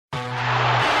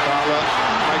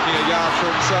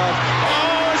on.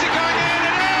 Oh, is it going in?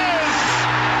 It is!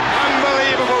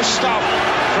 Unbelievable stop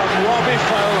from Robbie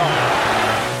Fowler.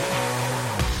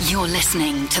 You're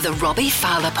listening to the Robbie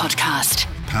Fowler podcast.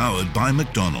 Powered by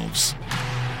McDonald's.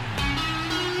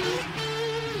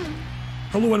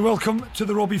 Hello and welcome to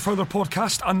the Robbie Fowler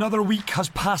podcast. Another week has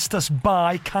passed us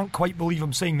by. Can't quite believe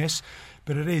I'm saying this,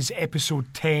 but it is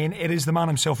episode 10. It is the man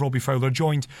himself, Robbie Fowler,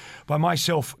 joined by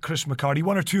myself, Chris McCarty.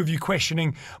 One or two of you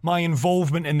questioning my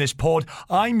involvement in this pod.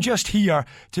 I'm just here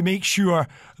to make sure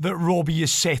that Robbie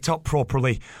is set up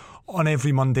properly on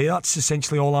every Monday. That's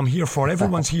essentially all I'm here for.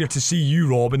 Everyone's here to see you,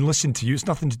 Rob, and listen to you. It's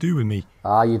nothing to do with me.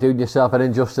 You're doing yourself an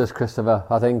injustice, Christopher.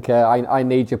 I think I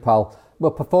need you, pal.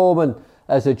 We're performing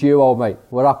as a duo, mate.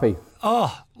 We're happy.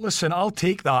 Listen, I'll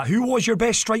take that. Who was your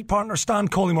best strike partner, Stan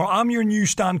Collymore? I'm your new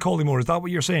Stan Collymore. Is that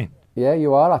what you're saying? Yeah,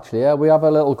 you are actually. Yeah, we have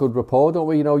a little good rapport, don't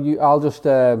we? You know, I'll just,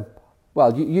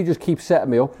 you just keep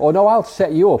setting me up. Or no, I'll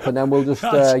set you up, and then we'll just,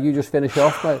 you just finish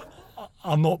off, mate.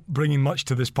 I'm not bringing much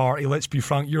to this party, let's be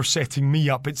frank. You're setting me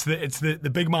up. It's the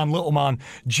big man, little man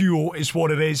duo is what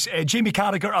it is. Jamie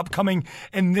Carragher upcoming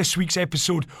in this week's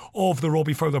episode of the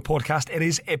Robbie Fowler podcast. It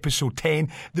is episode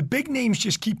 10. The big names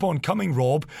just keep on coming,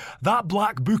 Rob. That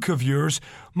black book of yours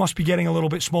must be getting a little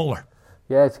bit smaller.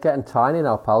 Yeah, it's getting tiny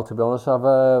now, pal, to be honest.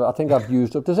 I think I've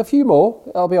used up. There's a few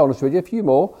more, I'll be honest with you, a few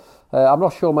more. I'm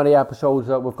not sure how many episodes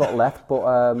that we've got left,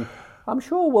 but I'm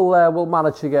sure we'll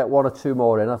manage to get one or two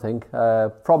more in, I think,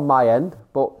 from my end.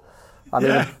 But I mean,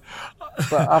 yeah.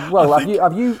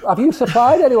 Have you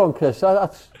supplied anyone, Chris?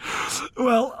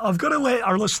 Well, I've got to let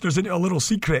our listeners into a little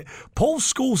secret. Paul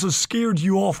Scholes has scared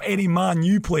you off any Man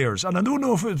U players, and I don't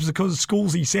know if it was because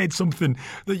Scholesy said something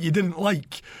that you didn't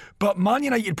like, but Man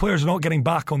United players are not getting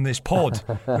back on this pod.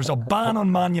 There's a ban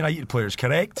on Man United players,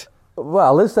 correct?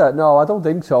 Well, is there? No, I don't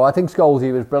think so. I think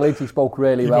Scholesy was brilliant. He spoke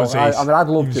really well. I mean, I'd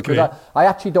love to, because I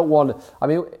actually don't want... I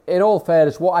mean, in all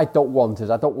fairness, what I don't want is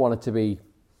I don't want it to be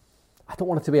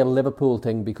a Liverpool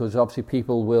thing, because obviously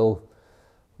people will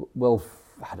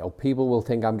I don't know, people will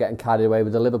think I'm getting carried away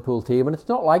with the Liverpool team, and it's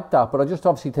not like that. But I just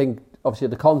obviously think,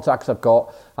 the contacts I've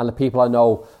got and the people I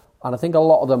know, and I think a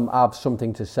lot of them have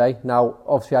something to say. Now,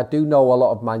 obviously, I do know a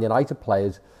lot of Man United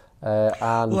players.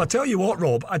 Well, I tell you what,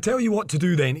 Rob, I tell you what to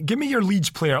do then. Give me your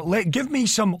Leeds player. Give me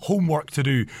some homework to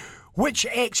do. Which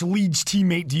ex-Leeds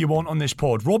teammate do you want on this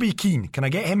pod? Robbie Keane. Can I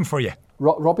get him for you?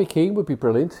 Robbie Keane would be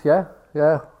brilliant, yeah.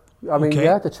 I mean, okay.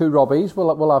 Yeah, the two Robbies,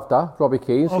 we'll have that. Robbie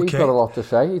Keane, so He's got a lot to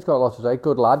say.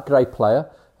 Good lad, great player.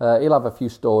 He'll have a few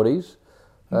stories.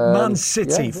 Man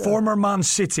City, former Man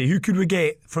City. Who could we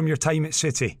get from your time at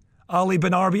City? Ali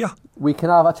Benarbia?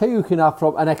 I tell you who can have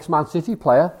from an ex-Man City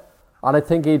player. And I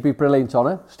think he'd be brilliant on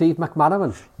it. Steve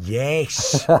McManaman.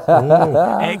 Yes.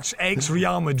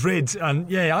 Ex-Real Madrid. And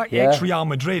ex-Real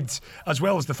Madrid, as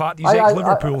well as the fact he's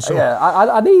ex-Liverpool.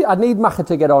 I need Macca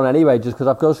to get on anyway, just because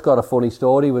I've just got a funny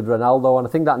story with Ronaldo, and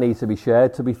I think that needs to be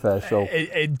shared, to be fair. So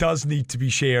it does need to be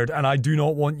shared, and I do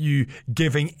not want you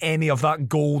giving any of that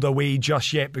gold away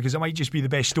just yet, because it might just be the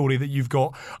best story that you've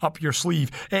got up your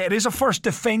sleeve. It is a first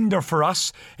defender for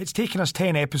us. It's taken us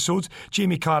 10 episodes.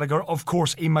 Jamie Carragher, of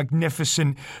course, a magnificent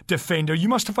defender. You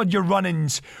must have had your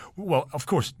run-ins. Well, of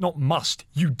course, not must.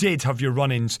 You did have your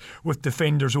run-ins with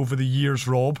defenders over the years,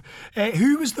 Rob.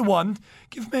 Who was the one?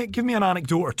 Give me an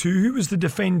anecdote or two. Who was the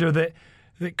defender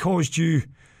that caused you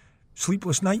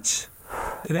sleepless nights?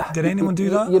 Did anyone do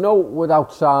that? You know,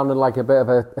 without sounding like a bit of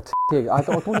a I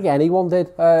don't think anyone did,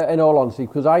 in all honesty,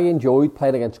 because I enjoyed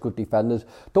playing against good defenders.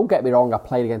 Don't get me wrong, I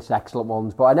played against excellent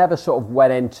ones, but I never sort of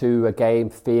went into a game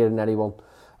fearing anyone.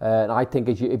 And I think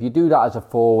if you do that as a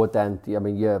forward, then I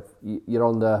mean you're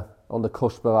on the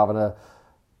cusp of having a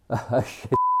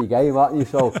shitty game, aren't you?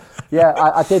 So yeah,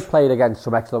 I did play it against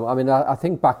some excellent. I mean, I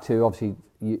think back to, obviously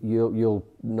you'll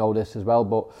know this as well,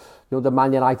 but the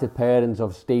Man United pairings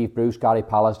of Steve Bruce, Gary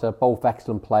Pallister, both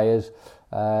excellent players.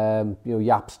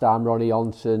 Jaap Stam, Ronnie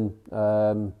Johnson,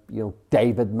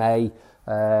 David May.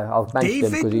 I'll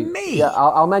mention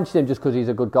I'll mention him just because he's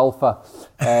a good golfer.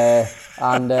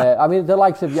 I mean, the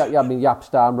likes of Jaap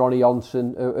Stam, Ronnie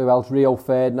Johnson, who else? Rio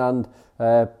Ferdinand,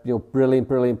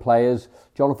 brilliant players.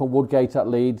 Jonathan Woodgate at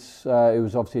Leeds, who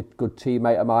was obviously a good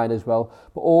teammate of mine as well.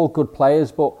 But all good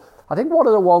players. But I think one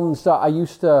of the ones that I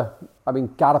used to,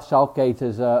 Gareth Southgate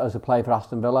as a player for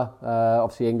Aston Villa,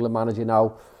 obviously England manager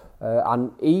now,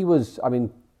 and he was,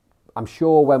 I'm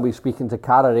sure when we're speaking to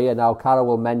Carragher here now, Carragher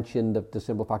will mention the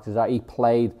simple fact is that he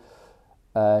played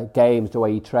games the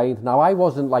way he trained. Now, I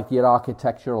wasn't like your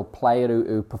architectural player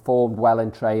who performed well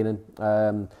in training.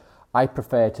 I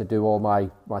prefer to do all my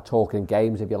talking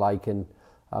games, if you like, and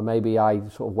and maybe I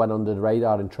sort of went under the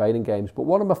radar in training games. But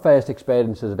one of my first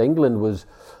experiences of England was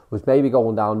maybe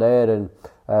going down there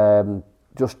and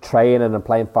just training and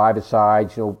playing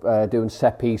five-a-side, doing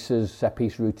set piece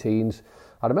routines.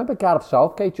 I remember Gareth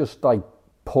Southgate just like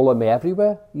pulling me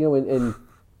everywhere, in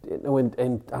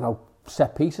I know,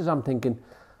 set pieces. I'm thinking,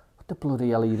 what the bloody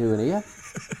hell are you doing here?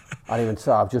 And even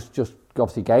so, I've just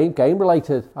obviously game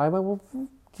related. I went, well, do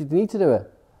you need to do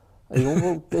it? And he went,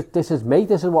 well, this is me.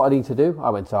 This is what I need to do. I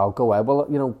went, oh, go ahead.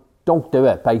 Well, don't do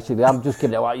it. Basically, I'm just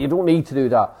giving it. Well, you don't need to do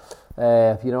that.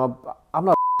 I'm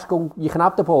not. You can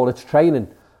have the ball. It's training.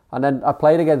 And then I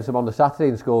played against him on the Saturday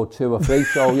and scored 2 or 3.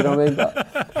 So you know what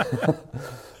I mean.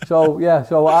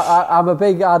 So I'm a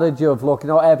big adage of, look,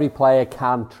 not every player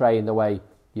can train the way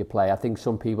you play. I think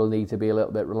some people need to be a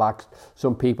little bit relaxed.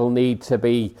 Some people need to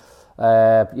be,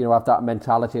 have that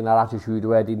mentality and that attitude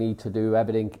where they need to do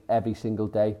everything every single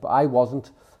day. But I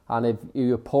wasn't. And if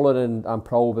you're pulling and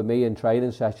probing me in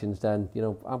training sessions, then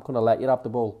I'm going to let you have the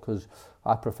ball, because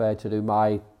I prefer to do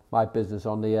my business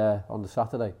on the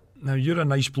Saturday. Now, you're a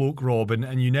nice bloke, Rob,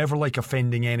 and you never like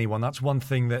offending anyone. That's one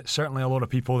thing that certainly a lot of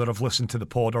people that have listened to the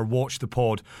pod or watched the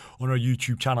pod on our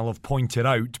YouTube channel have pointed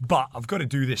out. But I've got to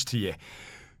do this to you.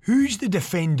 Who's the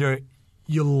defender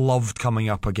you loved coming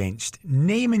up against?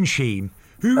 Name and shame.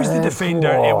 Who was the defender?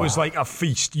 It was like a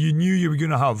feast. You knew you were going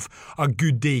to have a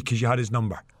good day because you had his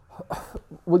number.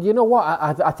 Well, you know what?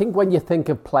 I think when you think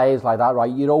of players like that,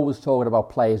 right, you're always talking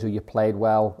about players who you played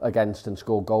well against and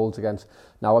scored goals against.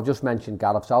 Now, I've just mentioned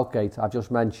Gareth Southgate. I've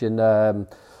just mentioned,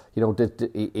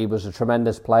 he was a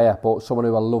tremendous player, but someone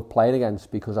who I loved playing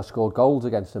against because I scored goals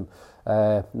against him.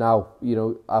 Now,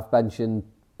 I've mentioned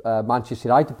Manchester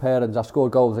United parents. I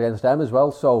scored goals against them as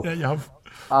well. So yeah, you have.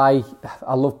 I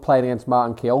loved playing against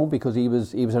Martin Keown because he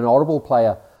was an horrible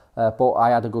player. But I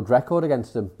had a good record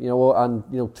against them,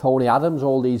 and Tony Adams,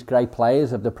 all these great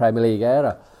players of the Premier League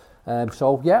era.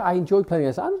 So yeah, I enjoyed playing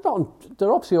against them.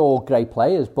 They're obviously all great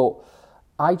players, but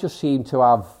I just seem to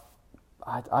have,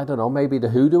 I don't know, maybe the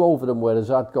hoodoo over them, whereas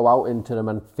I'd go out into them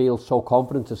and feel so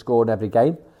confident to score in every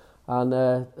game. And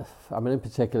in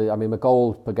particular, my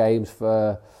goals per games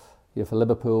for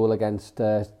Liverpool against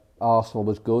Arsenal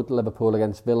was good, Liverpool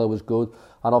against Villa was good,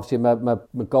 and obviously my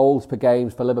goals per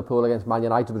games for Liverpool against Man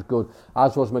United was good,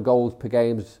 as was my goals per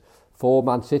games for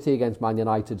Man City against Man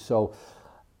United. So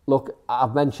look,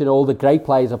 I've mentioned all the great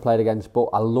players I played against, but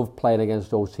I loved playing against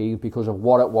those teams because of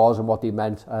what it was and what they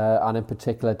meant, and in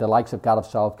particular the likes of Gareth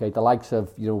Southgate, the likes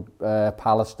of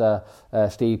Pallister,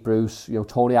 Steve Bruce,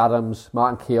 Tony Adams,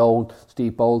 Martin Keown,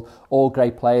 Steve Bold, all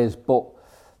great players, but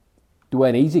they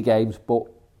weren't easy games, but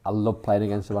I love playing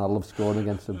against them and I love scoring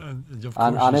against them.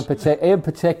 And in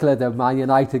particular, the Man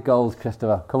United goals,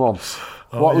 Christopher. Come on.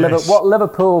 What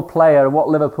Liverpool player and what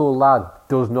Liverpool lad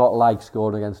does not like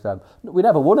scoring against them? We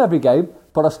never won every game,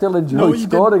 but I still enjoyed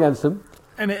scoring against them.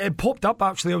 And it popped up,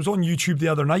 actually. I was on YouTube the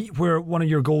other night where one of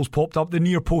your goals popped up, the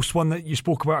near post one that you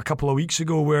spoke about a couple of weeks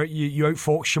ago, where you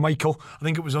outfought Schmeichel. I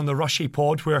think it was on the Rushy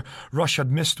pod where Rush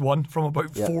had missed one from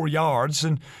about 4 yards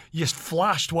and you just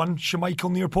flashed one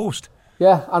Schmeichel near post.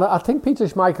 Yeah, and I think Peter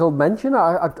Schmeichel mentioned,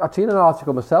 I'd seen an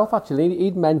article myself actually,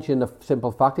 he'd mentioned the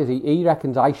simple fact is he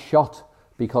reckons I shot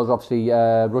because obviously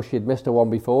Rushy had missed a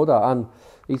one before that, and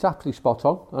he's absolutely spot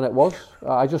on, and it was.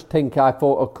 I just think I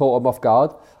thought I caught him off guard.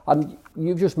 And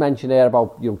you've just mentioned there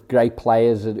about great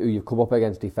players who you've come up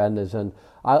against, defenders, and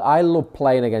I love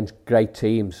playing against great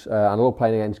teams, and I love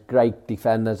playing against great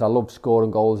defenders. I love scoring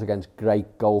goals against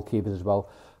great goalkeepers as well.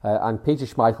 And Peter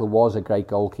Schmeichel was a great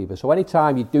goalkeeper. So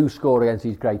anytime you do score against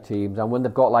these great teams, and when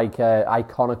they've got like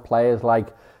iconic players like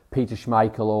Peter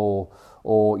Schmeichel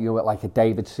or like a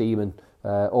David Seaman,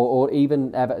 or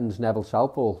even Everton's Neville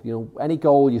Southall, any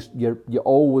goal you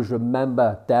always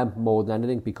remember them more than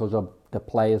anything because of the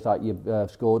players that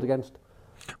you've scored against.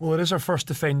 Well, it is our first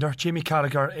defender. Jamie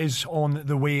Carragher is on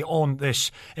the way on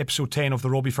this episode 10 of the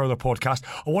Robbie Fowler podcast.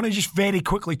 I want to just very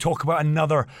quickly talk about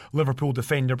another Liverpool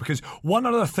defender, because one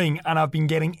other thing, and I've been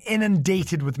getting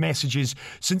inundated with messages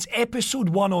since episode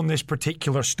 1 on this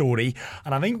particular story,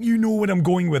 and I think you know where I'm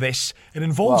going with this. It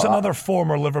involves another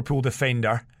former Liverpool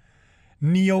defender,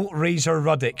 Neil Razor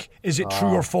Ruddock. Is it true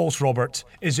or false, Robert?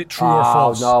 Is it true or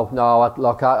false? No.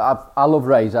 Look, I love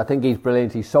Razor. I think he's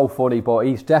brilliant. He's so funny, but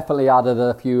he's definitely added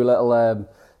a few little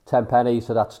 10 pennies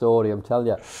to that story, I'm telling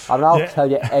you. And I'll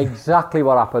tell you exactly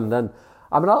what happened. And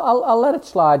I'll let it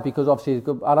slide because obviously he's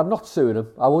good. And I'm not suing him.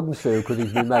 I wouldn't sue because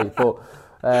he's my mate.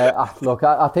 But look,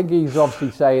 I think he's obviously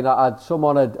saying that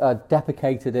someone had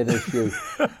defecated in his shoe.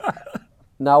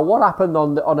 Now, what happened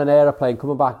on an aeroplane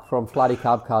coming back from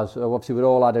Vladikavkaz? Obviously, we'd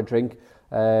all had a drink,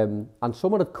 and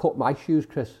someone had cut my shoes,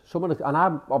 Chris. And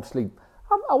I'm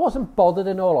I wasn't bothered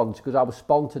in all honesty because I was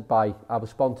sponsored by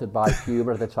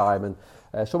Puma at the time,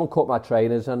 and someone cut my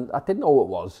trainers and I didn't know who it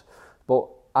was, but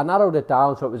I narrowed it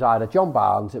down so it was either John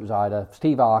Barnes, it was either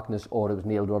Steve Harkness, or it was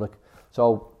Neil Ruddock.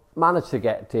 So managed to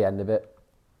get to the end of it.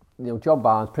 John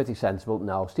Barnes, pretty sensible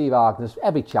now. Steve Harkness,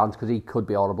 every chance because he could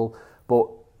be horrible, but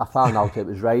I found out it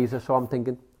was Razor, so I'm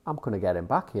thinking I'm going to get him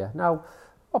back here. Now,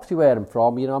 obviously where I'm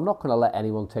from, I'm not going to let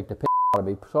anyone take the piss out of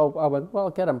me. So I went, well,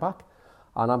 I'll get him back.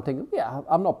 And I'm thinking, yeah,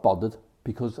 I'm not bothered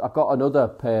because I've got another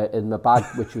pair in my bag,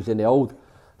 which was in the old.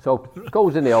 So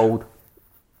goes in the old,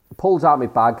 pulls out my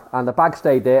bag, and the bag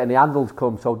stayed there, and the handles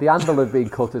come. So the handle had been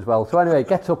cut as well. So anyway,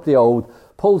 gets up the old,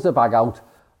 pulls the bag out,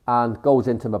 and goes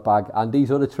into my bag. And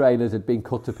these other trainers had been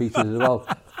cut to pieces as well.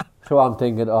 So I'm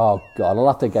thinking, oh God, I'll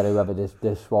have to get whoever this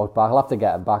was back. I'll have to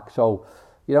get him back. So,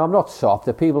 I'm not soft.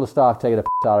 If people start taking the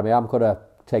piss out of me, I'm going to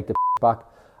take the piss back.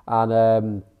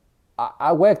 And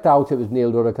I worked out it was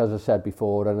Neil Ruddock, as I said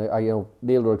before, and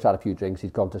Neil Ruddock's had a few drinks,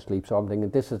 he's gone to sleep, so I'm thinking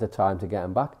this is the time to get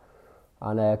him back.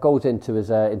 And goes into his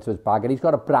bag, and he's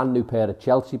got a brand new pair of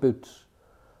Chelsea boots.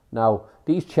 Now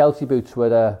these Chelsea boots were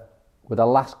the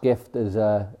last gift his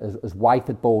wife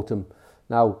had bought him.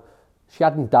 Now she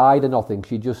hadn't died or nothing;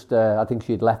 she just I think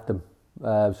she'd left them.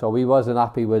 So he wasn't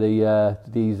happy with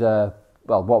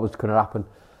what was going to happen.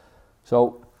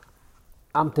 So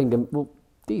I'm thinking, well,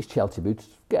 these Chelsea boots,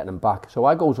 getting them back. So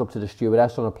I goes up to the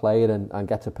stewardess on a plane and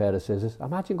gets a pair of scissors.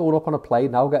 Imagine going up on a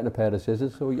plane now getting a pair of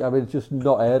scissors. So it's just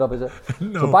not heard of, is it?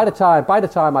 No. So by the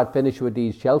time I'd finished with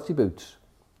these Chelsea boots,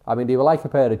 they were like a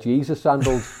pair of Jesus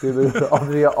sandals. They were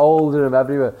obviously holding them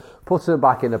everywhere. Puts them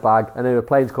back in the bag, and then the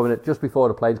plane's coming in. Just before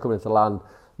the plane's coming into land,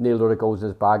 Neil Ruddock goes in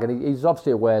his bag, and he's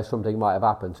obviously aware something might have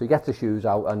happened. So he gets the shoes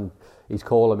out, and he's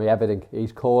calling me everything.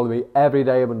 He's calling me every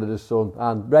day under the sun.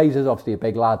 And Razor's obviously a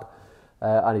big lad.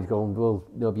 And he's going, well,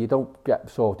 if you don't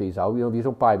sort these out, if you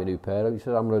don't buy me a new pair, he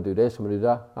said, I'm going to do this, I'm going to do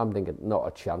that. I'm thinking, not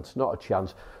a chance.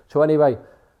 So anyway,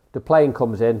 the plane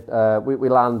comes in, we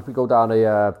land, we go down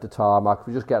the tarmac,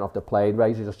 we're just getting off the plane.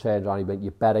 Razor just turns around, he went, you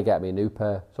better get me a new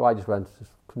pair. So I just went,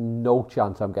 no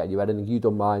chance I'm getting you anything, you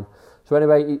don't mind. So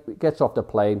anyway, he gets off the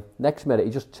plane. Next minute,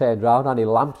 he just turned around and he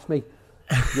lamps me.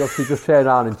 He obviously just turned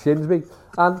around and chins me.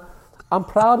 And I'm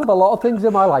proud of a lot of things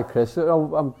in my life, Chris.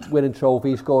 I'm winning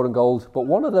trophies, scoring goals, but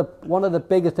one of the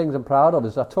biggest things I'm proud of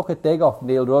is I took a dig off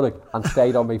Neil Ruddock and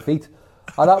stayed on my feet,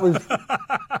 and that was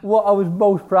what I was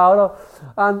most proud of.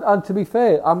 And to be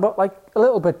fair, I'm like a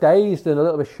little bit dazed and a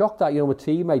little bit shocked that my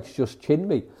teammates just chinned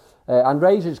me. And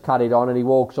Razor's carried on, and he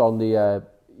walks on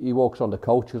the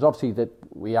coach, because obviously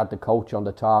we had the coach on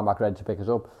the tarmac ready to pick us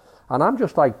up, and I'm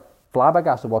just like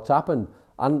flabbergasted what's happened,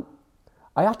 and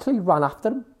I actually ran after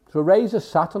him. So Razor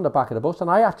sat on the back of the bus, and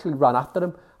I actually ran after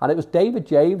him. And it was David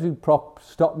James who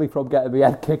stopped me from getting my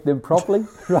head kicked in properly,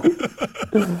 right?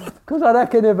 Because I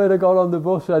reckon if I'd have gone on the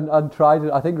bus and tried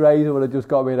it, I think Razor would have just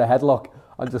got me in a headlock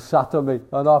and just sat on me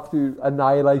and absolutely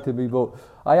annihilated me. But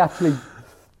I actually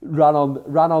ran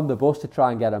on the bus to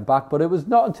try and get him back. But it was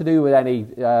nothing to do with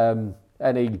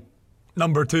any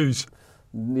number twos.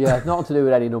 Yeah, nothing to do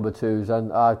with any number twos.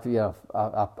 And I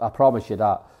promise you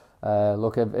that.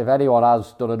 Look, if anyone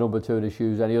has done a number two in his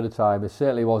shoes any other time, it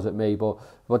certainly wasn't me. But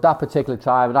that particular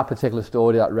time and that particular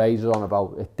story that Razor's on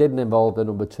about, it didn't involve the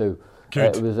number two.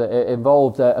 It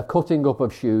involved a cutting up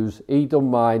of shoes. He done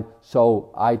mine,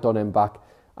 so I done him back,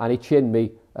 and he chinned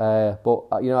me. But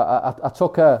I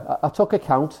took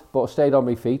account, but I stayed on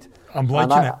my feet. I'm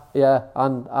liking it. Yeah,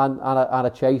 and I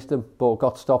chased him, but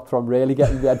got stopped from really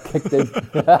getting my head kicked in.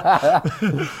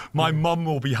 My mum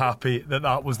will be happy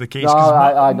that was the case. No,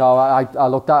 I know. I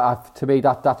looked at to me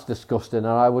that's disgusting, and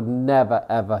I would never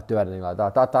ever do anything like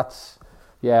that. That's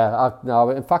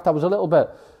in fact, I was a little bit.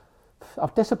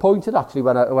 I'm disappointed actually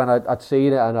when I'd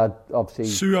seen it, and I'd obviously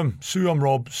sue him,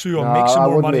 Rob, make some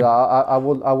more money. I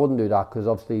wouldn't do that, because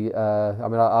obviously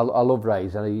I love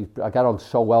Ray's, and I get on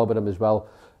so well with him as well,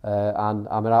 and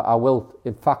I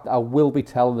will be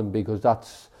telling them, because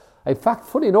that's, in fact,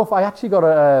 funny enough, I actually got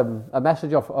a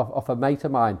message off a mate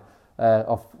of mine,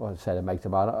 a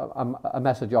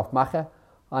message off Macher,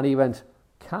 and he went,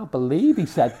 can't believe he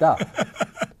said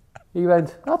that. He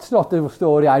went, that's not the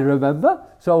story I remember.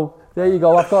 So there you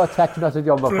go. I've got a text message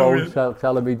on my phone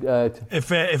telling me.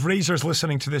 If Razor's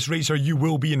listening to this, Razor, you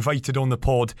will be invited on the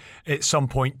pod at some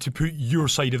point to put your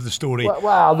side of the story.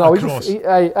 Well, no, he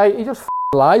just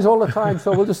lies all the time.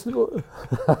 So we'll just.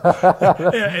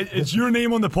 It's your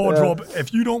name on the pod, Rob.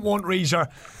 If you don't want Razor,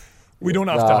 we don't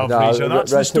have to have Razor.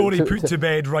 That's the story put to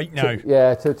bed right now.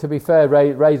 To be fair,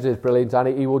 Razor is brilliant, and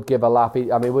he would give a laugh.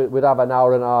 We'd have an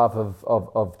hour and a half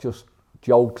of just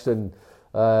jokes and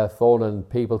fun, and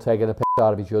people taking a piss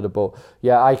out of each other. But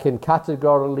yeah, I can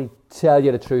categorically tell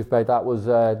you the truth, mate. That was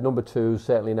number 2.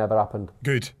 Certainly never happened.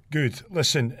 Good.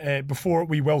 Listen, before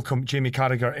we welcome Jamie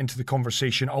Carragher into the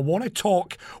conversation, I want to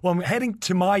talk, well, I'm heading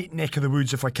to my neck of the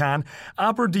woods if I can.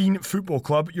 Aberdeen Football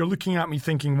Club. You're looking at me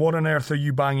thinking, what on earth are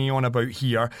you banging on about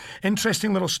here?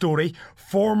 Interesting little story.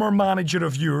 Former manager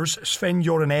of yours,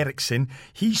 Sven-Göran Eriksson,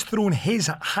 he's thrown his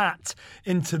hat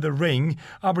into the ring.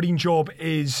 Aberdeen job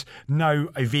is now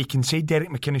a vacancy. Derek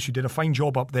McInnes, who did a fine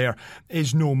job up there,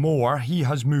 is no more. He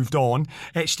has moved on.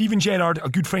 Stephen Gerrard, a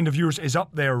good friend of yours, is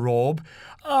up there, Rob.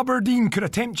 Aberdeen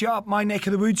could tempt you up my neck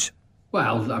of the woods.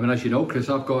 Well, I mean, as you know, Chris,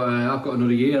 I've got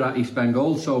another year at East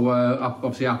Bengal, so I'm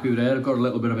obviously happy with it. I've got a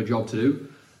little bit of a job to do,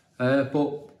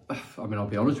 but I mean, I'll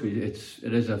be honest with you,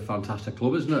 it is a fantastic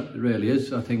club, isn't it? It really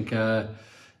is. I think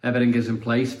everything is in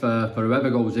place for whoever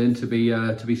goes in to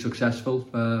be successful.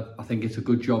 I think it's a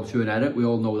good job to inherit. We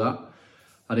all know that.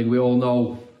 I think we all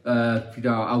know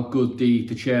how good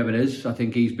the chairman is. I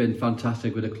think he's been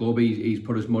fantastic with the club. He's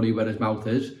put his money where his mouth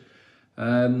is.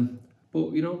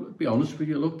 But you know, to be honest with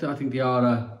you, look, I think they're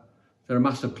a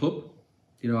massive club.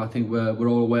 You know, I think we're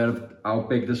all aware of how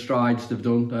big the strides they've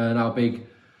done and how big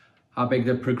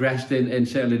they've progressed in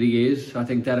certainly the years. I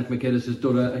think Derek McInnes has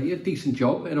done a decent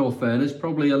job, in all fairness.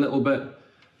 Probably a little bit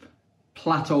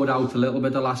plateaued out a little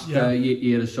bit the last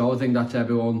year or so. I think that's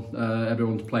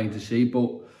everyone's plain to see. But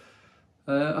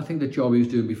I think the job he was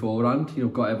doing beforehand, you know,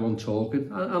 got everyone talking.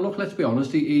 And look, let's be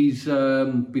honest, he's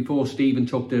before Stephen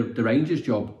took the Rangers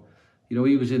job, you know,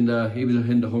 he was in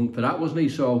the hunt for that, wasn't he?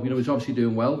 So, you know, he's obviously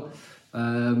doing well.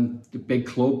 The big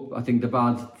club, I think they've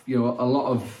had, you know, a lot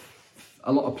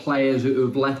of players who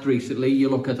have left recently. You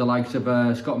look at the likes of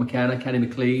Scott McKenna, Kenny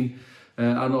McLean,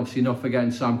 and obviously not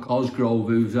forgetting Sam Cosgrove,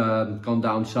 who's gone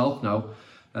down south now.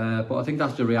 But I think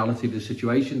that's the reality of the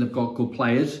situation. They've got good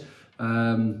players.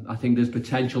 I think there's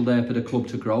potential there for the club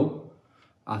to grow.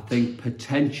 I think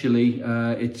potentially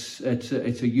it's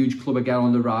a huge club again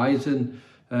on the rise, and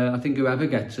I think whoever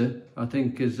gets it, I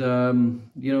think is on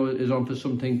for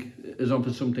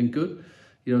something good.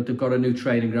 You know, they've got a new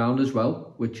training ground as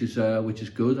well, which is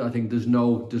good. I think there's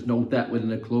no debt within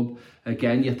the club.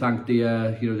 Again, you thank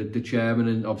the chairman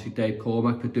and obviously Dave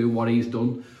Cormack for doing what he's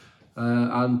done.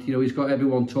 And you know, he's got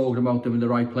everyone talking about them in the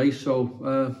right place. So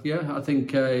I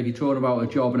think if you're talking about a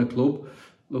job in a club,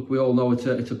 look, we all know it's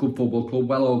a good football club,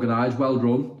 well organised, well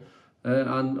run,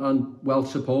 and well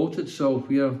supported. So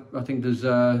I think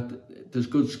there's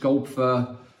good scope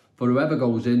for whoever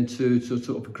goes in to sort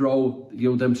of grow, you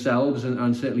know, themselves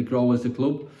and certainly grow as the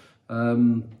club.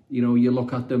 You know, you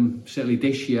look at them certainly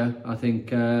this year. I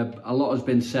think a lot has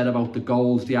been said about the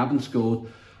goals they haven't scored,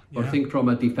 but I think from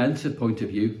a defensive point of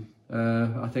view,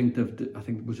 I think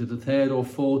was it the 3rd or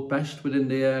 4th best within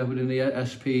the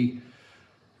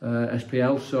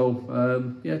SPL.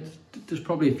 So there's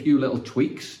probably a few little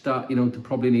tweaks that, you know, they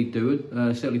probably need doing.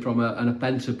 Certainly from an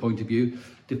offensive point of view.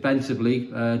 Defensively,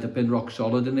 they've been rock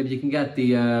solid, and if you can get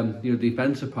the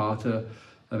defensive part of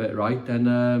it right,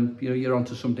 then you're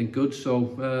onto something good.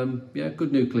 So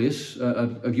good nucleus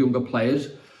of younger players.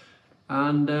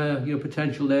 And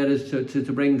potential there is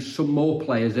to bring some more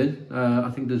players in. I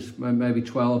think there's maybe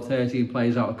 12, 13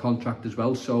 players out of contract as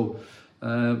well. So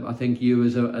I think you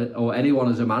or anyone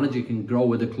as a manager can grow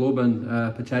with the club,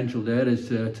 and potential there is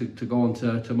to go on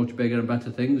to much bigger and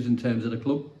better things in terms of the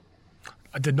club.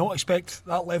 I did not expect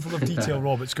that level of detail,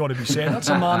 Rob, it's got to be said. That's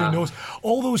a man who knows.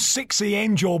 All those 6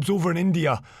 a.m. jobs over in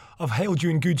India have held you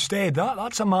in good stead.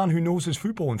 That's a man who knows his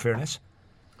football, in fairness.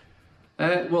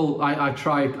 Well, I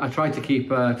try to keep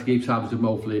tabs with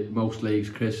most leagues,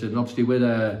 Chris, and obviously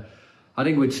I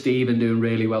think with Stephen doing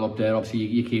really well up there, obviously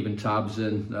you're keeping tabs,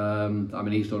 and I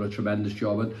mean, he's done a tremendous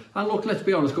job. And look, let's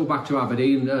be honest, go back to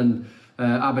Aberdeen, and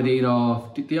Aberdeen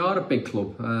are a big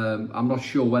club. I'm not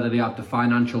sure whether they have the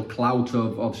financial clout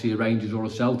of obviously a Rangers or a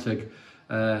Celtic,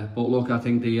 but look, I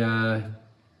think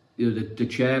the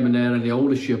chairman there and the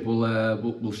ownership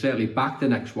will certainly back the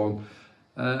next one.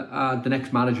 The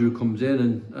next manager who comes in,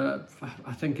 and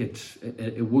I think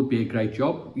it would be a great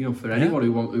job, you know, for anyone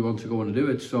who wants to go and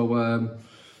do it. So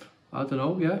I don't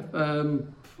know,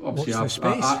 obviously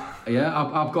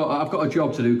I've got a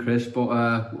job to do, Chris,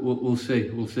 but we'll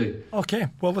see. Okay,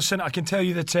 well listen, I can tell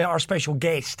you that our special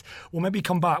guest will maybe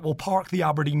come back. We'll park the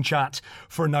Aberdeen chat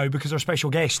for now because our special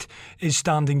guest is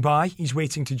standing by. He's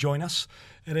waiting to join us.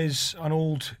 It is an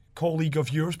old colleague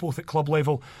of yours, both at club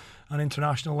level and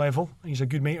international level. He's a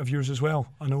good mate of yours as well.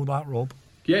 I know that, Rob.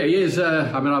 Yeah, he is.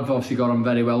 I mean, I've obviously got on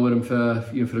very well with him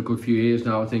for a good few years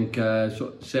now. I think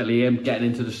certainly him getting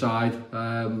into the side.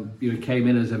 He came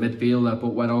in as a midfielder, but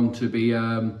went on to be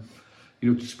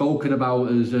spoken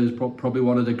about as probably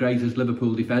one of the greatest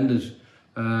Liverpool defenders.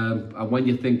 And when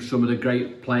you think some of the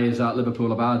great players that Liverpool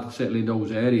have had, certainly in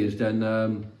those areas, then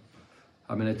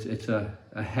I mean it's a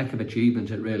heck of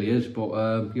achievement. It really is.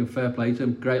 But fair play to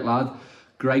him. Great lad,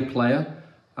 great player,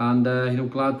 and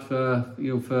glad for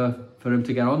him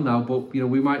to get on now. But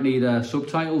we might need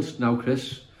subtitles now,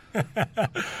 Chris.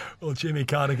 Well, Jamie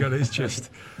Carragher is just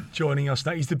joining us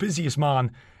now. He's the busiest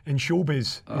man in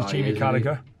showbiz. Is Jamie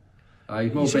Carragher?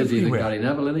 He's more busy than Gary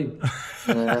Neville, isn't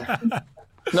he?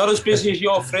 Not as busy as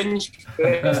your fringe.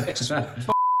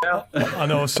 I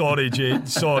know, sorry, Jay.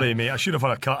 Sorry, mate. I should have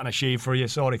had a cut and a shave for you.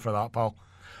 Sorry for that, pal.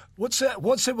 What's it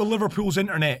with Liverpool's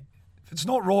internet? If it's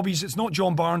not Robbie's, it's not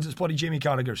John Barnes, it's bloody Jamie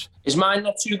Carragher's. Is mine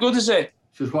not too good, is it?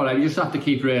 Just whatever. You just have to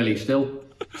keep really still.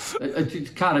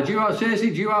 Cara, do you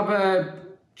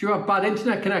have bad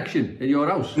internet connection in your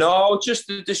house? No,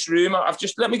 just this room.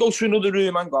 Let me go to another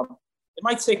room. Hang on. It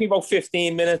might take me about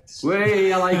 15 minutes.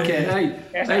 Wait, I like it.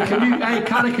 Hey,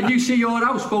 Cara, can you see your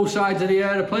house both sides of the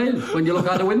aeroplane when you look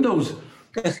out the windows?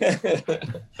 Let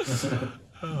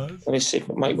me see if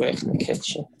it might work in the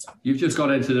kitchen. You've just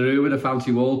got into the room with a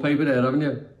fancy wallpaper there, haven't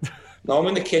you? No, I'm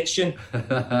in the kitchen.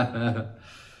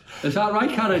 Is that right,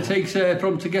 Cara? It takes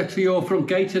to get to your front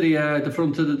gate to the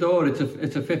front of the door. It's a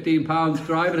 £15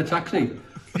 drive in a taxi.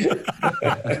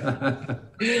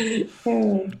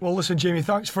 Well, listen, Jamie,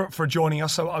 thanks for joining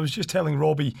us. I was just telling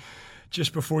Robbie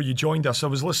just before you joined us, I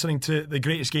was listening to the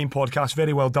Greatest Game podcast.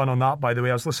 Very well done on that, by the way.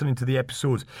 I was listening to the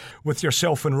episode with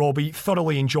yourself and Robbie.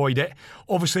 Thoroughly enjoyed it.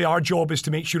 Obviously, our job is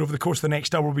to make sure over the course of the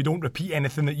next hour we don't repeat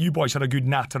anything that you boys had a good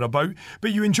natter about.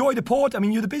 But you enjoy the pod. I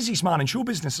mean, you're the busiest man in show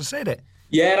business. I said it.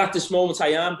 Yeah, at this moment I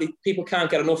am. People can't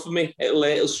get enough of me.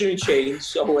 It'll soon change.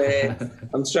 So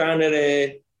I'm trying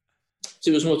to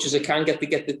do as much as I can get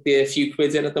the few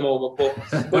quid in at the moment. But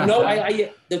no,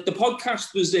 the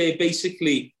podcast was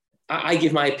basically I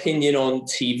give my opinion on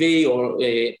TV or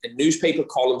a newspaper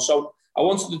column. So I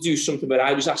wanted to do something where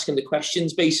I was asking the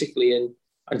questions basically and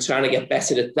trying to get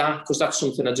better at that, because that's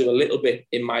something I do a little bit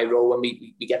in my role when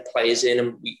we get players in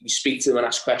and we speak to them and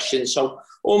ask questions. So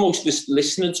almost just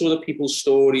listening to other people's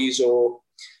stories or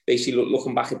basically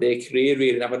looking back at their career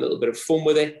really and having a little bit of fun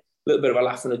with it, a little bit of a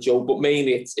laugh and a joke, but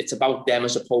mainly it's about them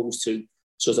as opposed to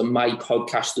sort of my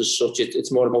podcast as such.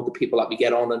 It's more about the people that we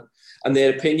get on and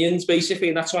their opinions basically,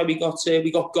 and that's why we got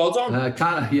God on. And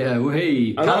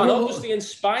obviously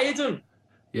inspired them.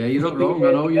 Yeah, you're not wrong. I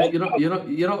know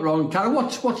you're not wrong. Cara,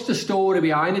 what's the story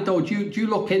behind it though? Do you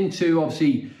look into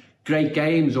obviously great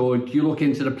games, or do you look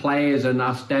into the players and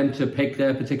ask them to pick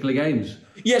their particular games?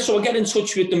 Yeah, so I get in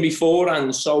touch with them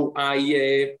beforehand. So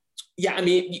it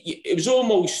was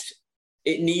almost,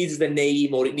 it needs the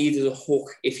name or it needed a hook,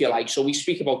 if you like. So we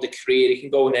speak about the career. It can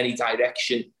go in any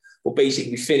direction. But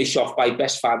basically, we finish off by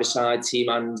best five-a-side team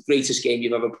and greatest game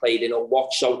you've ever played in or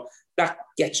watched. So that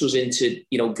gets us into,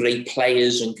 great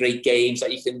players and great games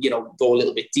that you can, go a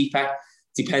little bit deeper,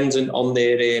 dependent on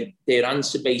their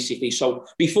answer, basically. So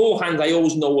beforehand, I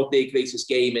always know what their greatest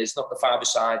game is, not the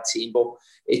five-a-side team, but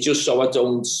it's just so I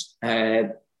don't.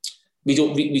 We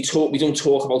don't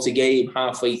talk about a game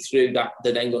halfway through that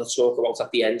they're then going to talk about at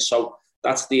the end. So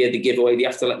that's the giveaway. They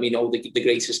have to let me know the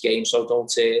greatest game, so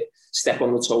don't step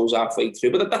on the toes halfway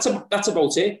through. But that's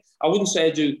about it. I wouldn't say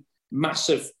I do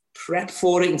massive prep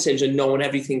for it in terms of knowing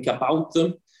everything about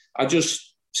them. I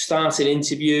just start an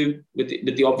interview with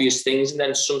the obvious things, and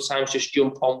then sometimes just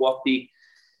jump on what the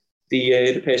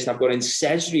person I've got in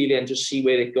says really, and just see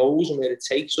where it goes and where it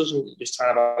takes us, and just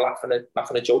try to have a laugh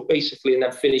and a joke basically, and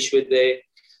then finish with the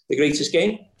greatest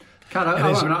game.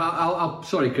 I'll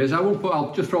sorry, Chris.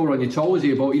 I'll just throw it on your toes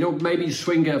here, but maybe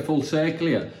swing it a full circle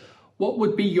here. What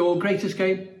would be your greatest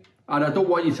game? And I don't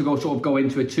want you to go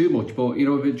into it too much, but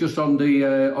if it's just on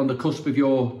the cusp of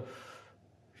your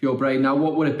brain now,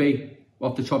 what would it be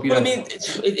off the top of your head? I mean,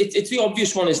 it's the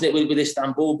obvious one, isn't it, with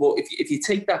Istanbul? But if you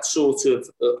take that sort of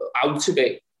out of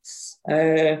it,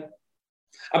 I'd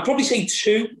probably say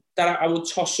two that I would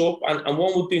toss up, and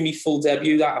one would be my full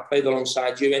debut that I played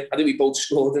alongside you in. I think we both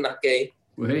scored in that game.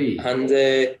 Hey. And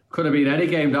could have been any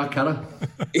game, that, Cara.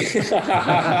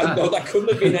 No, that couldn't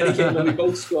have been any game when we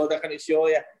both scored, I can assure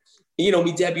you.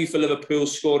 My debut for Liverpool,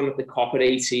 scoring at the Cop at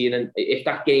 18, and if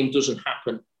that game doesn't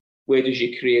happen, where does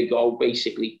your career go,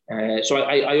 basically? So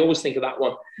I always think of that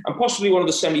one. And possibly one of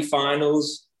the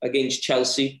semi-finals against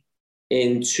Chelsea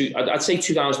I'd say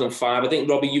 2005. I think,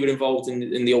 Robbie, you were involved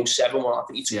in the 07 one. I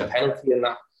think you took a penalty in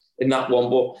that one.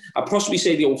 But I'd possibly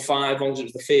say the 05 one, because it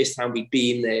was the first time we'd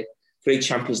been there. Great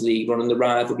Champions League run, and the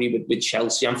rivalry with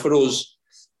Chelsea. And for us,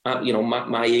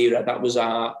 my era, that was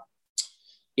our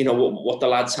you know, what the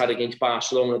lads had against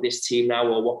Barcelona, this team now,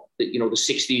 or what the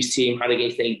 60s team had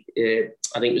against,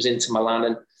 I think it was Inter Milan,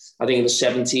 and I think in the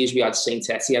 70s we had Saint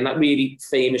Etienne, that really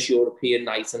famous European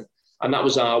night, and that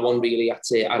was our one really at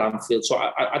Anfield. So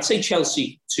I'd say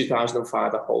Chelsea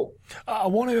 2005 at home. I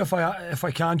wonder if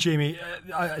I can, Jamie.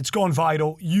 It's gone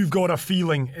viral. You've got a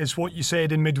feeling, is what you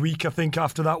said in midweek, I think,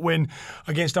 after that win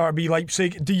against RB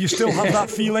Leipzig. Do you still have that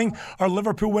feeling? Are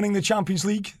Liverpool winning the Champions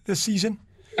League this season?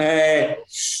 To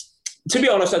be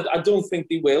honest, I don't think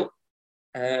they will.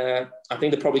 I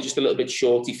think they're probably just a little bit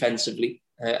short defensively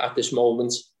at this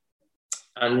moment.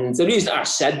 And the reason I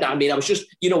said that, I mean, I was just,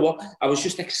 you know what, I was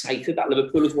just excited that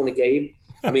Liverpool has won a game.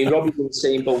 I mean, Robbie's in the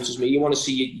same boat as me. You want to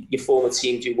see your former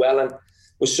team do well, and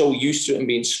we're so used to it and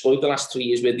being spoiled the last 3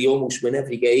 years where they almost win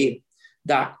every game,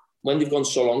 that when they've gone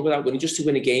so long without winning, just to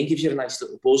win a game gives you a nice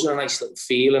little buzz and a nice little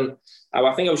feel. And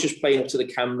I think I was just playing up to the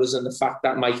cameras and the fact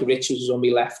that Michael Richards was on my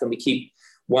left, and we keep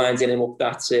winding him up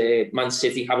that Man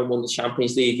City haven't won the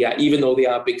Champions League yet, even though they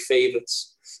are big favourites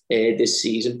this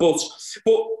season. But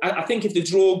I think if the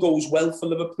draw goes well for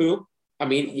Liverpool, I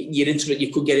mean,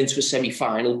 you could get into a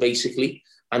semi-final basically,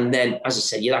 and then, as I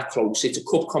said, you're that close. It's a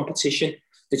cup competition.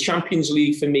 The Champions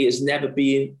League for me has never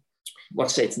been. Well, I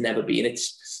say it's never been.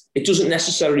 It doesn't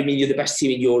necessarily mean you're the best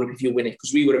team in Europe if you win it,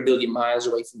 because we were a million miles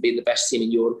away from being the best team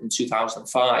in Europe in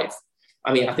 2005.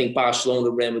 I mean, I think Barcelona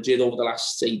and Real Madrid over the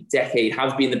last decade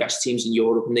have been the best teams in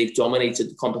Europe, and they've dominated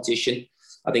the competition.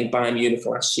 I think Bayern Munich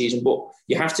last season, but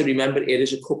you have to remember it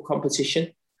is a cup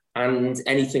competition and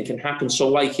anything can happen. So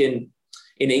like in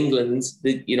England,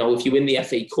 if you win the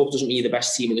FA Cup, doesn't mean you're the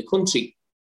best team in the country,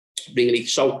 really.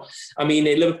 So, I mean,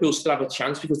 Liverpool still have a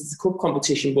chance because it's a cup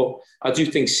competition, but I do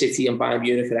think City and Bayern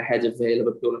Munich are ahead of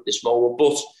Liverpool at this moment,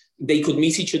 but they could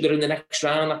meet each other in the next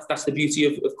round. That's the beauty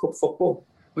of cup football.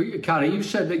 Well, Carrie, you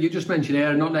said that you just mentioned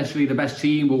there, not necessarily the best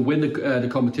team will win the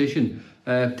competition.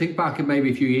 Think back at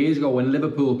maybe a few years ago when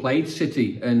Liverpool played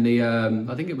City in the,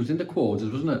 I think it was in the quarters,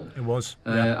 wasn't it? It was.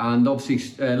 Yeah. And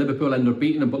obviously Liverpool ended up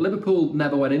beating them, but Liverpool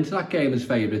never went into that game as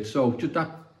favourites. So just that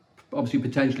obviously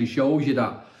potentially shows you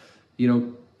that,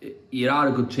 you are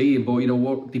a good team, but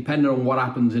depending on what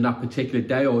happens in that particular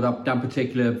day or that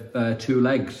particular 2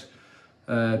 legs,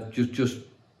 it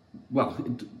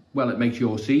makes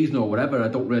your season or whatever. I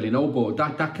don't really know, but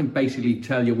that can basically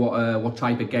tell you what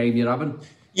type of game you're having.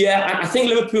 Yeah, I think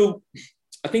Liverpool.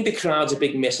 I think the crowd's a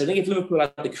big miss. I think if Liverpool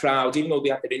had the crowd, even though they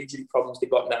had their injury problems they've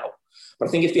got now, but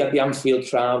I think if they had the Anfield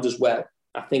crowd as well,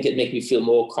 I think it'd make me feel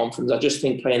more confident. I just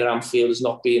think playing at Anfield has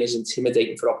not been as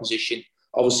intimidating for opposition,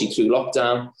 obviously through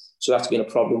lockdown. So that's been a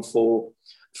problem for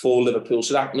Liverpool.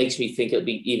 So that makes me think it'll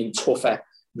be even tougher,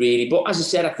 really. But as I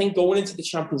said, I think going into the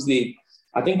Champions League,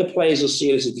 I think the players will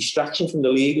see it as a distraction from the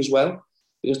league as well,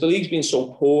 because the league's been so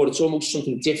poor. It's almost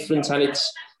something different, and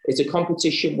it's a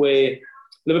competition where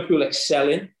Liverpool excel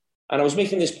in. And I was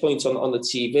making this point on the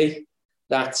TV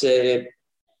that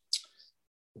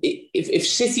if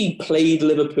City played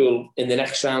Liverpool in the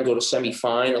next round or a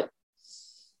semi-final,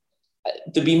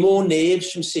 there'd be more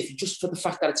nerves from City just for the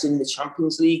fact that it's in the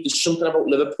Champions League. There's something about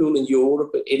Liverpool in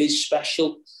Europe. It is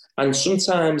special. And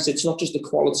sometimes it's not just the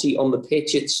quality on the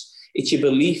pitch, it's your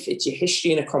belief, it's your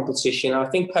history in a competition. And I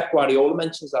think Pep Guardiola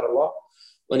mentions that a lot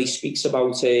when he speaks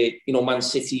about Man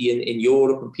City in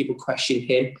Europe, and people question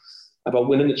him about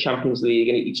winning the Champions League,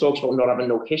 and he talks about not having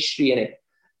no history in it.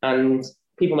 And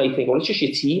people may think, well, it's just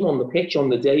your team on the pitch on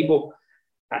the day, but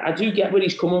I do get where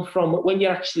he's coming from. When you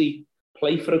actually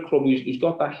play for a club who's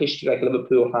got that history like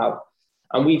Liverpool have,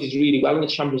 and we did really well in the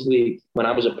Champions League when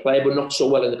I was a player, but not so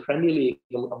well in the Premier League,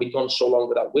 and we'd gone so long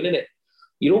without winning it,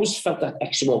 you always felt that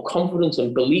extra more confidence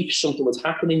and belief something would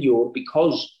happen in Europe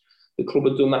because the club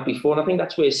had done that before. And I think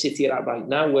that's where City are at right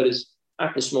now, whereas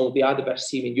at this moment they are the best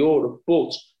team in Europe.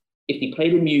 But if they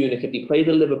played in Munich, if they played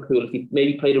in Liverpool, if they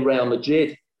maybe played in Real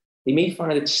Madrid, they may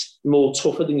find it more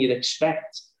tougher than you'd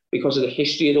expect because of the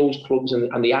history of those clubs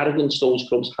and the arrogance those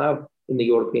clubs have in the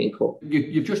European Cup.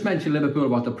 You've just mentioned Liverpool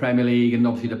about the Premier League and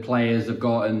obviously the players they've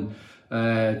got, and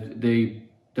the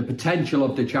potential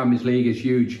of the Champions League is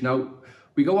huge. Now,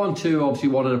 we go on to obviously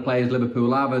one of the players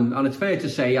Liverpool have, and it's fair to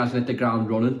say he hasn't hit the ground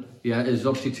running. Yeah, is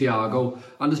obviously Thiago,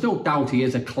 and there's no doubt he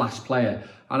is a class player.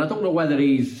 And I don't know whether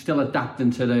he's still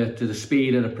adapting to the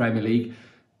speed of the Premier League.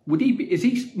 Is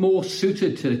he more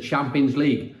suited to the Champions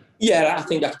League? Yeah, I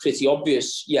think that's pretty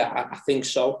obvious. Yeah, I think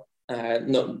so.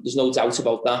 No, there's no doubt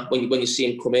about that. When you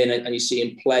see him come in and you see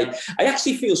him play, I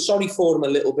actually feel sorry for him a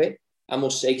little bit, I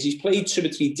must say, because he's played 2 or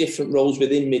 3 different roles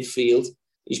within midfield.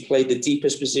 He's played the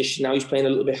deepest position. Now he's playing a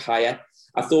little bit higher.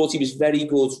 I thought he was very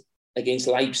good against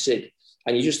Leipzig.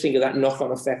 And you just think of that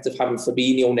knock-on effect of having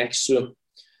Fabinho next to him.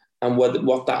 and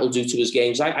what that'll do to his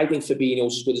games. I think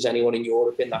Fabinho's as good as anyone in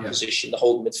Europe in that position, the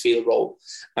holding midfield role.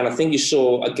 And I think you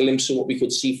saw a glimpse of what we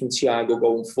could see from Thiago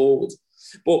going forward.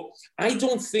 But I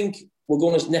don't think we're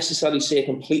going to necessarily see a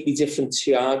completely different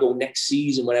Thiago next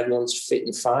season when everyone's fit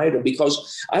and firing,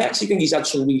 because I actually think he's had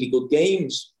some really good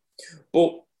games.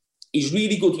 But he's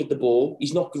really good with the ball.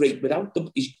 He's not great without the.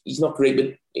 He's not great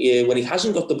with when he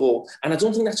hasn't got the ball, and I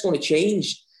don't think that's going to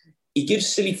change. He gives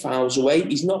silly fouls away.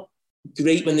 He's not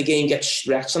great when the game gets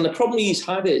stretched, and the problem he's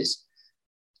had is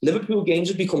Liverpool games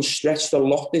have become stretched a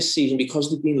lot this season because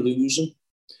they've been losing,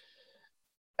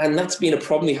 and that's been a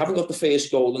problem. They haven't got the first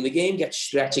goal, and the game gets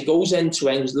stretched. It goes end to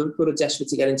end because Liverpool are desperate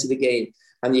to get into the game,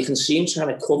 and you can see him trying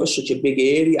to cover such a big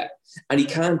area, and he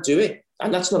can't do it.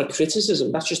 And that's not a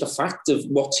criticism. That's just a fact of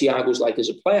what Thiago's like as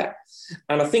a player.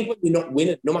 And I think when you're not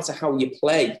winning, no matter how you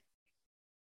play,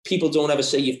 people don't ever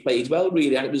say you've played well,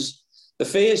 really. And it was the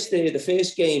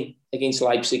first game against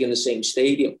Leipzig in the same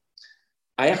stadium.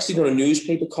 I actually done a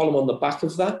newspaper column on the back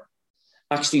of that,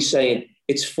 actually saying,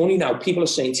 it's funny now, people are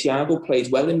saying Thiago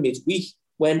played well in midweek,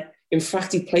 when in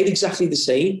fact he played exactly the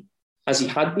same as he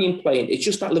had been playing. It's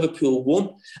just that Liverpool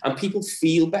won and people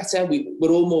feel better.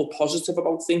 We're all more positive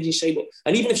about things. You say,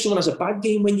 and even if someone has a bad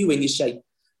game when you win, you say,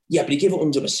 yeah, but he gave it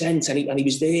 100% and he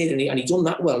was there and he done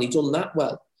that well and he done that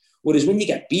well. Whereas when you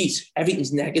get beat,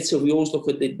 everything's negative. We always look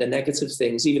at the negative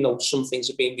things, even though some things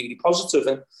have been really positive.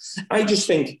 And I just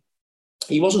think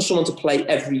he wasn't someone to play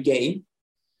every game,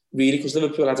 really, because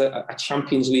Liverpool had a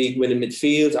Champions League winning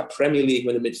midfield, a Premier League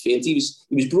winning midfield. He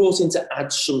was brought in to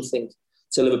add something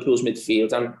to Liverpool's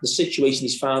midfield, and the situation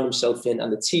he's found himself in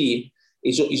and the team,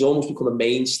 he's almost become a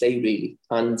mainstay, really.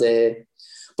 And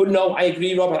but no, I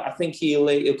agree, Robert. I think he'll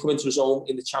come into his own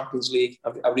in the Champions League.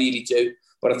 I really do.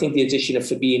 But I think the addition of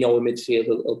Fabinho in midfield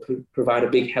will provide a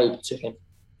big help to him.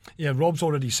 Yeah, Rob's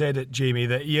already said it, Jamie,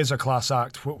 that he is a class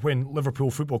act. When Liverpool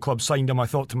Football Club signed him, I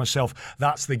thought to myself,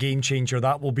 that's the game changer.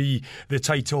 That will be the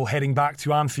title heading back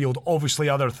to Anfield. Obviously,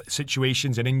 other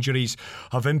situations and injuries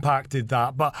have impacted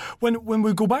that. But when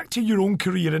we go back to your own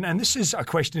career, and this is a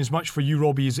question as much for you,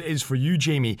 Robbie, as it is for you,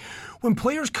 Jamie, when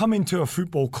players come into a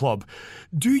football club,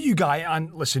 do you guys,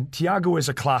 and listen, Thiago is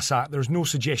a class act. There's no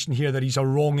suggestion here that he's a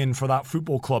wrong-in for that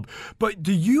football club. But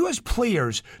do you as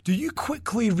players, do you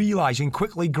quickly realise and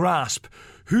quickly grasp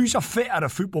who's a fit at a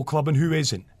football club and who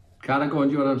isn't? Carragher,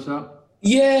 do you want to answer that?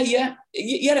 Yeah,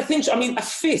 I think so. I mean, a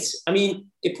fit,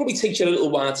 it probably takes you a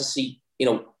little while to see,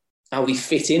 how they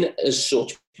fit in as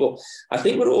such. But I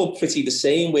think we're all pretty the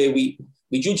same, where we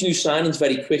judge new signings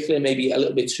very quickly and maybe a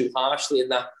little bit too harshly, in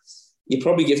that you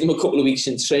probably give them a couple of weeks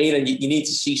in training and you need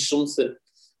to see something.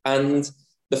 And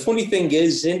the funny thing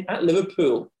is, at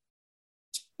Liverpool,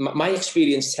 my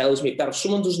experience tells me that if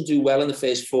someone doesn't do well in the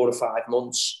first 4 or 5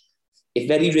 months, it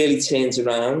very rarely turns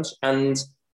around. And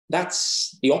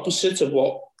that's the opposite of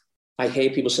what I hear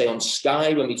people say on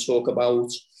Sky when we talk about,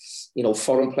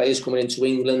 foreign players coming into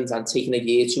England and taking a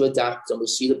year to adapt, and we'll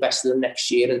see the best of them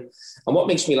next year. And what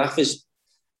makes me laugh is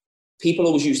people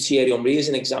always use Thierry Henry as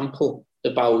an example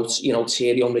about,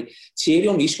 Thierry Henry. Thierry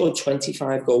Henry scored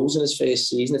 25 goals in his first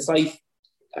season. It's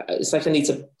like I need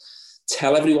to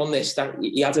tell everyone this, that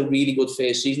he had a really good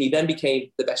first season. He then became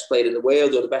the best player in the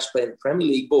world or the best player in the Premier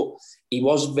League, but he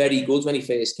was very good when he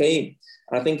first came.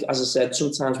 And I think, as I said,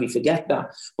 sometimes we forget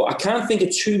that. But I can't think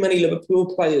of too many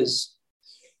Liverpool players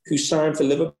who signed for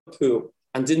Liverpool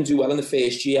and didn't do well in the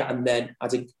first year and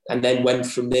then went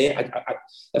from there.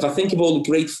 If I think of all the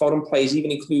great foreign players,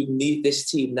 even including this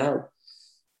team now,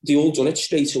 they all done it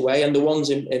straight away. And the ones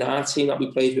in our team that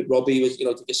we played with Robbie was,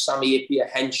 Sammy Ipia,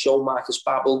 Henshaw, Marcus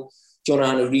Babbel, John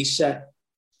Arne Riise,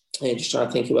 and just trying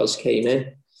to think who else came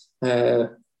in.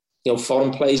 Foreign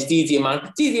players. Didier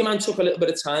Man took a little bit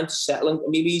of time to settle, and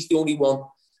maybe he's the only one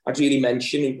I'd really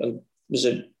mention and was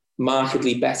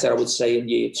markedly better, I would say, in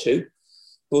year 2.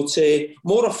 But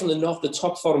more often than not, the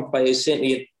top foreign players,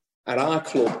 certainly at our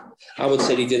club, I would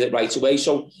say they did it right away.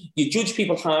 So you judge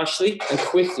people harshly and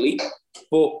quickly,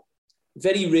 but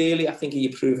very rarely, I think, are you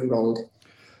proven wrong.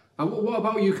 And what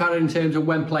about you, Karen, in terms of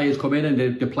when players come in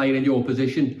and they're playing in your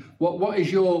position? What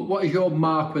is your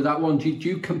mark with that one? Do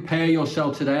you compare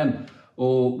yourself to them,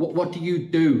 or what do you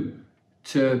do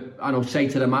to say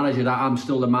to the manager that I'm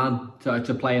still the man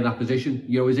to play in that position?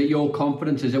 Is it your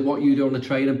confidence? Is it what you do on the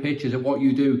training pitch? Is it what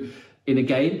you do in a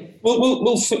game?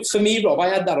 Well, for me, Rob, I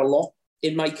had that a lot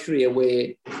in my career, where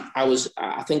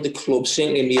I think the club,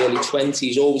 certainly in the early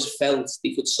 20s, always felt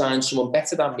they could sign someone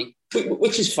better than me,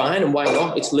 which is fine, and why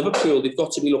not? It's Liverpool. They've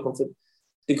got to be looking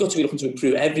to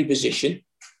improve every position,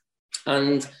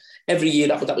 and every year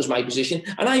that was my position.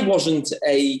 And I wasn't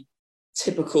a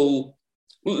typical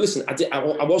Well, listen,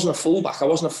 I wasn't a fullback. I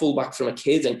wasn't a fullback from a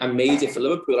kid and made it for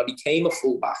Liverpool. I became a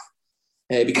fullback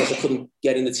because I couldn't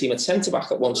get in the team at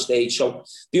centre-back at one stage. So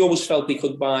they always felt they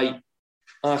could buy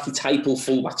archetypal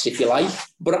fullbacks, if you like.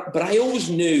 But I always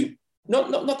knew, not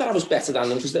that I was better than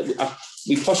them, because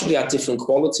we possibly had different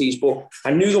qualities, but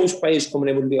I knew those players coming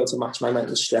in wouldn't be able to match my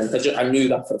mental strength. I knew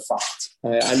that for a fact.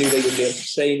 I knew they would be able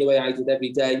to train the way I did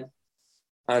every day.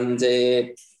 And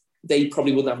they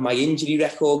probably wouldn't have my injury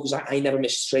record, because I never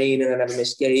missed training, I never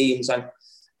missed games.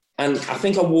 And I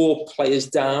think I wore players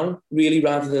down, really,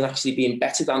 rather than actually being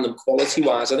better than them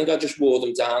quality-wise. I think I just wore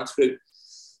them down through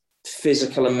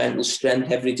physical and mental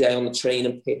strength every day on the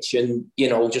training pitch, and, you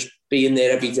know, just being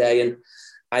there every day. And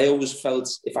I always felt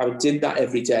if I did that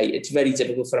every day, it's very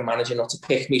difficult for a manager not to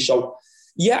pick me. So,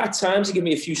 yeah, at times it gave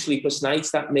me a few sleepless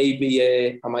nights that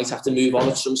maybe I might have to move on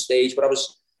at some stage. But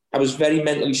I was very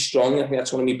mentally strong. I think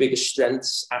that's one of my biggest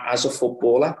strengths as a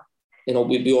footballer. You know,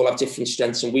 we all have different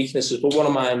strengths and weaknesses, but one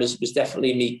of mine was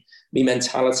definitely me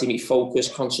mentality, me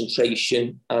focus,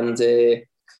 concentration, and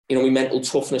my mental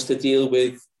toughness to deal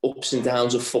with ups and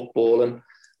downs of football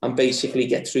and basically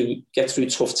get through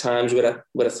tough times where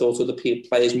I thought other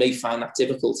players may find that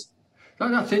difficult.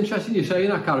 That's interesting you're saying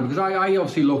that, Carragher, because I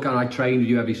obviously look and I train with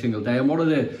you every single day, and one of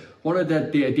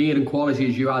the endearing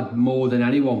qualities you had more than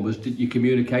anyone was your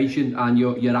communication and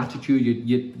your attitude.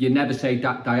 You never say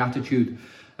that attitude.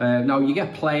 Now you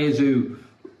get players who,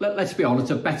 let's be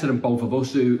honest, are better than both of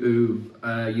us, who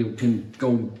you can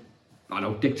go,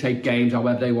 dictate games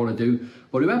however they want to do.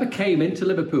 But whoever came into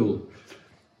Liverpool,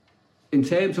 in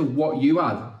terms of what you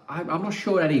had, I'm not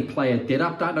sure any player did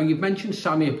have that. Now, you've mentioned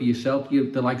Sammy for yourself,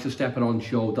 the likes of Stephen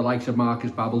Onshaw, the likes of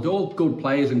Marcus Babbel, they're all good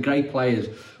players and great players.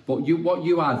 But what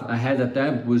you had ahead of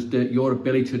them was your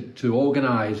ability to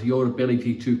organise, your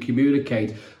ability to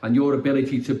communicate, and your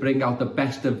ability to bring out the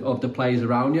best of the players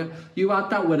around you. You had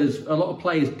that, whereas a lot of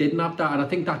players didn't have that, and I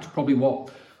think that's probably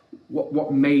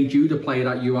what made you the player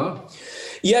that you are.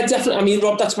 Yeah, definitely. I mean,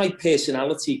 Rob, that's my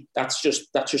personality. That's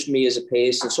just me as a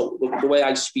person. So the way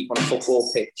I speak on a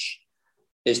football pitch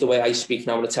is the way I speak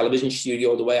now in a television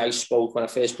studio, the way I spoke when I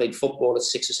first played football at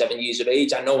 6 or 7 years of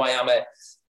age. I know I am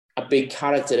a big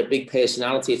character, a big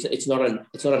personality. It's not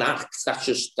an act. That's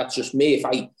just me.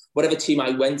 Whatever team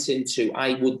I went into,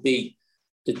 I would be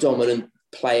the dominant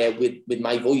player with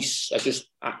my voice.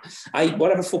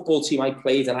 Whatever football team I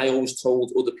played, and I always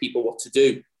told other people what to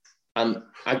do. And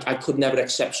I could never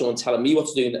accept someone telling me what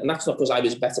to do. And that's not because I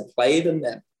was a better player than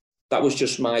them. That was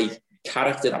just my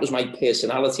character. That was my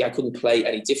personality. I couldn't play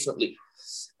any differently.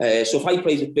 So if I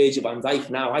played with Virgil van Dijk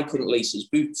now, I couldn't lace his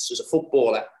boots as a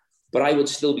footballer, but I would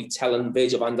still be telling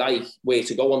Virgil van Dijk where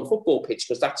to go on the football pitch,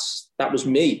 because that was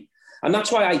me. And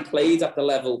that's why I played at the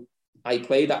level I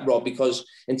played at, Rob, because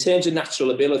in terms of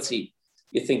natural ability,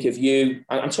 you think of you,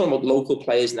 I'm talking about local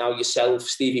players now, yourself,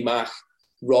 Stevie Mack,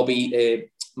 Robbie,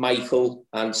 Michael,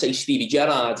 and say Stevie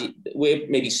Gerrard. We're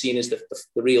maybe seen as the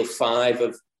real five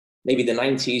of maybe the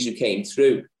 90s who came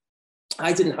through.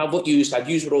 I didn't have what you used. I'd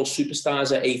used were all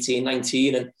superstars at 18,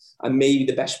 19, and maybe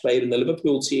the best player in the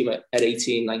Liverpool team at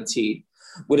 18, 19.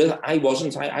 Whereas I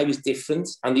wasn't. I was different.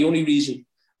 And the only reason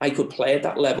I could play at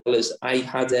that level is I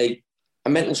had a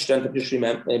mental strength I just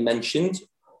mentioned,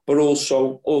 but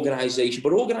also organisation.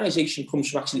 But organisation comes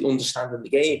from actually understanding the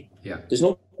game. Yeah. There's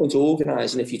no point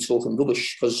organising if you're talking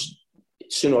rubbish, because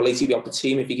sooner or later you'll be out the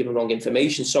team if you're giving wrong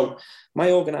information. So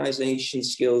my organisation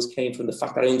skills came from the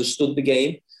fact that I understood the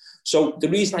game. So the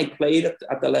reason I played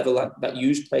at the level that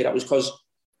you played at was because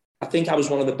I think I was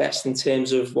one of the best in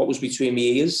terms of what was between my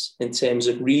ears, in terms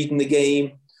of reading the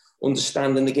game,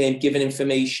 understanding the game, giving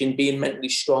information, being mentally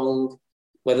strong,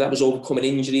 whether that was overcoming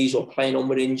injuries or playing on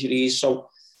with injuries. So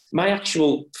my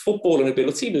actual footballing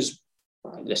ability was,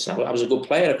 listen, I was a good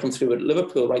player. I come through at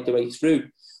Liverpool right the way through.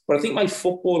 But I think my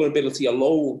footballing ability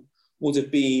alone would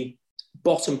have been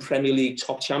bottom Premier League,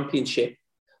 top Championship.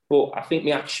 But I think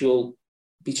my actual,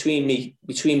 between me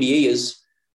ears,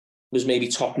 was maybe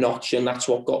top notch, and that's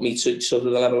what got me to sort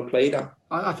of the level I played at.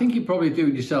 I think you probably do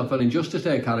yourself an injustice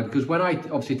there, Carragher, because when I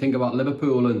obviously think about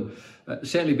Liverpool and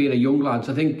certainly being a young lad,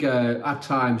 I think at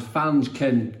times fans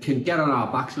can get on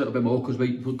our backs a little bit more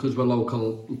because we're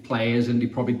local players, and they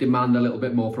probably demand a little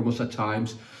bit more from us at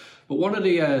times. But one of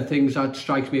the things that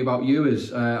strikes me about you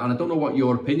is, and I don't know what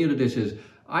your opinion of this is,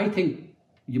 I think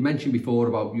you mentioned before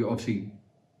about you obviously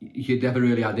you never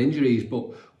really had injuries, but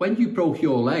when you broke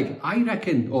your leg,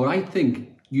 I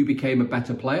think you became a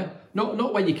better player.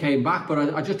 Not when you came back,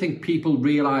 but I just think people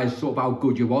realised sort of how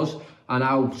good you was and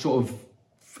how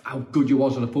good you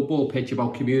was on a football pitch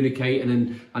about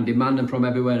communicating and demanding from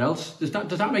everywhere else. Does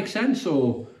that make sense?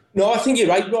 Or No, I think you're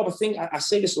right, Rob. I think I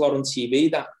say this a lot on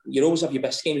TV, that you always have your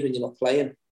best games when you're not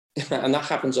playing. And that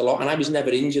happens a lot. And I was never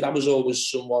injured. I was always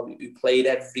someone who played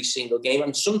every single game.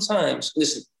 And sometimes,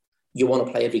 listen, you want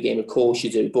to play every game, of course you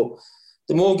do. But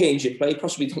the more games you play,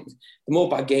 possibly the more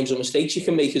bad games or mistakes you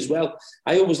can make as well.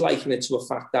 I always liken it to a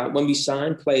fact that when we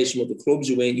signed players from other clubs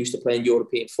who weren't used to playing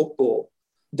European football,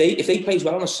 if they played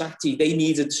well on a Saturday, they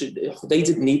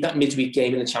didn't need that midweek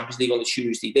game in the Champions League on the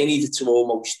Tuesday. They needed to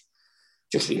almost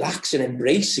just relax and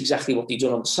embrace exactly what they'd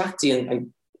done on Saturday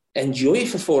and enjoy it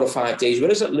for 4 or 5 days.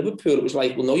 Whereas at Liverpool, it was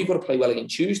like, well, no, you've got to play well again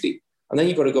Tuesday, and then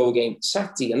you've got to go again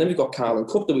Saturday, and then we've got Carling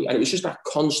Cup the week, and it was just that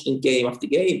constant game after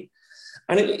game.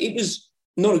 And it was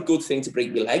not a good thing to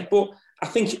break your leg, but I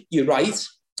think you're right.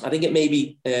 I think it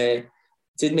maybe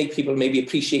did make people maybe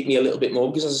appreciate me a little bit more,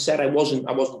 because, as I said, I wasn't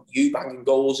you banging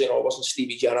goals in, or I wasn't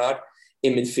Stevie Gerrard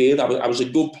in midfield. I was a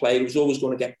good player. I was always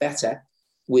going to get better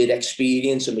with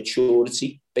experience and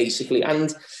maturity, basically.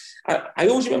 And I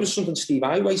always remember something Steve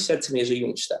Iway said to me as a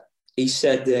youngster. He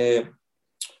said, you'll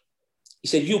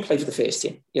play for the first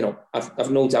team. You know,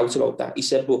 I've no doubt about that. He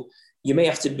said, but you may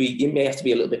have to be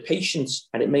a little bit patient,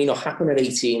 and it may not happen at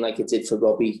 18 like it did for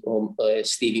Robbie or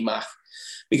Stevie Mack.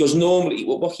 Because normally,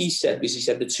 what he said was,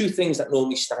 the two things that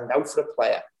normally stand out for a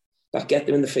player that get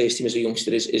them in the first team as a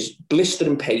youngster is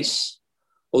blistering pace,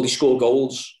 or they score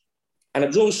goals. And it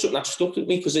was always something that stuck with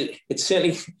me, because it's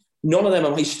certainly none of them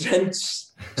are my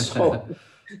strengths. So,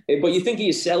 but you think of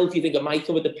yourself, you think of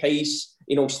Michael with the pace,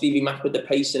 you know, Stevie Mack with the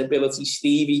pace and ability,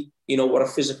 Stevie, you know, what a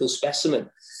physical specimen.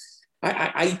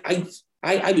 I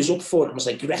was up for it. I was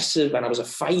aggressive and I was a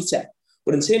fighter.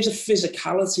 But in terms of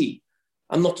physicality,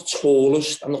 I'm not the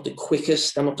tallest, I'm not the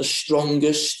quickest, I'm not the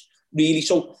strongest, really.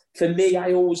 So for me,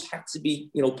 I always had to be,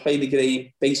 you know, play the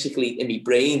game basically in my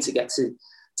brain to get to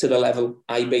the level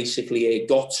I basically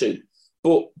got to.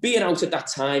 But being out at that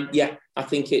time, yeah, I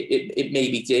think it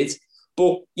maybe did.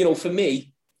 But, you know, for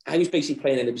me, I was basically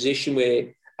playing in a position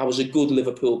where I was a good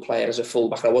Liverpool player as a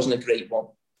fullback. I wasn't a great one.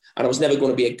 And I was never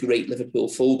going to be a great Liverpool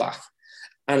fullback.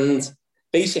 And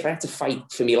basically, I had to fight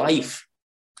for my life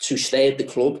to stay at the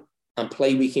club and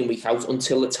play week in, week out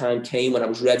until the time came when I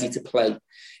was ready to play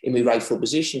in my rightful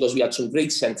position, because we had some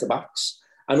great centre-backs,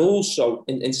 and also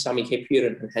in Sammy Hippier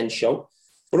and Henshaw.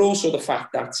 But also the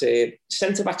fact that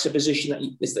centre-back's a position that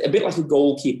is a bit like a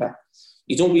goalkeeper.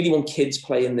 You don't really want kids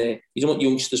playing there. You don't want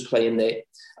youngsters playing there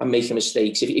and making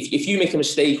mistakes. If you make a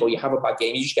mistake or you have a bad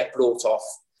game, you just get brought off.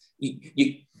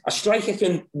 A striker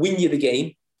can win you the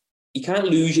game. He can't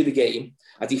lose you the game.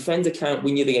 A defender can't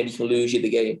win you the game. He can lose you the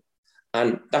game.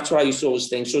 And that's what I used to always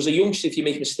think. So as a youngster, if you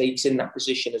make mistakes in that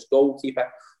position as goalkeeper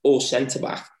or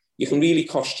centre-back, you can really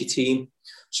cost your team.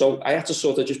 So I had to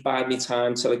sort of just bide my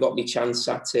time till I got my chance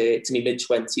at to my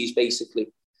mid-20s, basically,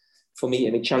 for me,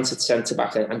 and a chance at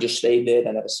centre-back, and just stayed there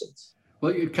then ever since.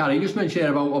 Well, Carrie, you just mentioned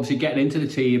about obviously getting into the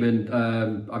team, and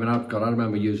I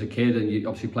remember you as a kid, and you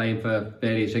obviously playing for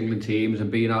various England teams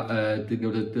and being at the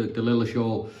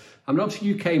Lilleshall. I mean, obviously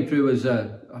you came through as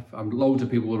loads of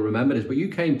people will remember this, but you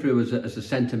came through as a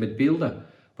centre midfielder,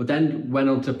 but then went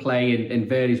on to play in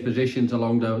various positions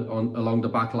along the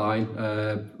back line,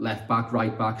 left back,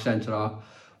 right back, centre half.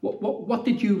 What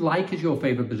did you like as your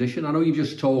favourite position? I know you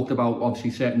just talked about obviously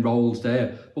certain roles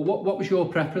there, but what was your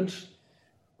preference?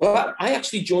 Well, I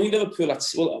actually joined Liverpool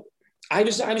I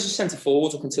was a centre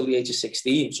forward up until the age of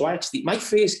 16. So my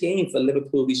first game for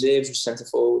Liverpool reserves was centre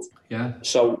forward. Yeah.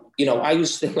 So, you know, I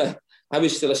was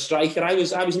still a striker. I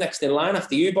was next in line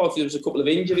after you, both. There was a couple of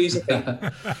injuries, I think,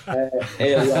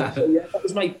 early on. So yeah,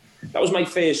 that was my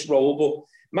first role. But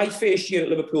my first year at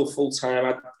Liverpool full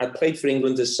time, I'd played for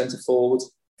England as centre forward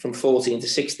from 14 to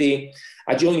 16.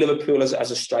 I joined Liverpool as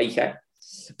a striker,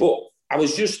 but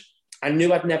I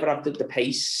knew I'd never had the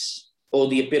pace or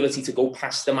the ability to go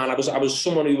past the man. I was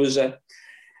someone who was a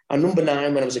number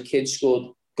 9 when I was a kid,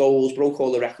 scored goals, broke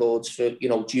all the records for, you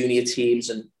know, junior teams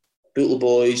and Bootle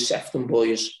boys, Sefton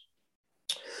boys.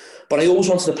 But I always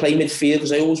wanted to play midfield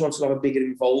because I always wanted to have a bigger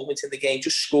involvement in the game.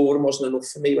 Just scoring wasn't enough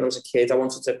for me when I was a kid. I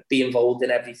wanted to be involved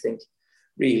in everything,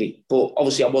 really. But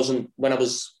obviously I wasn't. When I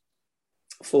was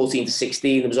 14 to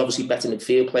 16, there was obviously better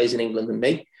midfield players in England than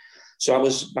me. So I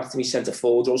was back to me centre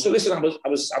forward role. So listen, I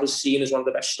was seen as one of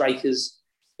the best strikers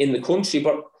in the country.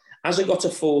 But as I got to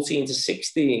 14 to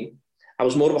 16, I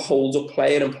was more of a hold-up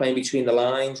player and playing between the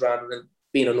lines rather than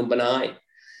being a number 9,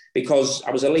 because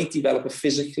I was a late developer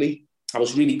physically. I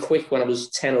was really quick when I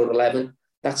was 10 or 11.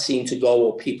 That seemed to go,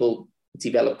 or people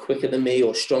develop quicker than me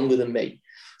or stronger than me.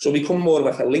 So I become more of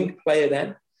like a link player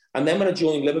then. And then when I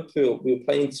joined Liverpool, we were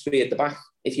playing 3 at the back,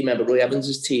 if you remember Roy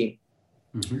Evans' team.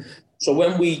 Mm-hmm. So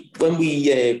when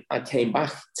I came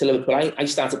back to Liverpool, I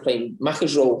started playing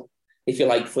Macca's role, if you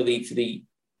like, for the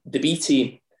B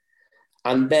team.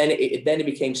 And then it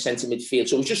became centre midfield.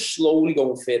 So it was just slowly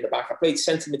going further back. I played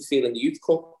centre midfield in the Youth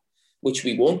Cup, which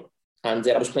we won. And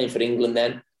I was playing for England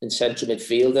then in central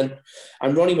midfield.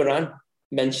 And Ronnie Moran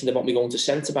mentioned about me going to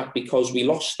centre-back because we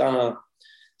lost our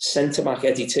centre-back,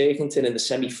 Eddie Turkington, in the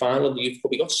semi-final of the Youth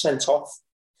Cup. He got sent off.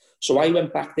 So I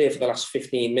went back there for the last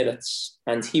 15 minutes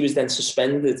and he was then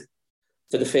suspended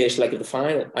for the first leg of the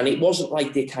final. And it wasn't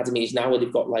like the academies now where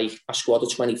they've got like a squad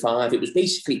of 25. It was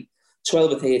basically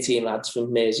 12 or 13 lads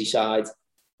from Merseyside.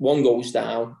 One goes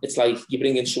down. It's like you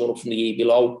bring in someone up from the year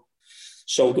below.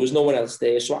 So there was no one else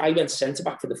there. So I went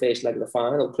centre-back for the first leg of the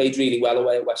final, played really well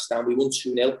away at West Ham. We won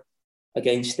 2-0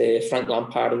 against Frank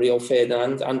Lampard and Rio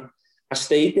Ferdinand. And I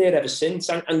stayed there ever since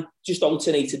and just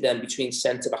alternated them between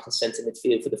centre-back and centre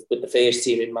midfield with the first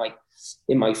team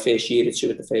in my first year or two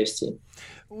with the first team.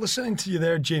 Listening to you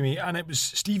there, Jamie, and it was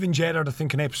Stephen Gerrard, I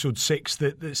think, in episode 6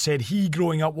 that said he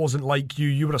growing up wasn't like you.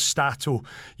 You were a stato.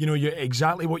 You know,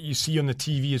 exactly what you see on the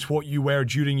TV is what you were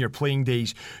during your playing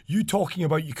days. You talking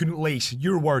about you couldn't lace,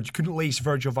 your words, you couldn't lace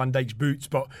Virgil van Dijk's boots,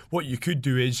 but what you could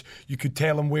do is you could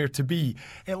tell him where to be.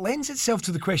 It lends itself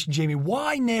to the question, Jamie,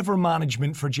 why never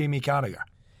management for Jamie Carragher?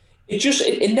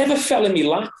 It never fell in my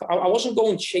lap. I wasn't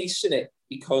going chasing it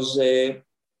because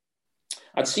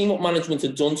I'd seen what management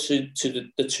had done to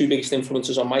the two biggest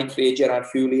influences on my career, Gerard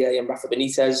Houllier and Rafa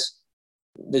Benitez.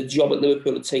 The job at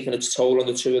Liverpool had taken its toll on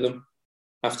the two of them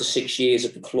after 6 years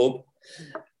at the club.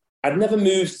 I'd never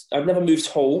moved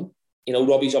home. You know,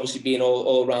 Robbie's obviously been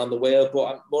all around the world,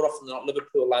 but more often than not,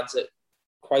 Liverpool lads are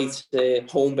quite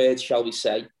home birds, shall we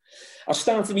say. I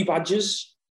started my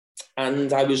badges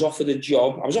and I was offered a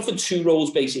job. I was offered 2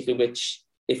 roles, basically, which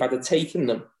if I'd have taken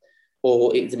them,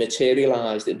 or it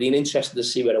materialised, it'd been interesting to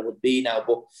see where I would be now.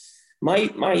 But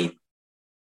my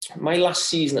last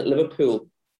season at Liverpool,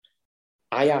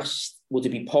 I asked, would it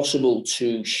be possible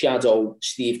to shadow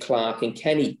Steve Clarke and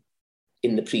Kenny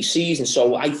in the pre-season?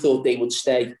 So I thought they would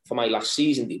stay for my last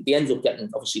season. They ended up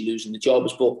obviously losing the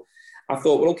jobs, but I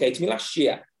thought, well, okay, to me last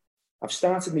year, I've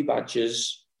started my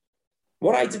badges.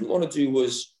 What I didn't want to do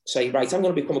was say, right, I'm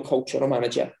going to become a coach or a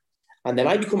manager. And then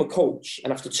I become a coach,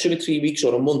 and after 2 or 3 weeks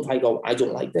or a month, I go, I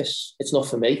don't like this. It's not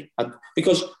for me.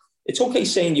 Because it's okay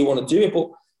saying you want to do it, but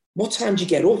what time do you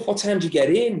get up? What time do you get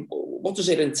in? What does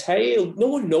it entail? No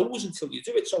one knows until you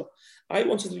do it. So I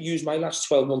wanted to use my last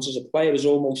 12 months as a player as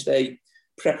almost a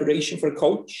preparation for a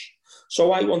coach.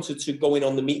 So I wanted to go in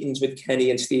on the meetings with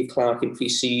Kenny and Steve Clarke in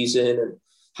pre-season, and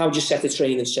how do you set a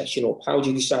training session up? How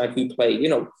do you decide who played? You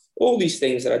know, all these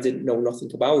things that I didn't know nothing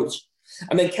about.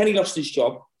 And then Kenny lost his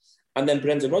job. And then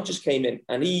Brendan Rodgers came in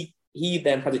and he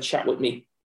then had a chat with me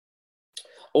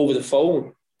over the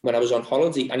phone when I was on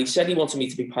holiday. And he said he wanted me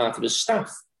to be part of his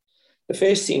staff, the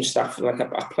first team staff, like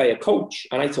a player coach.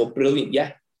 And I thought, brilliant,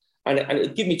 yeah. And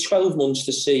it'd give me 12 months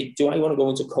to see, do I want to go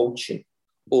into coaching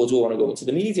or do I want to go into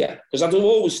the media? Because I've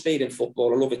always stayed in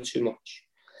football. I love it too much.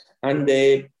 And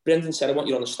Brendan said, I want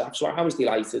you on the staff. So I was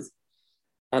delighted.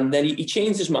 And then he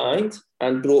changed his mind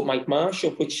and brought Mike Marsh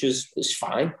up, which is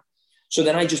fine. So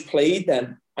then I just played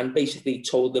them and basically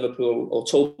told Liverpool, or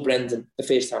told Brendan the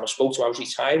first time I spoke to him, I was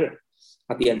retiring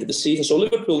at the end of the season. So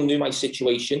Liverpool knew my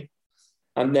situation.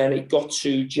 And then it got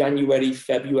to January,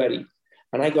 February,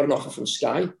 and I got an offer from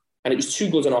Sky. And it was too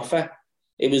good an offer.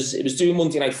 It was doing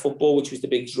Monday Night Football, which was the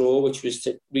big draw, which was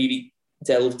to really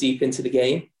delve deep into the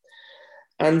game.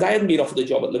 And I hadn't been offered a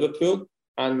job at Liverpool.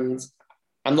 And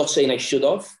I'm not saying I should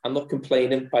have. I'm not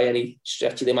complaining by any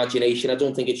stretch of the imagination. I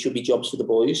don't think it should be jobs for the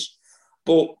boys.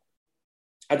 But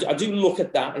I do look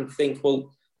at that and think,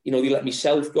 well, you know, they let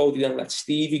myself go, they didn't let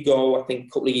Stevie go, I think a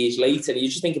couple of years later. And you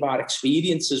just think about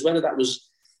experiences, whether that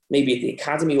was maybe at the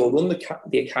academy or run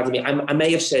the academy. I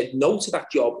may have said no to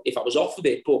that job if I was offered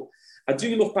it. But I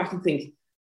do look back and think,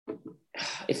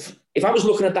 if I was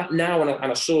looking at that now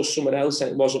and I saw someone else and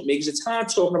it wasn't me, because it's hard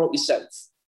talking about yourself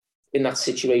in that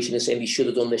situation and saying they should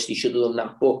have done this, they should have done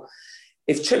that. But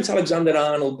if Trent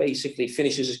Alexander-Arnold basically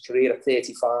finishes his career at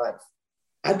 35,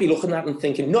 I'd be looking at it and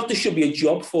thinking, not there should be a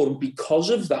job for him because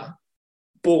of that,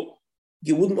 but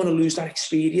you wouldn't want to lose that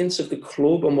experience of the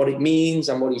club and what it means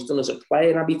and what he's done as a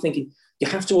player. I'd be thinking, you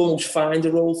have to almost find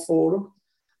a role for him.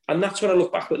 And that's when I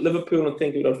look back at Liverpool and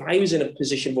think, if I was in a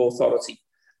position of authority,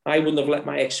 I wouldn't have let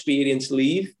my experience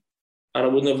leave, and I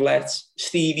wouldn't have let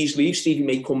Stevie's leave. Stevie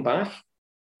may come back.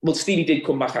 Well, Stevie did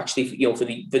come back actually, for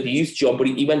the youth job, but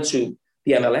he went to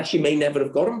the MLS. You may never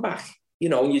have got him back. You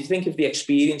know, you think of the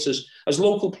experiences as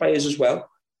local players as well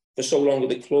for so long with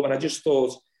the club. And I just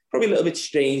thought, probably a little bit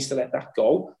strange to let that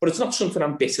go. But it's not something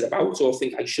I'm bitter about or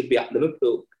think I should be at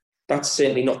Liverpool. That's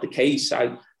certainly not the case.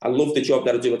 I love the job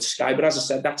that I do at Sky, but as I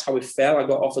said, that's how it fell. I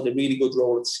got offered a really good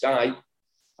role at Sky.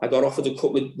 I got offered a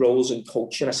couple of roles in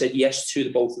coaching. I said yes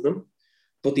to both of them,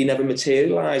 but they never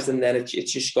materialised, and then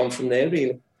it's just gone from there,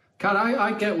 really. Kat,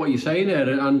 I get what you're saying there,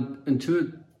 and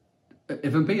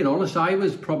if I'm being honest, I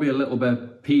was probably a little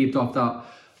bit peeved off that.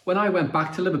 When I went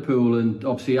back to Liverpool, and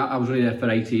obviously I was only there for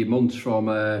 18 months from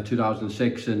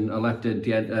 2006, and I left at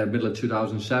the middle of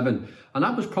 2007, and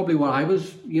that was probably what I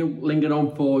was, lingering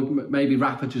on for. Maybe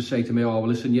Rafa just say to me, "Oh, well,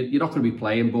 listen, you're not going to be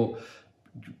playing, but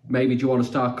maybe do you want to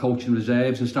start coaching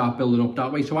reserves and start building up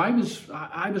that way?" So I was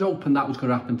hoping that was going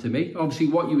to happen to me. Obviously,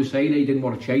 what you were saying, he didn't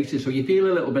want to chase it, so you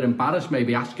feel a little bit embarrassed,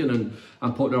 maybe asking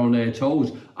and putting her on their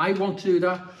toes. I want to do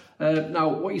that. Now,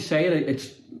 what you're saying,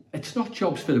 it's not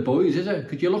jobs for the boys, is it?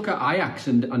 Because you look at Ajax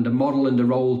and the model and the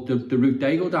role, the route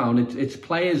they go down. It's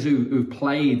players who've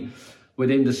played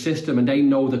within the system and they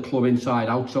know the club inside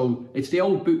out. So it's the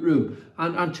old boot room.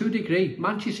 And to a degree,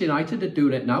 Manchester United are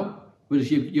doing it now.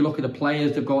 Whereas you look at the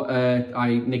players, they've got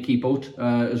Nicky Butt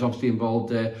is obviously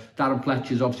involved. Darren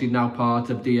Fletcher is obviously now part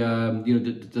of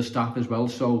the staff as well.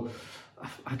 So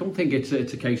I don't think it's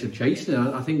a case of chasing.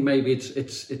 I think maybe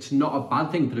it's not a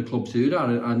bad thing for the club to do that,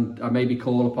 and I maybe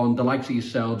call upon the likes of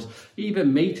yourselves,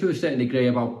 even me to a certain degree,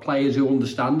 about players who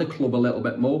understand the club a little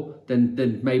bit more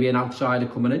than maybe an outsider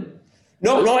coming in.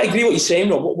 No, I agree what you're saying.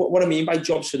 No, what I mean by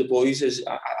jobs for the boys is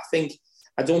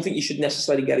I don't think you should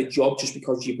necessarily get a job just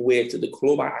because you've worked at the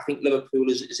club. I think Liverpool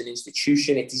is an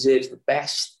institution. It deserves the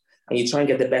best, and you try and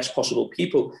get the best possible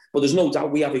people. But there's no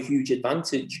doubt we have a huge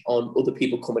advantage on other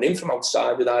people coming in from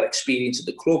outside with our experience at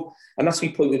the club. And that's my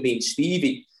point with me and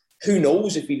Stevie. Who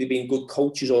knows if we'd have been good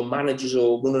coaches or managers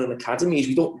or running academies?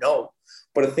 We don't know.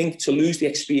 But I think to lose the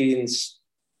experience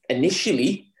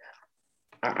initially,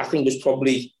 I think was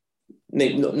probably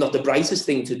not the brightest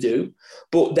thing to do.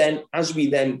 But then as we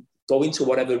then go into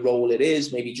whatever role it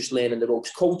is, maybe just learning the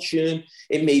ropes coaching,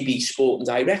 it may be sporting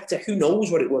director, who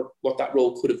knows what that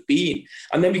role could have been.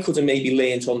 And then we could have maybe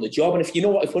learned on the job. And if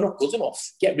we're not good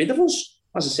enough, get rid of us.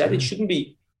 As I said, it shouldn't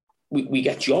be we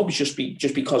get jobs just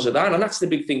because of that. And that's the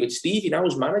big thing with Stevie now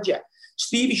as manager.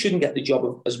 Stevie shouldn't get the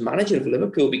job as manager of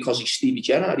Liverpool because he's Stevie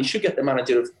Gerrard. He should get the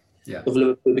manager of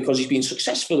Liverpool because he's been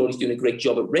successful or he's doing a great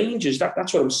job at Rangers.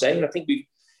 That's what I'm saying. I think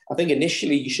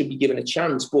initially you should be given a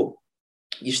chance, but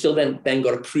you still then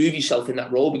got to prove yourself in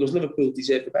that role because Liverpool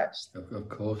deserve the best. Of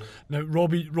course. Now,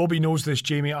 Robbie knows this,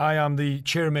 Jamie. I am the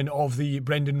chairman of the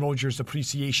Brendan Rodgers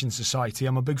Appreciation Society.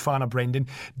 I'm a big fan of Brendan.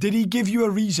 Did he give you a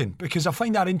reason? Because I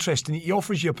find that interesting. He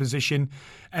offers you a position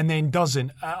and then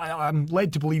doesn't. I'm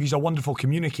led to believe he's a wonderful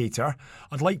communicator.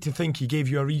 I'd like to think he gave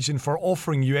you a reason for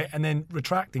offering you it and then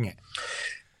retracting it.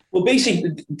 Well,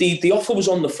 basically, the offer was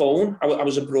on the phone. I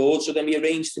was abroad, so then we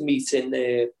arranged to meet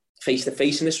in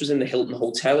face-to-face, and this was in the Hilton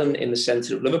Hotel in the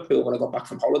centre of Liverpool when I got back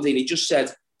from holiday, and he just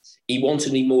said he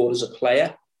wanted me more as a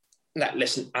player. Now,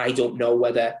 listen, I don't know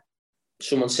whether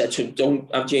someone said to him,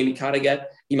 don't have Jamie Carragher,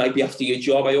 he might be after your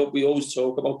job. We always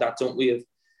talk about that, don't we,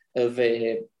 of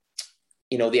the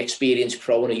experienced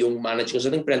pro and a young manager, because I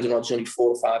think Brendan Rodgers is only 4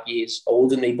 or 5 years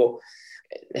older than me,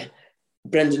 but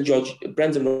Brendan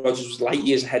Rodgers was light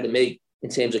years ahead of me in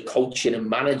terms of coaching and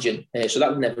managing. So that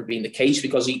would never been the case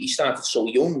because he started so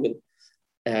young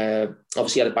and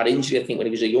obviously had a bad injury, I think, when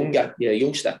he was a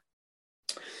youngster.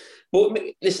 But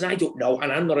listen, I don't know,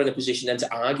 and I'm not in a position then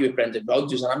to argue with Brendan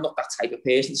Rodgers, and I'm not that type of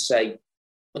person to say,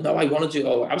 well, no, I want to do.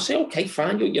 I would say, okay,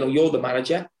 fine, you're the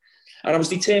manager. And I was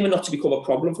determined not to become a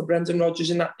problem for Brendan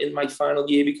Rodgers in my final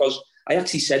year because I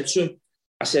actually said to him,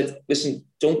 I said, listen,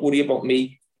 don't worry about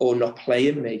me or not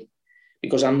playing me,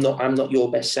 because I'm not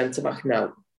your best centre-back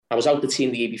now. I was out the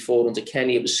team the year before under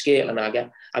Kenny, it was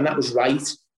Carragher, and that was right.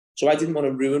 So I didn't want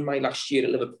to ruin my last year at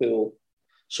Liverpool,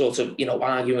 sort of,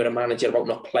 arguing with a manager about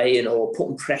not playing or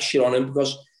putting pressure on him,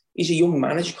 because he's a young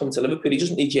manager coming to Liverpool. He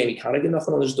doesn't need Jamie Carragher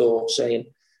knocking on his door saying,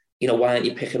 why aren't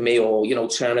you picking me? Or,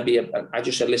 trying to be I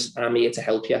just said, listen, I'm here to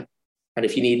help you. And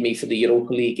if you need me for the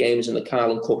Europa League games and the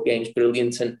Carling Cup games,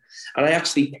 brilliant. And I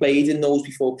actually played in those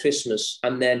before Christmas.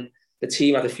 And then the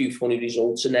team had a few funny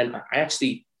results. And then I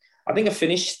think I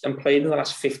finished and played in the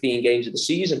last 15 games of the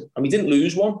season. And we didn't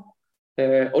lose one.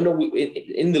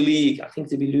 In the league, I think,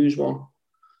 did we lose one?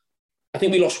 I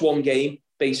think we lost one game,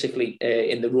 basically,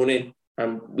 in the run-in.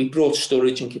 And we brought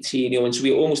Sturridge and Coutinho. And so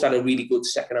we almost had a really good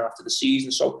second half of the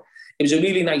season. So it was a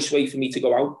really nice way for me to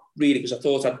go out, really, because I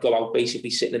thought I'd go out basically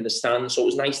sitting in the stands. So it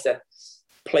was nice to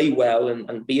play well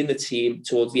and be in the team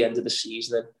towards the end of the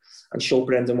season and show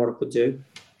Brendan what I could do.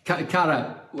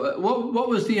 Cara, what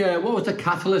was the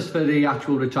catalyst for the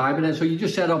actual retirement? And so you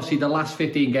just said obviously the last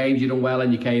 15 games you done well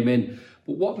and you came in,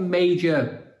 but what made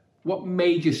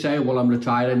you say, well, I'm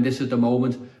retiring, this is the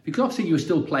moment? Because obviously you were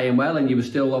still playing well and you were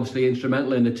still obviously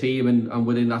instrumental in the team and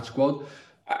within that squad.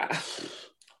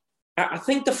 I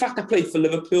think the fact I played for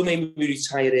Liverpool made me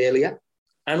retire earlier,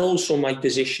 and also my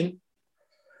position.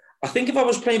 I think if I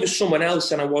was playing for someone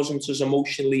else and I wasn't as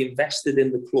emotionally invested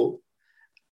in the club,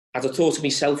 I'd have thought to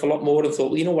myself a lot more and thought,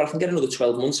 well, you know what, I can get another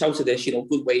 12 months out of this,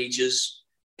 good wages,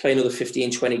 play another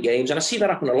 15, 20 games. And I see that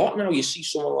happen a lot now. You see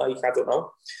someone like, I don't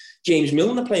know, James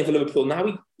Milner playing for Liverpool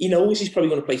now. He knows he's probably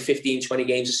going to play 15, 20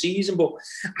 games a season, but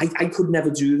I could never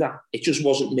do that. It just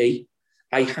wasn't me.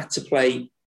 I had to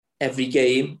play every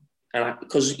game. And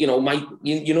because, you know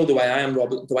the way I am,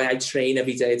 Robert, the way I train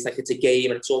every day, it's like it's a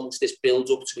game and it's almost this build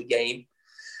up to a game.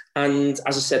 And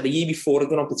as I said, the year before, I'd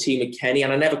gone off the team with Kenny,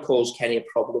 and I never caused Kenny a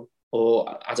problem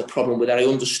or had a problem with it. I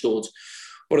understood.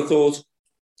 But I thought,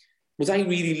 would I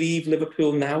really leave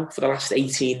Liverpool now for the last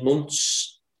 18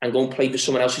 months and go and play for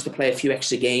someone else just to play a few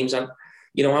extra games? And,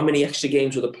 how many extra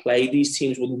games would I play? These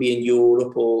teams wouldn't be in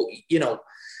Europe or. And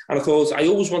I thought, I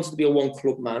always wanted to be a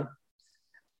one-club man.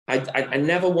 I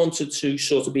never wanted to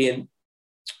sort of be in,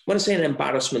 when I say an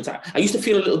embarrassment, I used to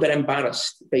feel a little bit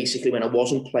embarrassed, basically, when I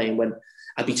wasn't playing, when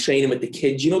I'd be training with the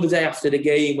kids. The day after the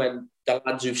game when the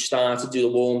lads who start to do the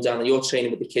warm down and you're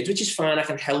training with the kids, which is fine, I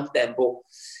can help them, but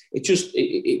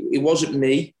it wasn't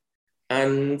me.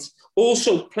 And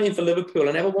also playing for Liverpool,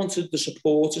 I never wanted the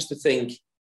supporters to think,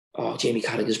 oh, Jamie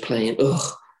Carragher's playing,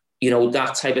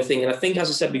 that type of thing. And I think, as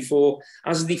I said before,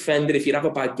 as a defender, if you have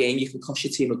a bad game, you can cost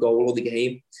your team a goal or the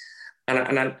game.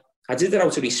 And I did that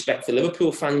out of respect for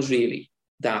Liverpool fans, really,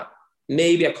 that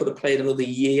maybe I could have played another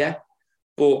year,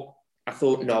 but I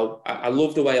thought, no, I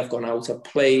love the way I've gone out. I've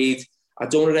played. I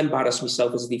don't want to embarrass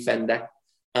myself as a defender.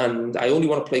 And I only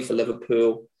want to play for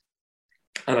Liverpool.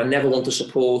 And I never want the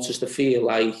supporters to feel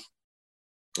like,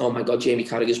 oh my God, Jamie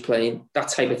Carragher's playing. That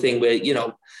type of thing where,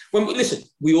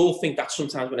 we all think that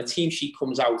sometimes when a team sheet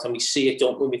comes out and we see it,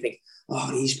 don't we think,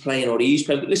 oh, he's playing or he's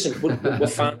playing. But listen, we're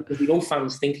fans. We know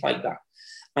fans think like that.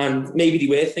 And maybe they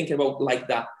were thinking about like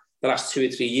that the last 2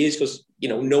 or 3 years because,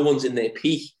 no one's in their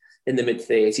peak in the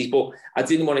mid-30s. But I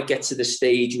didn't want to get to the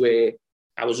stage where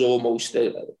I was almost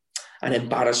an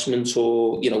embarrassment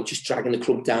or, just dragging the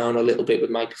club down a little bit with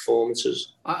my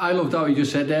performances. I loved how you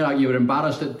just said there, like you were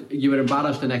embarrassed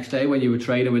the next day when you were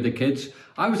training with the kids.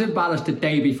 I was embarrassed the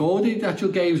day before the actual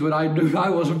games when I knew I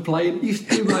wasn't playing. It used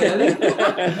to do my head in.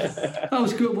 That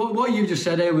was good. What you just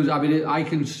said there was, I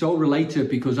can so relate to it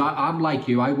because I'm like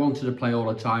you. I wanted to play all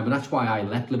the time, and that's why I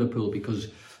left Liverpool because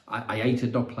I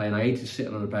hated not playing. I hated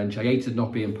sitting on the bench. I hated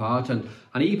not being part. And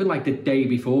even like the day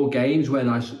before games when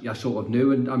I sort of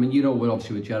knew. And we're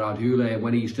obviously with Gerard Houllier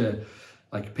when he used to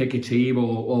like pick a team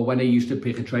or when he used to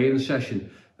pick a training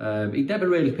session. He never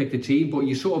really picked a team, but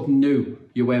you sort of knew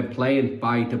you weren't playing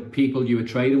by the people you were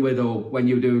training with or when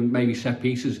you were doing maybe set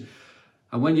pieces.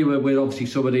 And when you were with obviously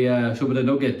some of the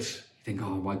Nuggets, you think,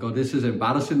 oh my God, this is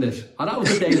embarrassing, this. And that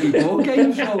was the day before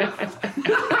game, so...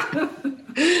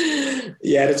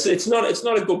 Yeah, it's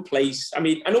not a good place. I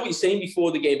mean, I know what you're saying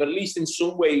before the game, but at least in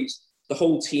some ways, the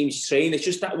whole team's trained. It's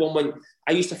just that one when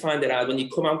I used to find it hard when you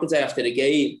come out the day after the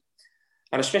game,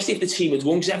 and especially if the team had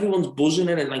won, because everyone's buzzing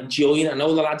in and like joying. I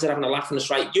know the lads are having a laugh, and it's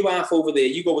right. You half over there,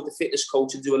 you go with the fitness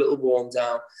coach and do a little warm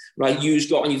down, right? And you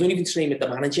don't even train with the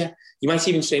manager. You might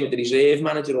even train with the reserve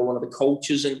manager or one of the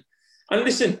coaches. And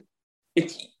listen,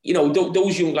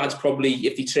 those young lads probably,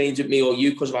 if they trained with me or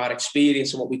you because of our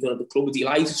experience and what we've done at the club, are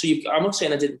delighted. So I'm not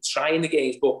saying I didn't try in the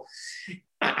games, but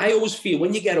I always feel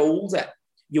when you get older,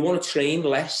 you want to train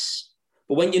less.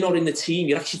 But when you're not in the team,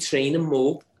 you're actually training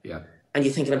more. Yeah. And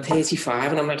you're thinking, I'm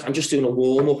 35 and I'm just doing a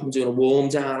warm-up, I'm doing a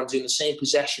warm-down, I'm doing the same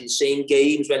possessions, same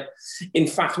games. When, in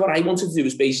fact, what I wanted to do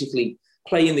was basically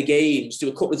play in the games, do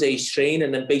a couple of days training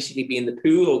and then basically be in the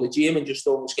pool or the gym and just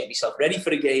almost get myself ready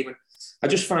for a game. And I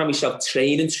just found myself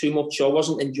training too much. I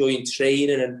wasn't enjoying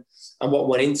training and what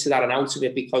went into that and out of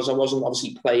it because I wasn't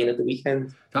obviously playing at the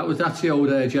weekend. That's the old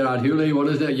Gerard Houllier one,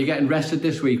 isn't it? You're getting rested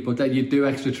this week, but then you do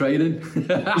extra training.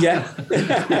 Yeah.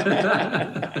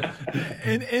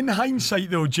 In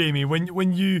hindsight, though, Jamie,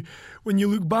 when you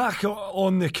look back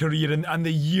on the career and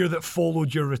the year that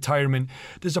followed your retirement,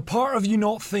 does a part of you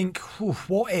not think,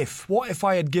 what if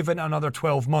I had given another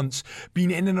 12 months, been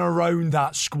in and around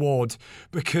that squad?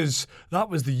 Because that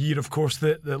was the year, of course,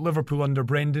 that Liverpool under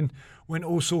Brendan went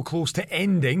oh so close to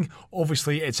ending.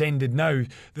 Obviously, it's ended now,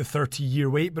 the 30-year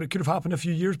wait, but it could have happened a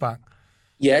few years back.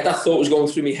 Yeah, that thought was going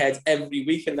through my head every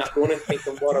week in that run and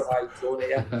thinking, what have I done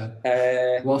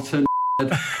here? What an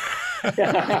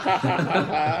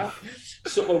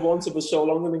Something I wanted for so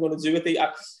long and they're going to do it.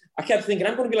 I kept thinking,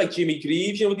 I'm going to be like Jimmy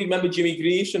Greaves. You know, do you remember Jimmy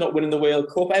Greaves for not winning the World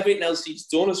Cup? Everything else he's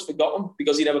done has forgotten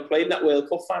because he never played in that World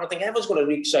Cup final. I think everyone's going to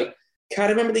reach like, can I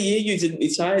remember the year you didn't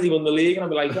retire? He won the league. And I'll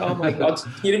be like, oh my God.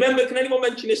 You remember? Can anyone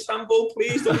mention Istanbul?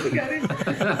 Please don't forget it.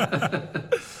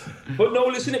 But no,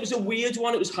 listen, it was a weird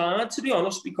one. It was hard, to be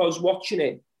honest, because watching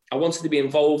it, I wanted to be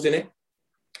involved in it.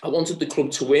 I wanted the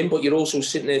club to win, but you're also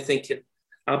sitting there thinking,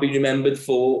 I'll be remembered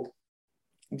for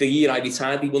the year I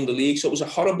retired. We won the league. So it was a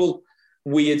horrible,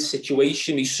 weird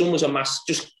situation. My son was my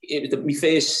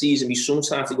first season, my son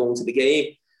started going to the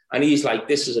game and he's like,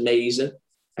 this is amazing.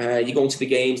 You're going to the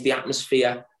games, the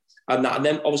atmosphere and that. And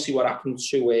then obviously what happened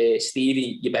to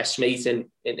Stevie, your best mate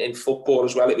in football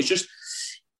as well. It was just,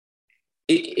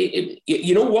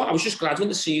 you know what? I was just glad when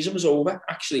the season was over,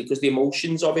 actually, because the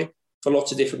emotions of it, for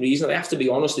lots of different reasons. I have to be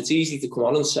honest, it's easy to come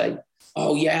on and say,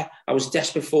 oh yeah, I was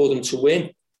desperate for them to win.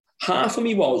 Half of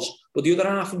me was, but the other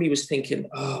half of me was thinking,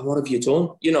 oh, what have you done?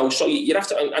 You know, so you have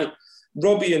to, and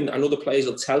Robbie and other players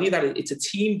will tell you that it's a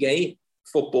team game,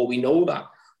 football, we know that.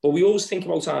 But we always think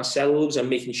about ourselves and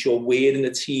making sure we're in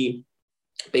the team,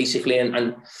 basically.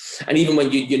 And even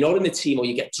when you're not in the team or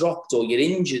you get dropped or you're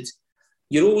injured,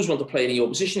 you always want to play in your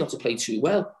position, not to play too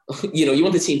well. You know, you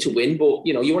want the team to win, but,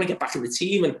 you know, you want to get back in the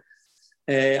team. And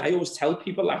I always tell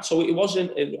people that. So it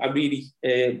wasn't a really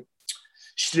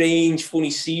strange, funny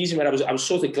season where I was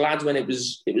sort of glad when it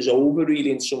was over,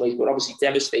 really, in some ways, but obviously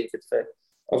devastated for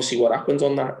obviously what happened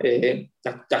on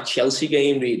that Chelsea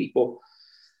game, really. But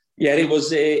yeah, it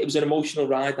was an emotional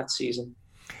ride that season.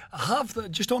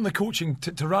 Just on the coaching,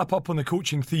 to wrap up on the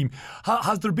coaching theme,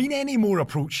 has there been any more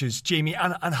approaches, Jamie?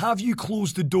 And have you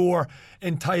closed the door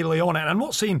entirely on it? And I'm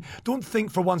not saying, don't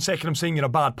think for 1 second I'm saying you're a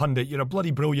bad pundit. You're a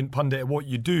bloody brilliant pundit at what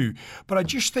you do. But I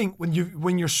just think when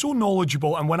you're so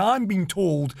knowledgeable and when I'm being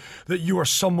told that you are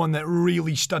someone that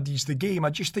really studies the game, I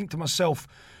just think to myself,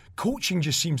 coaching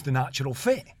just seems the natural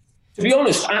fit. To be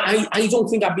honest, I don't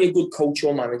think I'd be a good coach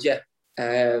or manager.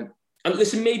 And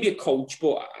listen, maybe a coach,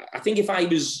 but I think if I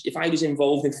was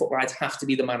involved in football, I'd have to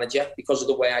be the manager because of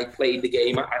the way I played the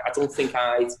game. I don't think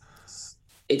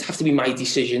it'd have to be my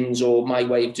decisions or my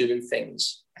way of doing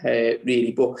things,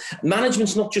 really. But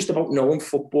management's not just about knowing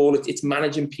football, it's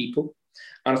managing people.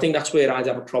 And I think that's where I'd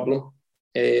have a problem.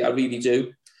 I really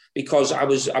do. Because I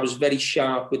was very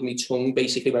sharp with my tongue,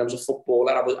 basically, when I was a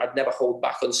footballer. I'd never hold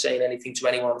back on saying anything to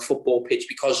anyone on the football pitch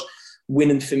because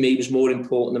winning for me was more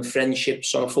important than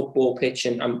friendships on a football pitch,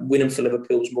 and winning for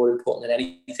Liverpool was more important than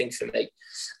anything for me.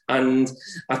 And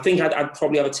I think I'd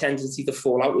probably have a tendency to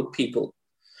fall out with people.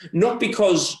 Not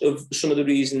because of some of the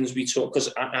reasons we talk,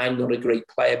 because I'm not a great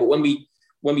player, but when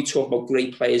we talk about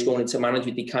great players going into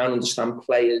management, they can't understand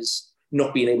players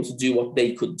not being able to do what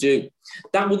they could do.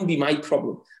 That wouldn't be my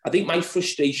problem. I think my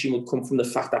frustration would come from the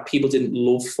fact that people didn't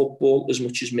love football as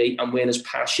much as me and weren't as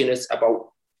passionate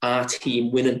about our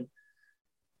team winning,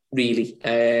 really.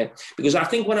 Because I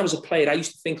think when I was a player, I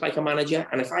used to think like a manager,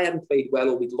 and if I hadn't played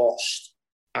well or we'd lost,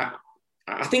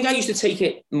 I think I used to take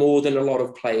it more than a lot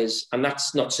of players. And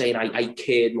that's not saying I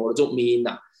cared more. I don't mean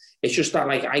that. It's just that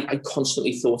like I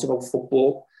constantly thought about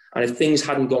football. And if things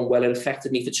hadn't gone well, it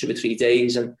affected me for 2 or 3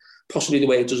 days, and possibly the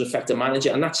way it does affect a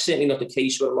manager. And that's certainly not the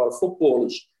case with a lot of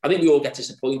footballers. I think we all get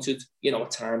disappointed, you know,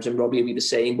 at times, and Robbie will be the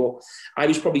same. But I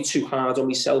was probably too hard on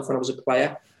myself when I was a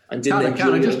player and didn't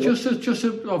enjoy it. Just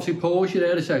to obviously pause you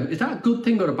there a second. Is that a good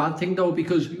thing or a bad thing, though?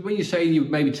 Because when you say you're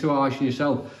maybe too harsh on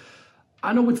yourself,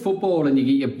 I know with football and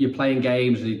you're playing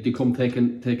games, they come thick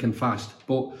and fast.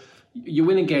 But you're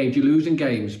winning games, you're losing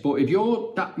games. But if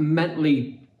you're that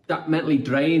mentally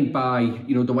drained by,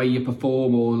 you know, the way you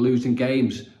perform or losing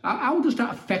games, how does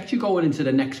that affect you going into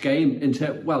the next game?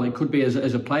 Well, it could be as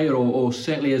a player or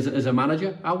certainly as a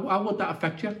manager. How would that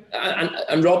affect you?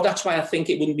 And Rob, that's why I think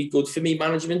it wouldn't be good for me,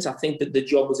 management. I think that the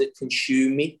job as it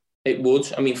consume me, it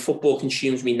would. I mean, football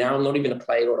consumes me now. I'm not even a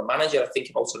player or a manager. I think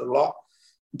about it a lot.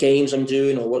 Games I'm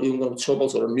doing or what I'm going to talk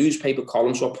about or a newspaper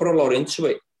column. So I put a lot into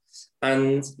it.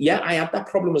 And yeah, I had that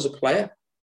problem as a player.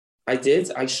 I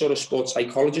did. I saw a sports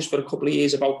psychologist for a couple of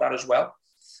years about that as well.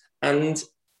 And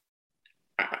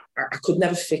I could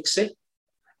never fix it.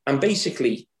 And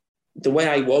basically, the way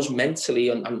I was mentally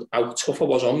and how tough I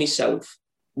was on myself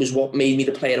was what made me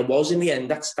the player I was in the end.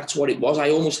 That's what it was. I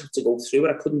almost had to go through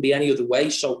it. I couldn't be any other way.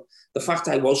 So the fact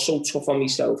I was so tough on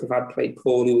myself, if I'd played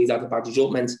poorly or we'd had a bad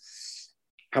result, meant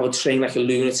I would train like a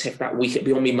lunatic that week. It'd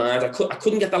be on my mind. I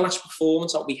couldn't get the last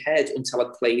performance out of my head until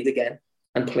I'd played again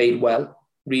and played well.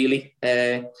 Really.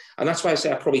 And that's why I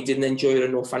say I probably didn't enjoy it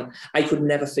enough. And I could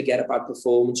never forget a bad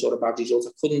performance or a bad result.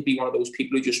 I couldn't be one of those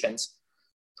people who just went,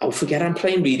 I'll forget I'm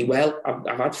playing really well.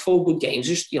 I've had 4 good games,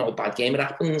 just, a bad game, it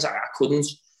happens. I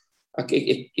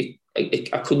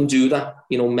couldn't do that,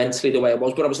 mentally the way I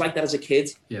was. But I was like that as a kid.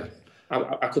 Yeah.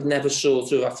 I could never I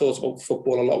thought about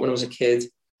football a lot when I was a kid.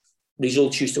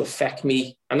 Results used to affect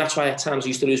me. And that's why at times I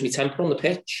used to lose my temper on the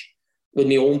pitch with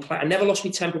my own play. I never lost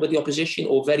my temper with the opposition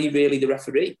or very rarely the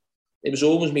referee. It was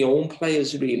always my own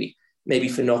players, really, maybe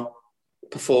for not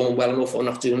performing well enough or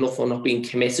not doing enough or not being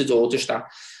committed, or just that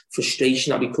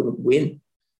frustration that we couldn't win,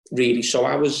 really. So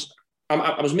I was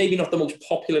maybe not the most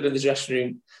popular in the dressing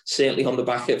room, certainly on the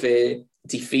back of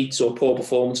defeats or poor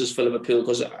performances for Liverpool,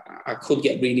 because I could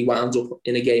get really wound up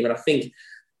in a game. And I think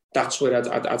that's where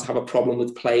I'd have a problem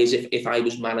with players if I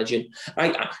was managing.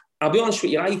 I'll be honest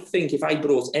with you, I think if I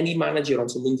brought any manager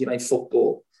onto Monday Night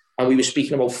Football and we were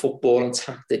speaking about football and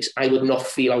tactics, I would not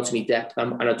feel out of my depth.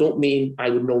 And I don't mean I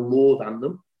would know more than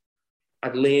them.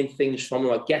 I'd learn things from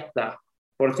them, I get that.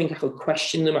 But I think I could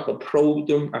question them, I could probe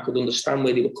them, I could understand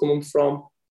where they were coming from.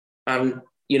 And,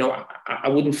 I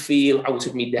wouldn't feel out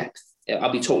of my depth.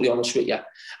 I'll be totally honest with you.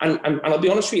 And I'll be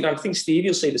honest with you, and I think Stevie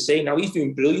will say the same. Now, he's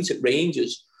doing brilliant at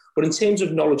Rangers, but in terms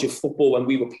of knowledge of football when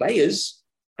we were players,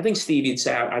 I think Stevie would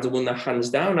say I'd have won that hands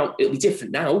down. Now, it'll be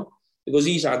different now, because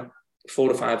he's had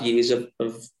 4 or 5 years of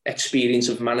experience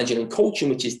of managing and coaching,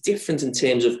 which is different in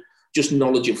terms of just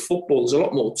knowledge of football. There's a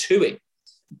lot more to it.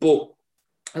 But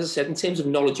as I said, in terms of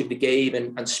knowledge of the game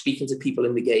and speaking to people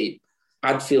in the game,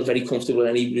 I'd feel very comfortable in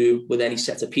any room with any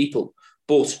set of people.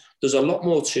 But there's a lot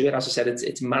more to it. As I said,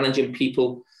 it's managing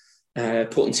people,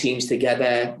 putting teams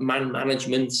together, man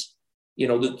management.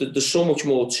 There's so much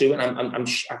more to it. And I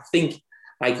think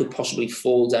I could possibly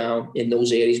fall down in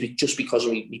those areas just because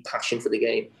of my passion for the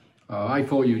game. Oh, I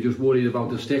thought you were just worried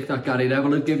about the stick that Gary Neville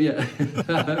would give you.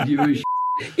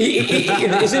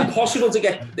 It's impossible to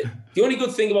get. The only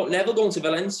good thing about Neville going to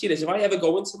Valencia is if I ever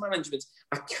go into management,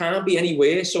 I can't be any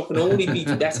worse, so I can only be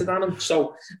better than him.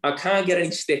 So I can't get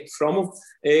any stick from him,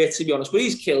 to be honest. But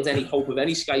he's killed any hope of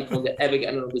any Sky pundit ever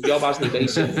getting another job, hasn't he,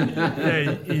 basically?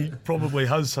 Yeah, he probably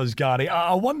has Gary.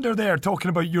 I wonder there, talking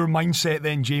about your mindset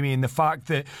then, Jamie, and the fact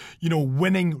that,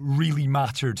 winning really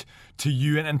mattered to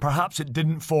you, and perhaps it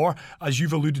didn't as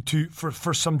you've alluded to,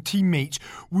 for some teammates.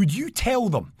 Would you tell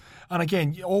them? And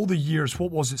again, all the years,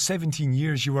 17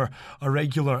 years you were a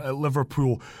regular at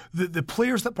Liverpool, the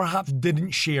players that perhaps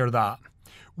didn't share that,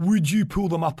 would you pull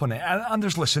them up on it? And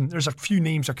there's a few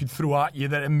names I could throw at you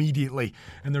that immediately,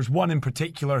 and there's one in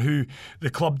particular who the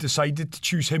club decided to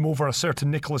choose him over a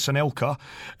certain Nicholas Anelka.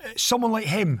 Someone like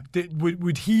him,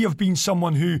 would he have been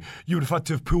someone who you would have had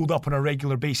to have pulled up on a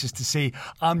regular basis to say,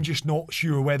 I'm just not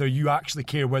sure whether you actually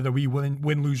care whether we win,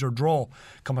 lose or draw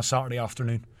come a Saturday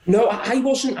afternoon? No, I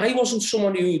wasn't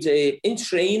someone who'd, in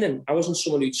training, I wasn't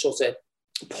someone who'd sort of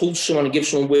pull someone and give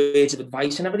someone words of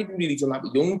advice. I never even really done that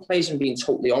with young players, and being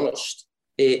totally honest.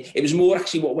 It was more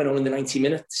actually what went on in the 90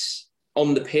 minutes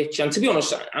on the pitch. And to be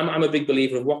honest, I'm a big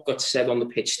believer of what got said on the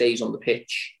pitch stays on the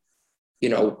pitch.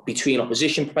 Between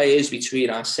opposition players, between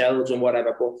ourselves and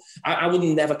whatever. But I would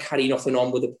never carry nothing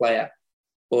on with a player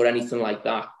or anything like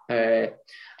that.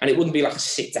 And it wouldn't be like a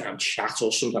sit-down chat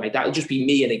or something like that. It'd just be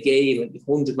me in a game, like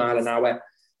 100 mile an hour.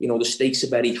 The stakes are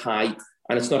very high.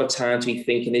 And it's not a time to be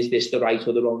thinking, is this the right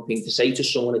or the wrong thing to say to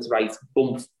someone? It's right,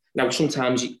 bump. Now,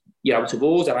 sometimes you're out of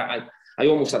order. I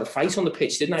almost had a fight on the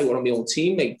pitch, didn't I? One of my own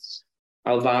teammates,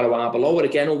 Alvaro Arbeloa,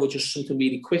 again, over just something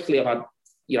really quickly. I've had,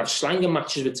 slanging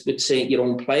matches with say, your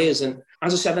own players. And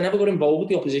as I said, I never got involved with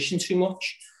the opposition too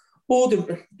much. Or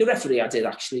the referee I did,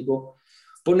 actually.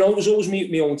 But no, it was always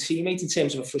my own teammate in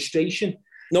terms of a frustration.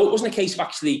 No, it wasn't a case of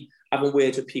actually having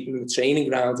words with people in the training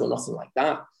ground or nothing like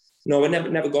that. No, I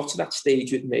never got to that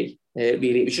stage with me,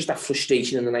 really. It was just that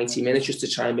frustration in the 90 minutes just to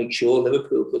try and make sure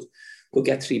Liverpool could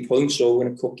get 3 points or win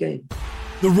a cup game.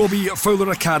 The Robbie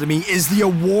Fowler Academy is the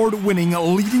award-winning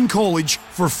leading college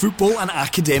for football and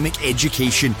academic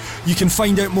education. You can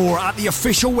find out more at the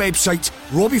official website,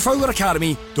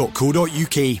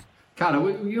 robbiefowleracademy.co.uk. Cara,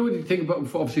 when you think about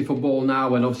obviously football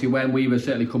now, and obviously when we were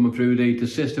certainly coming through the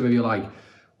system, if you like,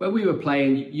 when we were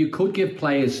playing, you could give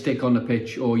players stick on the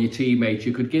pitch, or your teammates,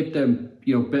 you could give them,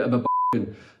 a bit of a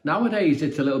Nowadays,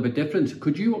 it's a little bit different.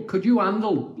 Could you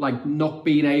handle like not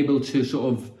being able to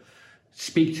sort of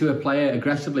speak to a player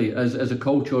aggressively as a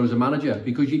coach or as a manager?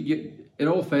 Because you in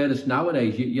all fairness,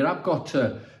 nowadays you have got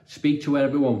to speak to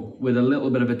everyone with a little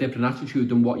bit of a different attitude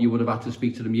than what you would have had to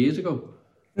speak to them years ago.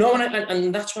 No,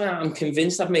 and that's why I'm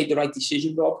convinced I've made the right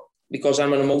decision, Rob. Because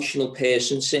I'm an emotional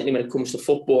person, certainly when it comes to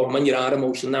football. And when you are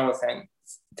emotional now,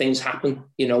 things happen,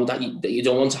 you know, that you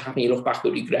don't want to happen. You look back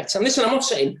with regrets. And listen, I'm not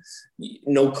saying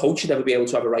no coach should ever be able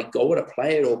to have a right go at a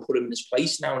player or put him in his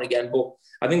place now and again, but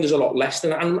I think there's a lot less than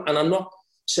that. And I'm not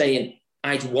saying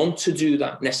I'd want to do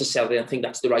that necessarily. I think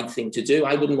that's the right thing to do.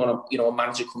 I wouldn't want a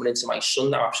manager coming into my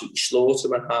son now absolutely slaughter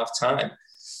him at half time,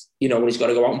 you know, when he's got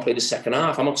to go out and play the second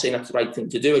half. I'm not saying that's the right thing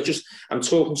to do. I'm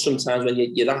talking sometimes when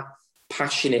you're that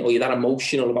passionate or you're that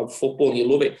emotional about football and you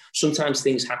love it, sometimes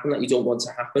things happen that you don't want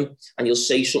to happen, and you'll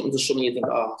say something to someone you think,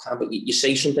 oh, I can't, but you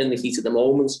say something in the heat of the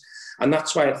moment. And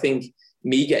that's why I think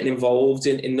me getting involved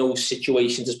in those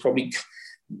situations is probably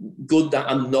good that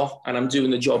I'm not, and I'm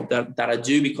doing the job that I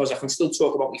do, because I can still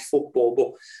talk about my football,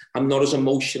 but I'm not as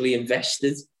emotionally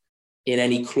invested in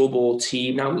any club or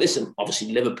team. Now, listen,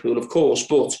 obviously Liverpool, of course,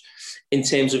 but in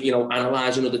terms of,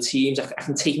 analysing other teams, I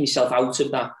can take myself out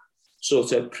of that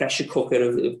sort of pressure cooker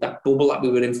of that bubble that we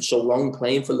were in for so long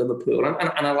playing for Liverpool.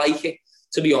 And I like it,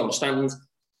 to be honest. And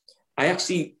I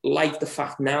actually like the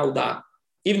fact now that,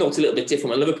 even though it's a little bit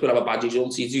different, when Liverpool have a bad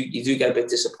result, you do get a bit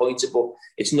disappointed, but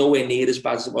it's nowhere near as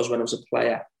bad as it was when I was a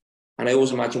player. And I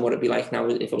always imagine what it'd be like now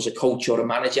if I was a coach or a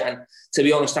manager. And to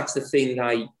be honest, that's the thing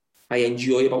I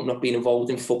enjoy about not being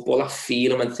involved in football. That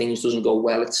feeling when things doesn't go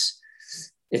well.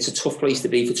 It's a tough place to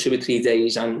be for 2 or 3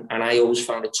 days, and I always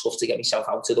found it tough to get myself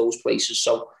out of those places.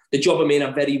 So the job I'm in,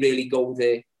 I very rarely go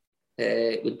there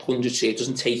with punditry. It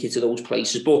doesn't take you to those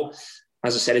places. But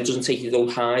as I said, it doesn't take you to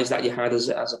those highs that you had as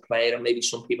a player, and maybe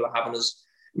some people are having as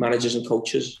managers and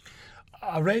coaches.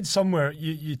 I read somewhere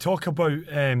you talk about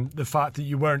the fact that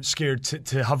you weren't scared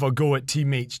to have a go at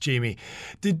teammates, Jamie.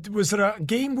 Was there a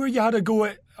game where you had a go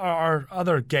at our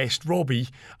other guest, Robbie,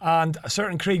 and a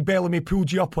certain Craig Bellamy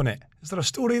pulled you up on it? Is there a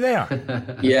story there?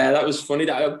 Yeah, that was funny.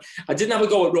 I didn't have a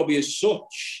go at Robbie as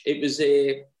such. It was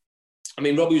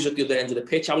Robbie was at the other end of the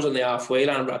pitch. I was on the halfway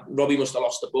line. Robbie must have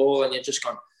lost the ball, and you're just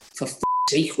gone, for f***'s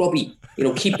sake, Robbie,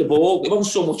 keep the ball. It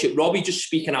wasn't so much at Robbie, just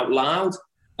speaking out loud.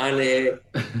 And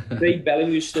Craig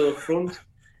Bellamy was still up front,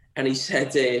 and he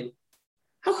said,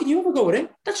 how can you have a go at him?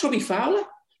 That's Robbie Fowler.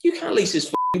 You can't lace his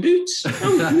f***ing boots.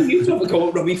 How can you have a go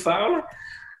at Robbie Fowler?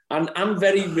 And I'm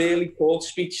very rarely caught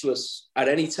speechless at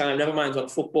any time, never mind on a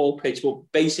football pitch, but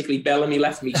basically Bellamy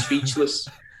left me speechless.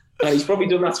 And he's probably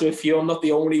done that to a few. I'm not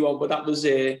the only one, but that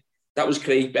was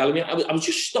Craig Bellamy. I was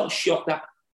just shocked that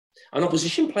an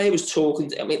opposition player was talking.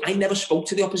 I never spoke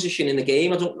to the opposition in the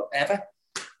game. I don't know, ever.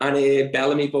 And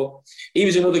Bellamy, but he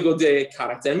was another good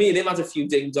character. Me and him had a few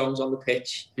ding-dongs on the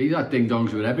pitch. He's had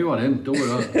ding-dongs with everyone in, don't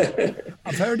worry.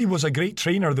 I've heard he was a great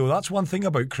trainer, though. That's one thing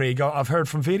about Craig. I've heard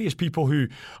from various people who,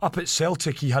 up at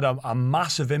Celtic, he had a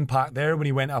massive impact there when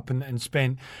he went up and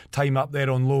spent time up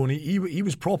there on loan. He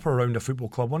was proper around a football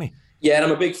club, wasn't he? Yeah, and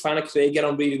I'm a big fan of Craig. Get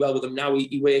on really well with him now.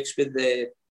 He works with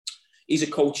he's a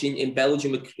coach in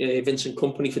Belgium with Vincent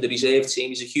Kompany for the reserve team.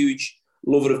 He's a huge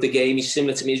lover of the game. He's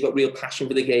similar to me. He's got real passion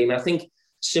for the game. And I think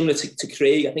similar to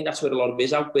Craig, I think that's where a lot of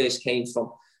his outbursts came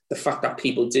from. The fact that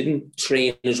people didn't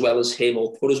train as well as him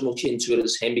or put as much into it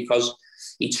as him, because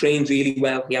he trained really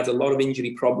well. He had a lot of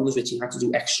injury problems, which he had to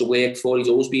do extra work for. He'd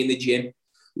always be in the gym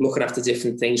looking after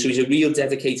different things. So he's a real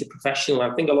dedicated professional.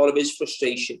 I think a lot of his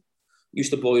frustration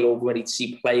used to boil over when he'd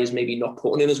see players maybe not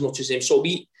putting in as much as him. So it'll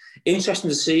be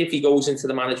interesting to see if he goes into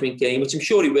the management game, which I'm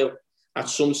sure he will at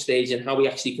some stage, and how he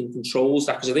actually can control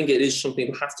that, because I think it is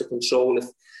something we have to control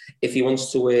if he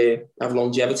wants to have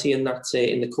longevity in that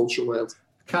in the coaching world.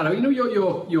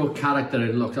 Carragher, your character,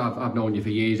 and look, I've known you for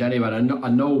years anyway. I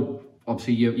know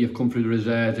obviously you've come through the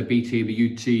reserves, the B team, the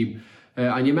youth team,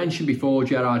 and you mentioned before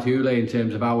Gerard Houllier in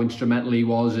terms of how instrumental he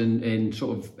was in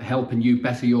sort of helping you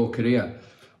better your career.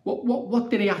 What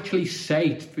did he actually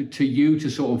say to you to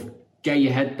sort of get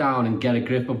your head down and get a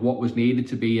grip of what was needed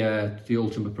to be the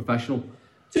ultimate professional?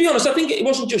 To be honest, I think it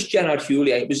wasn't just Gerard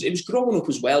Houllier. It was growing up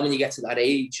as well when you get to that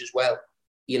age as well.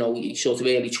 You sort of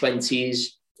early 20s,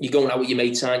 you're going out with your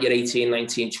mates, aren't you? You're 18,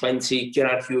 19, 20.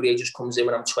 Gerard Houllier just comes in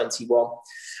when I'm 21.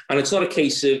 And it's not a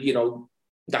case of,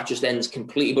 that just ends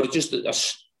completely, but it's just a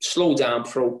slow down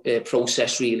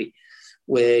process, really,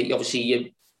 where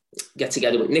you get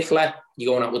together with Nicola,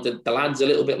 you're going out with the lads a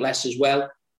little bit less as well.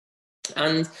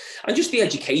 And just the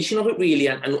education of it, really,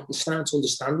 and starting to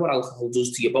understand what alcohol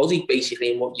does to your body,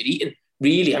 basically, and what you're eating,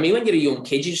 really. When you're a young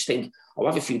kid, you just think, I'll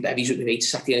have a few bevies with my mates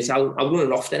Saturday night, I'll run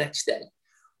it off the next day.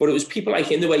 But it was people like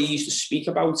him, the way he used to speak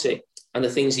about it, and the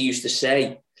things he used to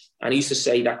say. And he used to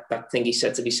say that thing he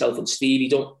said to myself and Stevie,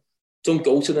 don't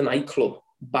go to the nightclub,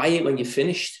 buy it when you're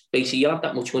finished. Basically, you'll have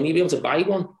that much money, you'll be able to buy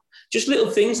one. Just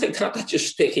little things like that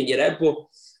just stick in your head. But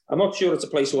I'm not sure it's a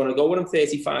place I want to go when I'm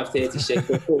 35, 36,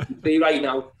 or 43 right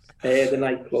now, the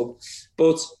nightclub.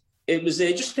 But it was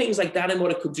just things like that and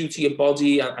what it could do to your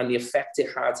body and the effect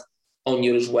it had on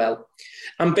you as well.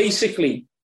 And basically,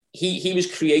 he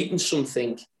was creating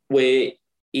something where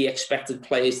he expected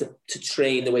players to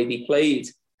train the way they played.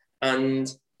 And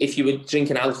if you were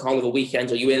drinking alcohol over the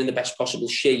weekend or you were in the best possible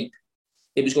shape,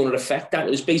 it was going to affect that.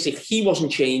 It was basically, he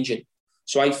wasn't changing.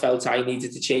 So I felt I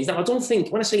needed to change. Now, I don't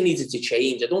think, when I say needed to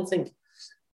change, I don't think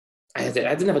I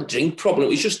didn't have a drink problem.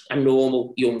 It was just a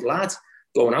normal young lad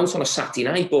going out on a Saturday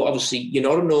night. But obviously, you're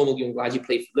not a normal young lad. You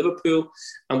play for Liverpool.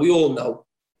 And we all know,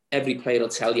 every player will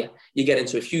tell you, you get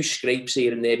into a few scrapes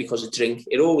here and there because of drink.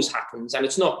 It always happens. And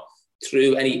it's not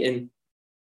through any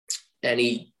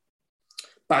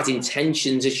bad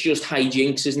intentions. It's just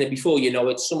hijinks, isn't it? Before you know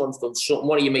it, someone's done something,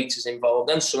 one of your mates is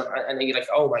involved, and you're like,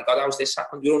 oh my God, how's this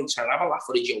happened? You're only trying to have a laugh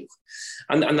or a joke.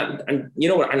 And you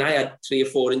know what? And I had 3 or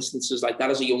 4 instances like that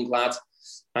as a young lad.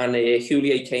 And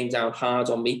Houllier came down hard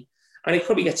on me. And it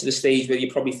probably gets to the stage where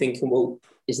you're probably thinking, well,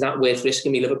 is that worth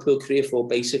risking my Liverpool career for?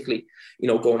 Basically, you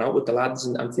know, going out with the lads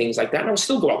and things like that. And I'll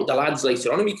still go out with the lads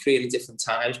later on in my career in different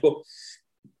times, but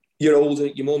you're older,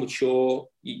 you're more mature,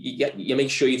 you make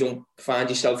sure you don't find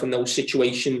yourself in those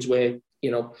situations where,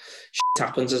 you know, shit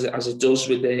happens as it does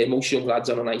with most young lads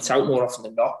on a night out more often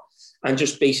than not. And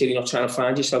just basically not trying to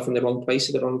find yourself in the wrong place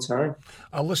at the wrong time.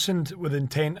 I listened with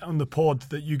intent on the pod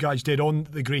that you guys did on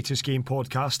the Greatest Game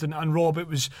podcast. And Rob, it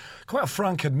was quite a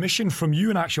frank admission from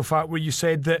you in actual fact, where you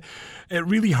said that it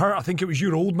really hurt. I think it was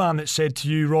your old man that said to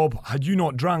you, Rob, had you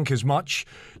not drank as much,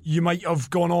 you might have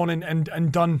gone on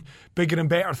and done bigger and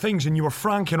better things. And you were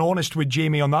frank and honest with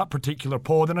Jamie on that particular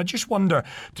pod. And I just wonder,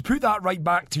 to put that right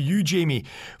back to you, Jamie,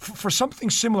 for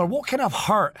something similar, what kind of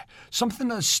hurt, something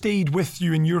that stayed with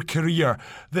you in your career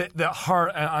that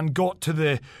hurt and got to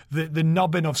the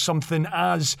nubbin of something,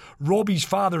 as Robbie's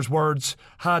father's words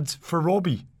had for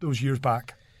Robbie those years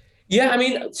back? Yeah, I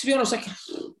mean, to be honest,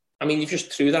 you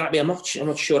just threw that at me. I'm not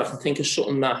sure I can think of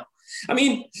something that... I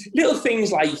mean, little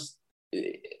things like...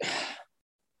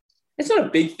 It's not a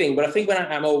big thing, but I think when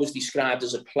I'm always described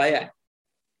as a player,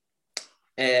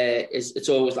 it's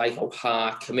always like, oh,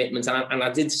 hard commitment. And I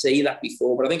did say that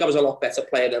before, but I think I was a lot better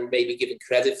player than maybe given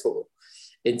credit for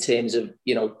in terms of,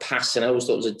 you know, passing. I always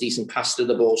thought I was a decent passer to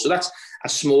the ball. So that's a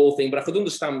small thing, but I could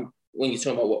understand when you're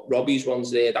talking about what Robbie's one's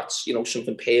there, that's, you know,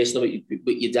 something personal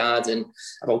with your dad and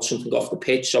about something off the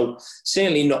pitch. So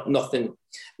certainly nothing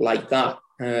like that.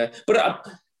 But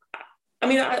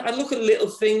I look at little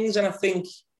things and I think,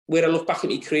 where I look back at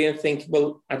my career and think,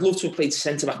 well, I'd love to have played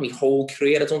centre-back my whole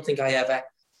career. I don't think I ever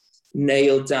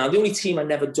nailed down. The only team I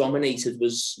never dominated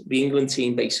was the England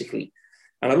team, basically.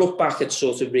 And I look back at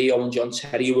sort of Rio and John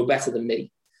Terry, who were better than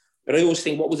me. But I always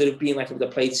think, what would it have been like if I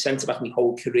played centre-back my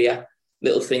whole career?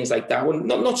 Little things like that. Well,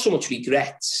 not so much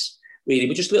regrets, really,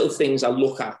 but just little things I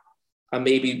look at. And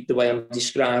maybe the way I'm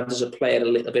described as a player a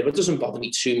little bit, but it doesn't bother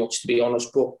me too much, to be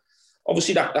honest. But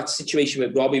obviously, that situation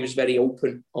with Robbie was very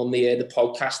open on the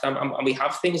podcast, and we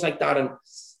have things like that, and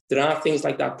there are things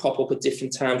like that pop up at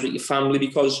different times with your family,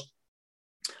 because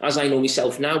as I know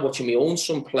myself now, watching my own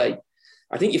son play,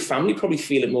 I think your family probably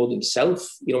feel it more than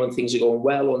yourself, you know, when things are going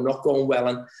well or not going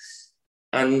well,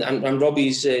 and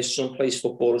Robbie's son plays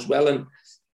football as well, and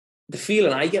the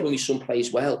feeling I get when my son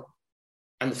plays well,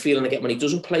 and the feeling I get when he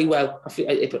doesn't play well, I feel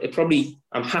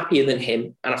I'm happier than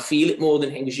him, and I feel it more than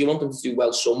him, because you want him to do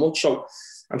well so much. So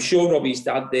I'm sure Robbie's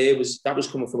dad there was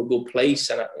coming from a good place,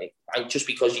 and just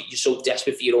because you're so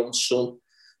desperate for your own son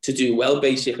to do well,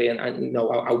 basically, and you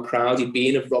know how proud he'd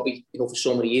been of Robbie, you know, for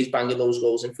so many years banging those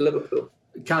goals in for Liverpool.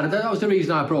 Carragher, that was the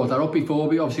reason I brought that up before.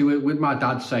 But obviously, with my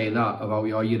dad saying that about,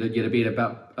 you know, you'd have been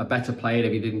a better player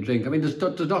if you didn't drink. I mean, there's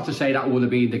not to say that would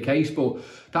have been the case, but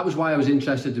that was why I was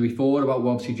interested before about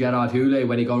obviously Gerard Houllier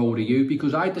when he got older you,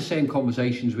 because I had the same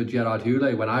conversations with Gerard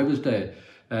Houllier when I was there,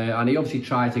 and he obviously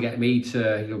tried to get me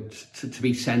to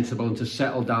be sensible and to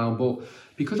settle down. But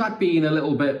because I'd been a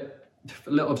little bit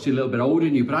older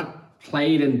than you, but I'd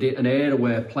played in an era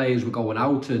where players were going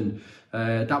out and.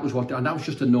 That was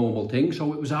just a normal thing,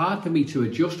 so it was hard for me to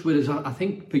adjust with. I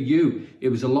think for you it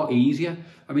was a lot easier.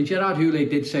 I mean, Gerard Houllier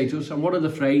did say to us, and one of the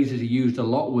phrases he used a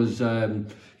lot was, you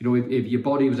know, if your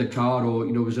body was a car, or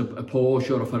you know, was a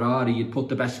Porsche or a Ferrari, you'd put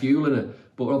the best fuel in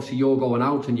it. But obviously you're going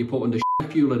out and you're putting the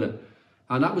shit fuel in it.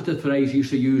 And that was the phrase he used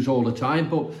to use all the time.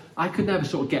 But I could never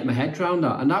sort of get my head around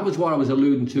that, and that was what I was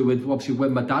alluding to with obviously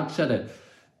when my dad said it.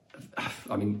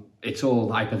 I mean, it's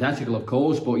all hypothetical, of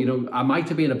course, but, you know, I might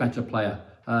have been a better player.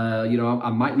 You know, I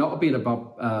might not have been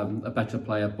a better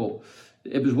player, but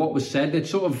it was what was said. It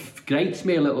sort of grates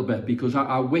me a little bit because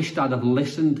I wished I'd have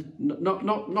listened,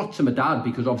 not to my dad,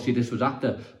 because obviously this was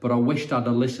after, but I wished I'd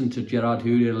have listened to Gerard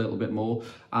Hourier a little bit more.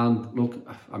 And look,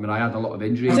 I mean, I had a lot of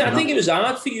injuries. I think it was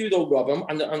hard for you though, Rob,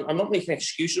 and I'm not making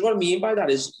excuses. What I mean by that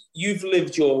is you've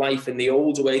lived your life in the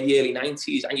old way, the early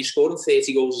 90s, and you're scoring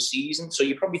 30 goals a season. So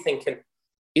you're probably thinking,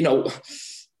 you know,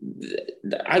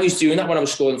 I was doing that when I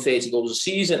was scoring 30 goals a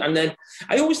season. And then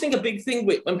I always think a big thing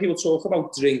when people talk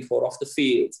about drink or off the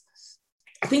field,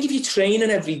 I think if you're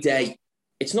training every day,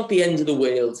 it's not the end of the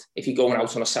world if you're going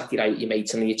out on a Saturday night with your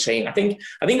mates and you train. I think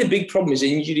the big problem is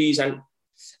injuries, and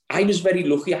I was very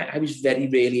lucky. I was very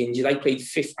rarely injured. I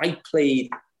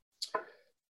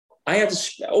had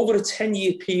over a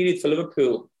 10-year period for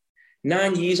Liverpool.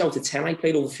 9 years out of 10, I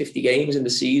played over 50 games in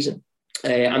the season.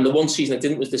 And the one season I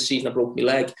didn't was the season I broke my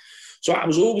leg. So I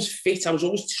was always fit. I was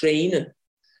always training.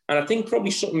 And I think probably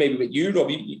something maybe with you,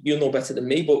 Rob, you'll know better than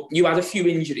me, but you had a few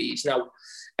injuries. Now,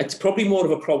 it's probably more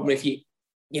of a problem if you're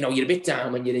a bit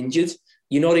down when you're injured.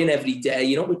 You're not in every day.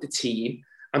 You're not with the team.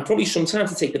 And probably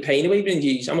sometimes to take the pain away with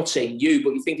injuries. I'm not saying you,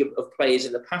 but you think of players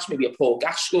in the past, maybe a Paul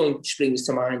Gascoigne springs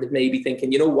to mind of maybe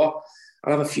thinking, you know what,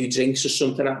 I'll have a few drinks or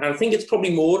something. And I think it's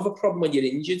probably more of a problem when you're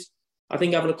injured. I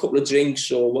think having a couple of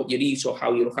drinks or what you eat or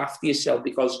how you look after yourself,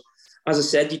 because, as I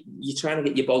said, you're trying to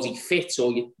get your body fit,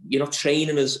 or you're not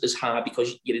training as hard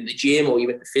because you're in the gym or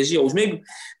you're with the physios.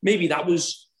 Maybe that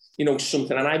was,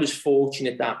 something. And I was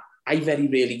fortunate that I very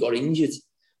rarely got injured,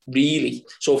 really.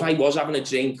 So if I was having a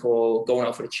drink or going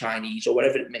out for a Chinese or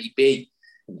whatever it may be,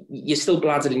 you're still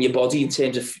bladdered in your body in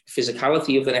terms of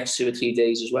physicality of the next 2 or 3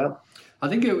 days as well. I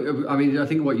think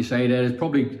what you're saying there is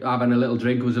probably having a little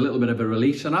drink was a little bit of a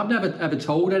release. And I've never ever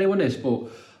told anyone this, but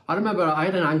I remember I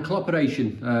had an ankle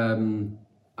operation,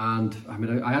 and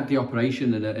I had the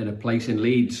operation in a place in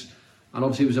Leeds, and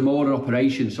obviously it was a motor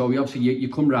operation. So you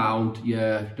come round,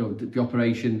 the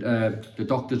operation, the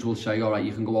doctors will say, all right,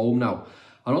 you can go home now.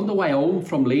 And on the way home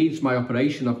from Leeds, my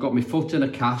operation, I've got my foot in a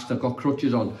cast, I've got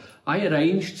crutches on. I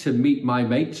arranged to meet my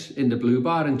mates in the Blue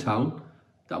Bar in town.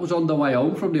 That was on the way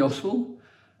home from the hospital.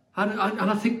 And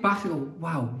I think back and go,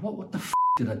 wow, what the f***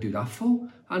 did I do that for?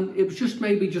 And it was just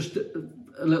maybe just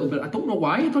a little bit, I don't know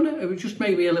why I done it. It was just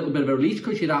maybe a little bit of a release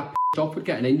because you're that p***ed off with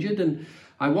getting injured. And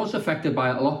I was affected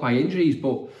by it a lot by injuries,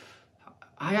 but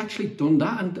I actually done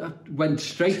that and I went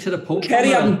straight to the pub. Kerry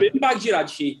hadn't bin bagged you, had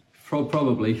she?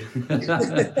 Probably. But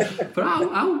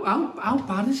how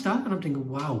bad is that? And I'm thinking,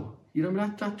 wow,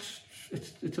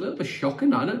 it's a little bit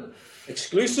shocking, isn't it?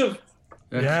 Exclusive.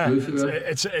 Yeah,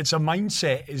 it's a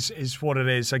mindset is what it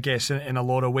is, I guess, in a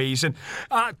lot of ways. And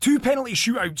 2 penalty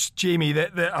shootouts, Jamie,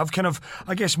 that have kind of,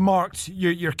 I guess, marked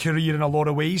your career in a lot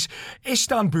of ways.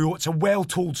 Istanbul, it's a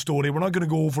well-told story. We're not going to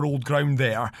go over old ground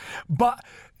there. But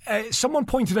someone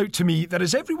pointed out to me that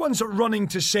as everyone's running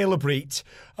to celebrate,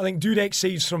 I think Dudek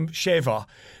saves from Sheva,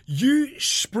 you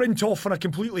sprint off in a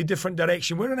completely different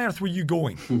direction. Where on earth were you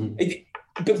going?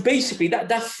 But basically,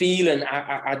 that feeling,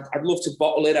 I'd love to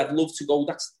bottle it. I'd love to go.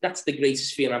 That's the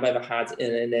greatest feeling I've ever had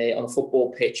on a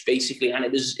football pitch, basically. And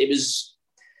it was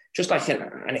just like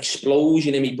an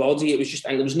explosion in my body. It was just,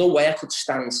 and there was no way I could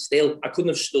stand still. I couldn't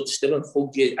have stood still and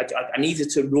hugged you. I needed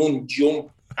to run, jump,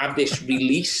 have this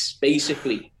release,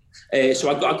 basically. So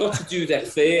I got to do that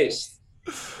first,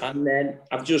 and then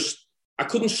I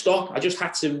couldn't stop. I just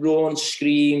had to run,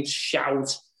 scream,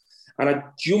 shout. And I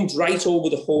jumped right over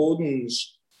the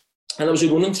hoardings, and there was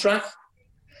a running track.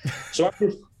 So I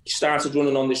just started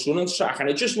running on this running track, and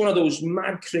it's just one of those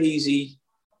mad, crazy,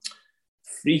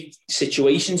 freak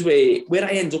situations where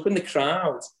I end up in the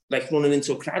crowd, like running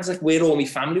into a crowd. It's like where all my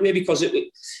family were, because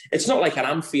it's not like at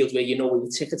Anfield where you know where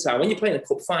the tickets are. When you're playing a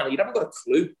cup final, you haven't got a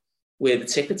clue where the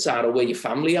tickets are or where your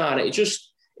family are. It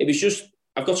was just.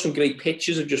 I've got some great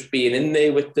pictures of just being in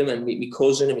there with them and my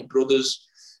cousin and my brothers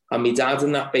and my dad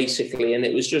and that, basically. And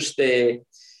it was just, it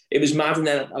was mad. And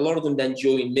then a lot of them then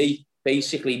joined me,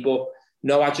 basically. But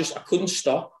no, I couldn't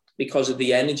stop because of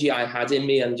the energy I had in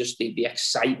me and just the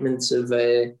excitement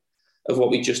of what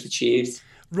we just achieved.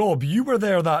 Rob, you were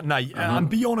there that night, and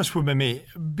be honest with me, mate.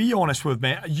 Be honest with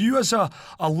me. You as a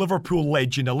Liverpool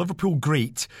legend, a Liverpool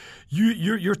great,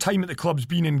 your time at the club's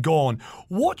been and gone.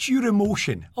 What's your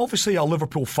emotion? Obviously a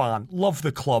Liverpool fan, love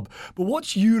the club, but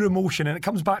what's your emotion? And it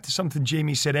comes back to something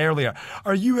Jamie said earlier.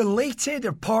 Are you elated?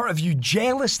 Or part of you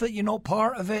jealous that you're not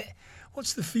part of it?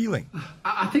 What's the feeling?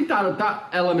 I think that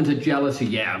element of jealousy,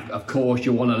 yeah, of course,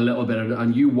 you want a little bit of it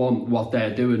and you want what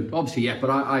they're doing. Obviously, yeah, but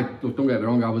I look, don't get me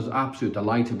wrong, I was absolutely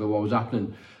delighted with what was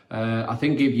happening. I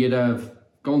think if you'd have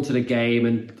gone to the game,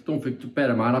 and don't think,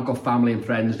 bear in mind, I've got family and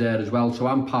friends there as well, so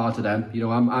I'm part of them. You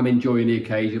know, I'm enjoying the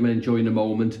occasion, I'm enjoying the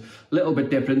moment. A little bit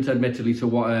different, admittedly, to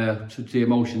what to the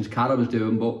emotions Carragher was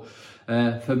doing, but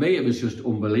for me, it was just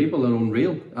unbelievable and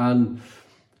unreal. And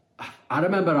I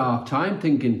remember our time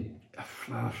thinking,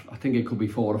 I think it could be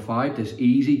 4 or 5 this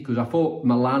easy, because I thought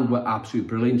Milan were absolutely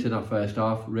brilliant in that first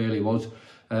half, really was.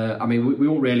 I mean, we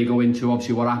won't really go into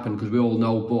obviously what happened because we all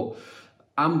know, but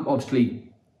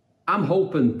I'm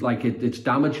hoping like it's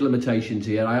damage limitations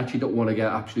here. I actually don't want to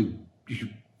get absolutely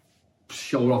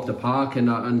shown off the park, and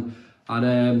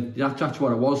that's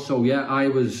what it was. So yeah, I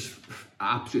was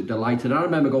absolutely delighted. I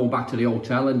remember going back to the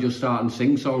hotel and just starting to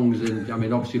sing songs, and I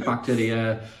mean obviously back to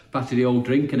the old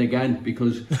drinking again,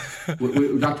 because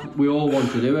we all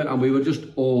want to do it, and we were just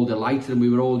all delighted, and we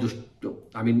were all just,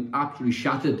 I mean, absolutely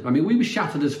shattered. I mean, we were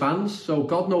shattered as fans, so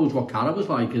God knows what Carragher was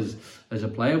like as a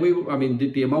player. I mean,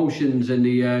 the emotions and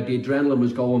the adrenaline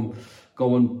was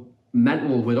going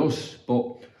mental with us,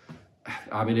 but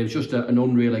I mean, it was just an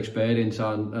unreal experience,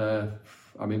 and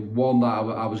I mean, one that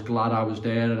I was glad I was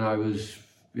there, and I was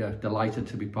delighted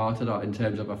to be part of that in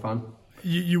terms of a fan.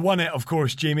 You won it, of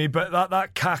course, Jamie, but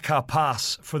that Kaká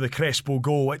pass for the Crespo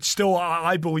goal, it's still,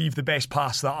 I believe, the best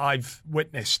pass that I've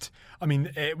witnessed. I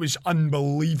mean, it was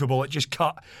unbelievable. It just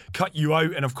cut you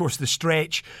out. And, of course, the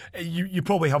stretch, you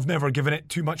probably have never given it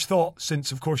too much thought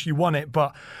since, of course, you won it.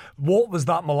 But what was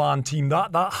that Milan team?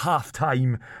 That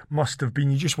half-time must have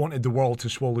been, you just wanted the world to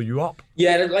swallow you up.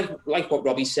 Yeah, like what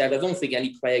Robbie said, I don't think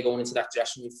any player going into that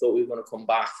dressing room thought we were going to come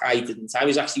back. I didn't.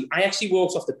 I actually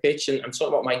walked off the pitch, and I'm talking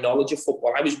about my knowledge of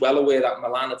football. I was well aware that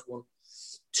Milan had won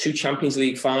 2 Champions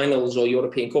League finals or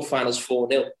European Cup finals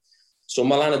 4-0. So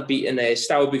Milan had beaten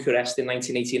Steaua Bucharest in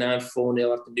 1989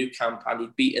 4-0 at the Nou Camp, and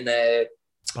he'd beaten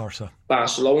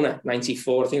Barcelona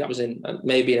 94. I think that was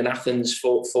maybe in Athens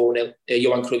 4-0.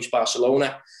 Johan Cruyff's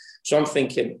Barcelona. So I'm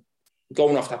thinking,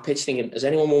 going off that pitch, thinking, has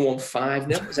anyone won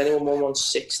 5-0? Has anyone won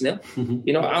 6-0?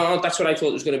 You know, that's what I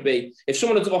thought it was going to be. If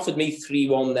someone had offered me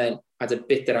 3-1, then I'd have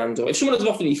bit their hand off. If someone had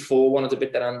offered me 4-1, I'd have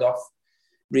bit their hand off,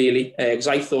 really, because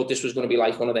I thought this was going to be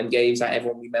like one of them games that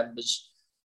everyone remembers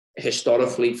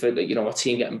historically for a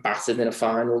team getting battered in a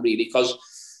final, really, because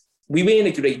we were in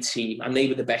a great team and they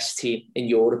were the best team in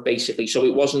Europe, basically. So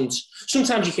it wasn't,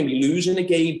 sometimes you can be losing a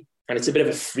game and it's a bit of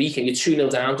a freak and you're 2-0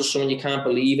 down to someone, you can't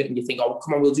believe it, and you think, oh,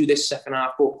 come on, we'll do this second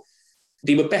half. But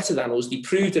they were better than us. They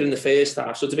proved it in the first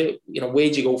half. So it's a bit,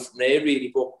 where'd you go from there,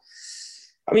 really? But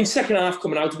I mean, second half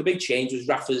coming out, the big change was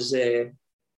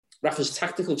Rafa's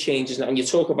tactical changes. And you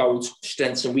talk about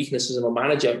strengths and weaknesses of a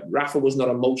manager. Rafa was not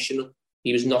emotional.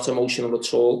 He was not emotional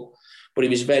at all, but he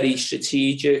was very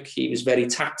strategic. He was very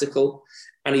tactical,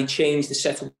 and he changed the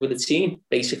setup with the team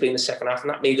basically in the second half, and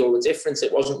that made all the difference.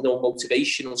 It wasn't no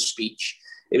motivational speech.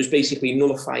 It was basically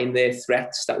nullifying their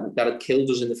threats that had killed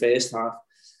us in the first half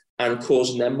and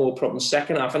causing them more problems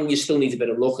second half. And you still need a bit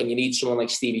of luck, and you need someone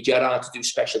like Stevie Gerrard to do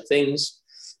special things,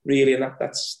 really, and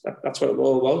that's what it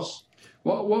all was.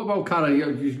 What about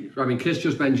Carragher? I mean, Chris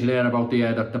just mentioned there about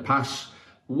the pass.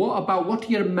 What do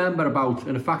you remember about,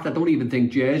 and in fact, I don't even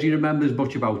think Jersey remembers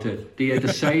much about it, the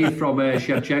save from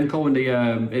Shevchenko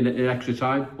in extra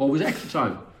time? Or was it extra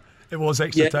time? It was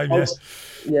extra time, yes.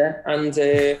 Yeah, and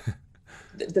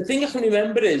the thing I can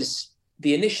remember is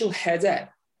the initial header.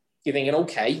 You're thinking,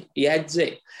 okay, he heads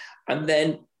it. And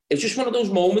then it was just one of those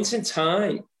moments in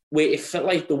time where it felt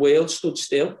like the world stood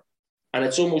still. And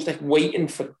it's almost like waiting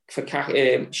for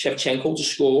Shevchenko to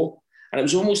score. And it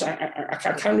was almost,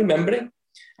 I can't remember it.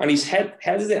 And he's headed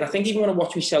it. And I think even when I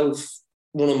watch myself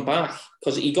running back,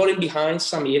 because he got in behind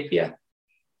Sami Hyypiä.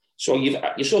 So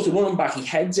you're sort of running back, he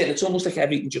heads it, and it's almost like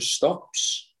everything just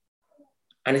stops.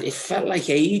 And it felt like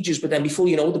ages, but then before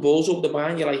you know, the ball's over the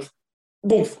bar, you're like,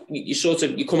 boom,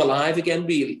 you come alive again,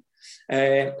 really.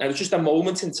 And it's just a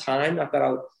moment in time that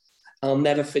I'll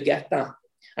never forget that.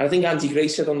 And I think Andy Gray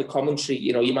said on the commentary,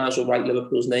 you might as well write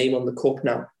Liverpool's name on the cup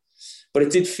now. But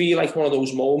it did feel like one of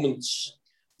those moments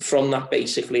from that,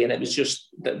 basically, and it was just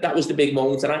that was the big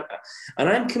moment, and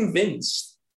I'm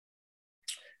convinced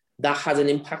that had an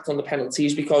impact on the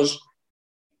penalties, because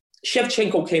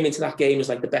Shevchenko came into that game as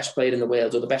like the best player in the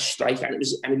world or the best striker, and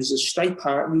it was a strike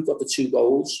partner who got the 2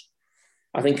 goals.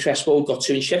 I think Crespo got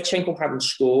 2, and Shevchenko hadn't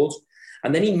scored,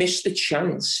 and then he missed the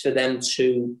chance for them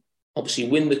to obviously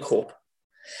win the cup,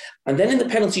 and then in the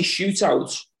penalty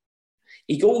shootout,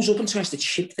 he goes up and tries to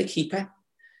chip the keeper.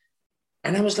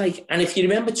 And I was like, and if you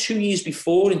remember 2 years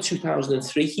before, in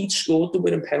 2003, he'd scored the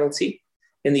winning penalty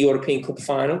in the European Cup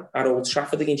final at Old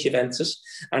Trafford against Juventus.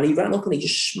 And he ran up and he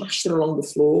just smashed it along the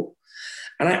floor.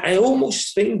 And I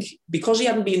almost think, because he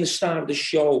hadn't been the star of the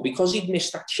show, because he'd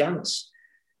missed that chance,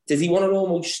 did he want to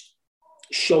almost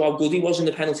show how good he was in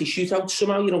the penalty shootout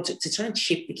somehow, to try and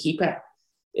chip the keeper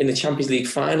in the Champions League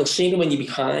final, seeing when you're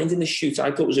behind in the shoot,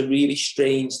 I thought was a really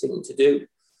strange thing to do.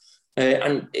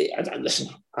 Listen,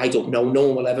 I don't know, no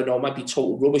one will ever know, it might be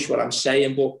total rubbish what I'm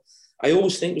saying, but I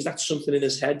always think was that something in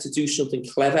his head to do something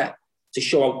clever to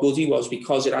show how good he was,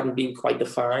 because it hadn't been quite the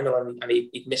final and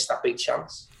he'd missed that big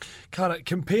chance. Carragher,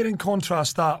 compare and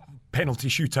contrast that penalty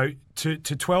shootout to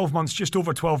 12 months, just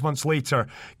over 12 months later,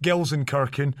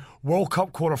 Gelsenkirchen, World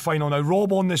Cup quarter-final. Now,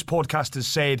 Rob on this podcast has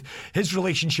said his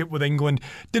relationship with England,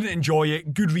 didn't enjoy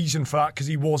it, good reason for that, because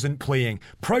he wasn't playing.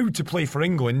 Proud to play for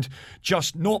England,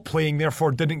 just not playing,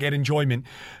 therefore didn't get enjoyment.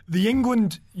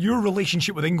 Your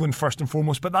relationship with England first and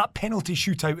foremost, but that penalty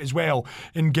shootout as well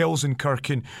in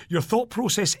Gelsenkirchen, your thought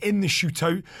process in the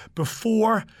shootout,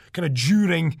 before, kind of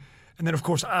during, and then, of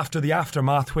course, after the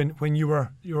aftermath, when you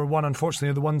were one, unfortunately,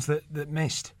 of the ones that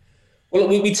missed. Well,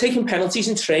 we'd taken penalties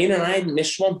in training, and I hadn't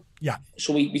missed one. Yeah.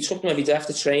 So we took them every day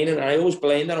after training, and I always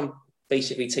blamed that I'm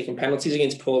basically taking penalties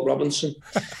against Paul Robinson,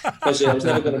 because I was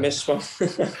never going to miss one.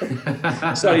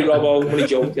 Sorry, Robbo, I'm only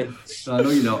joking. I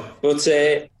know you're not. But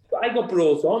I got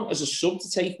brought on as a sub to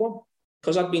take one,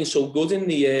 because I'd been so good in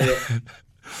the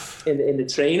in the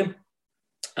training.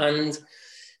 And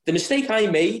the mistake I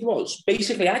made was,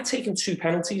 basically, I'd taken 2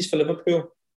 penalties for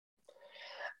Liverpool.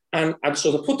 And I'd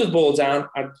sort of put the ball down,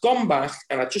 I'd gone back,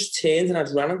 and I'd just turned and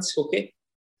I'd ran and took it.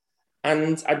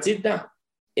 And I did that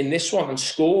in this one and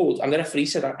scored. And the referee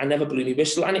said, I never blew my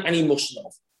whistle. And he mustn't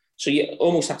have. So you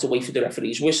almost had to wait for the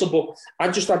referee's whistle. But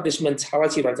I just had this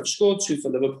mentality, right, I've scored 2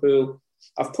 for Liverpool.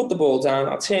 I've put the ball down,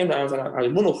 I turned around and I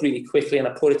run up really quickly and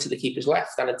I put it to the keeper's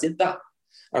left. And I did that.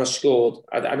 And I scored.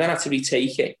 I then had to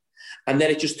retake it. And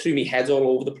then it just threw me head all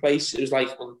over the place. It was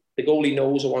like, well, the goalie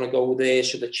knows I want to go there,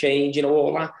 so the change,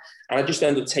 all that. And I just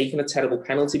ended up taking a terrible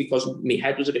penalty because my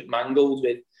head was a bit mangled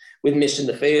with missing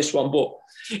the first one. But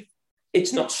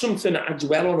it's not something I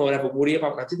dwell on or ever worry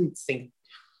about. And I didn't think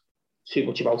too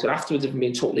much about it afterwards, if I'm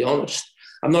being totally honest.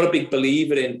 I'm not a big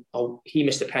believer in, he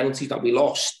missed a penalty that we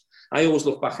lost. I always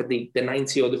look back at the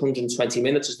 90 or the 120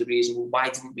 minutes as the reason, well, why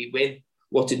didn't we win?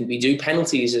 What didn't we do?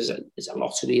 Penalties is a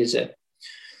lottery,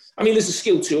 I mean, there's a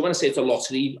skill too. When I say it's a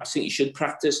lottery, I think you should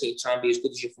practice and you try and be as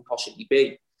good as you can possibly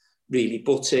be, really.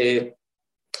 But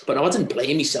I didn't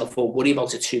blame myself or worry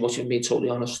about it too much, if I'm being totally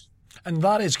honest. And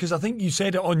that is because I think you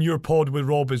said it on your pod with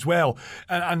Rob as well.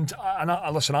 And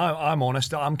listen, I'm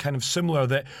honest, I'm kind of similar,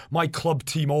 that my club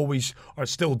team always, or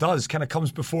still does, kind of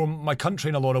comes before my country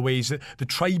in a lot of ways. The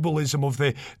tribalism of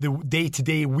the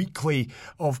day-to-day, weekly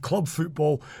of club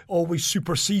football always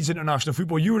supersedes international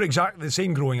football. You were exactly the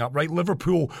same growing up, right?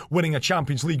 Liverpool winning a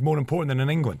Champions League more important than in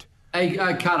England. Hey,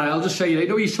 Carragher, I'll just say,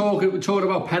 he's talking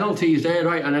about penalties there,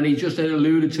 right? And then he just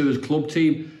alluded to his club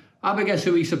team. I guess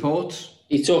who he supports.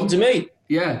 You talking to me?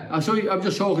 Yeah, I'm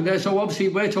just talking there. So obviously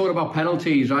we're talking about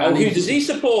penalties, right? Oh, who does he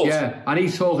support? Yeah, and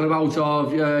he's talking about,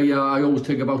 I always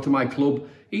think about to my club.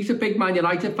 He's a big Man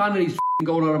United fan and he's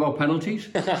going on about penalties.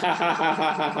 The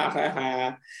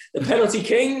penalty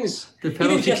kings. The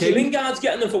penalty kings. Jesse Lingard's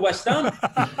getting them for West Ham.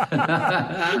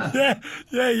 yeah,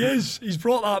 he is. He's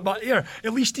brought that back here.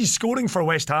 At least he's scoring for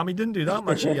West Ham. He didn't do that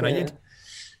much at United.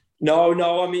 No,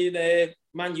 I mean,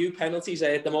 Man U penalties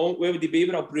at the moment, where would they be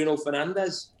without Bruno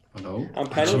Fernandes? I know.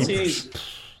 And penalties.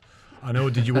 I know.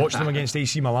 Did you watch them against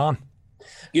AC Milan?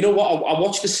 You know what? I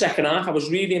watched the second half. I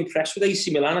was really impressed with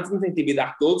AC Milan. I didn't think they'd be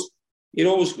that good. We've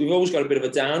always got a bit of a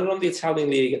downer on the Italian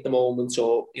league at the moment,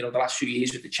 or the last few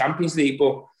years with the Champions League,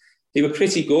 but they were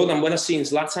pretty good. And when I seen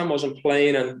Zlatan wasn't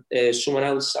playing and someone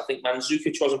else, I think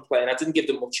Mandzukic wasn't playing, I didn't give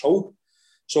them much hope.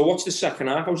 So I watched the second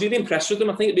half. I was really impressed with them.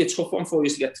 I think it'd be a tough one for you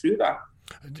to get through that.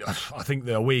 I think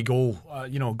the away goal,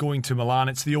 going to Milan,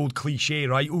 it's the old cliche,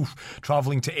 right?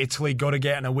 Travelling to Italy, got to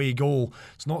get an away goal.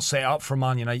 It's not set up for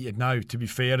Man United now, to be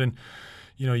fair. And,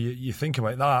 you think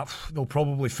about that, they'll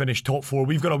probably finish top 4.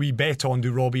 We've got a wee bet on,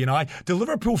 do Robbie and I. Do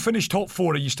Liverpool finish top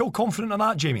 4? Are you still confident in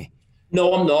that, Jamie?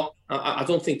 No, I'm not. I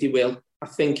don't think they will. I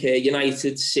think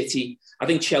United, City, I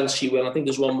think Chelsea will. I think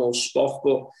there's one more spot,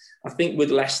 but I think with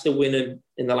Leicester winning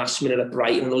in the last minute at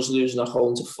Brighton and us losing at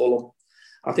home to Fulham,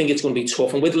 I think it's going to be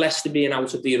tough. And with Leicester being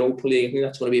out of the Europa League, I think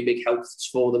that's going to be a big help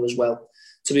for them as well,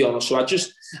 to be honest. So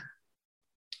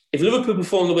if Liverpool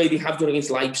perform the way they have done against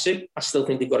Leipzig, I still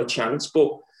think they've got a chance.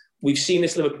 But we've seen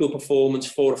this Liverpool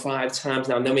performance 4 or 5 times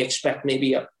now, and then we expect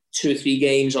maybe 2 or 3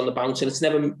 games on the bounce, and it's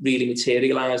never really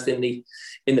materialised in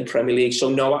the Premier League. So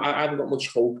no, I haven't got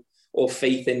much hope or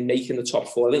faith in making the top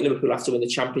 4. I think Liverpool have to win the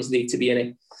Champions League to be in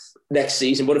it next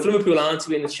season. But if Liverpool aren't to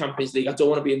be in the Champions League, I don't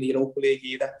want to be in the Europa League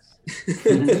either.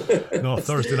 No,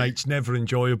 Thursday night's never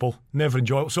enjoyable.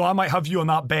 So I might have you on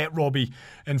that bet, Robbie.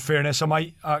 In fairness, I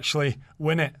might actually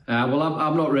win it. Well,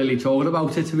 I'm not really talking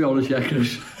about it, to be honest, yet,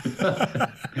 Chris.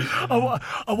 I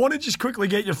want to just quickly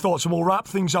get your thoughts, and we'll wrap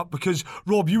things up, because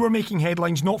Rob, you were making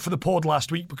headlines not for the pod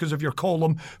last week because of your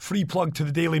column, free plug to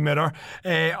the Daily Mirror.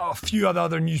 A few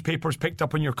other newspapers picked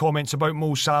up on your comments about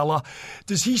Mo Salah.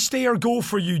 Does he stay or go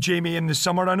for you, Jamie, in the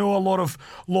summer? I know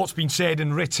lots been said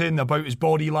and written about his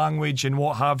body language and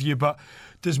what have you, but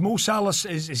does Mo Salah,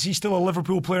 is he still a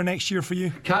Liverpool player next year for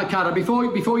you? Cara, before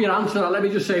you answer that, let me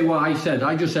just say what I said.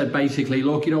 I just said basically,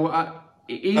 look, he's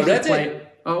I read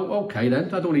it. Oh, okay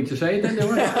then. I don't need to say it then,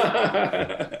 do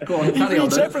I? Go on, he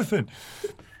reads everything.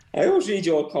 I always read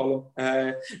your column.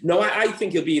 No, I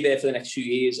think he'll be there for the next few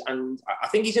years, and I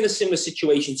think he's in a similar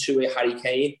situation to Harry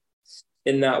Kane,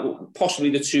 in that possibly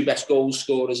the two best goal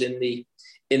scorers in the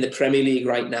Premier League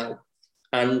right now,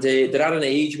 and they're at an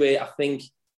age where I think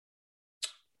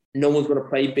no one's going to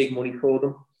pay big money for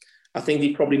them. I think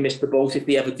they probably missed the boat if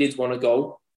they ever did want to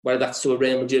go, whether that's to a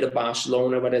Real Madrid or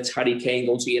Barcelona, whether it's Harry Kane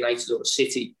going to United or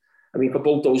City. I mean, for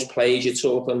both those players, you're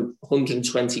talking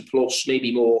 120 plus,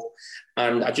 maybe more.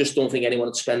 And I just don't think anyone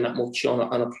would spend that much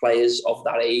on a players of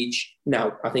that age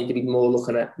now. I think they'd be more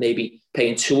looking at maybe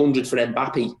paying 200 for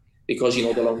Mbappe because,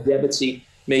 the longevity.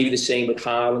 Maybe the same with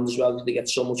Haaland as well, because they get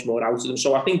so much more out of them.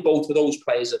 So I think both of those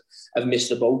players have missed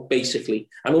the boat, basically.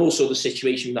 And also the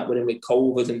situation that we're in with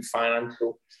COVID and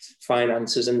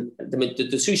finances. And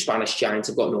the two Spanish giants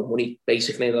have got no money,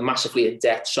 basically, and they're massively in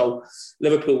debt. So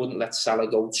Liverpool wouldn't let Salah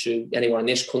go to anyone in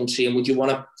this country. And would you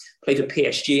want to play for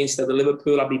PSG instead of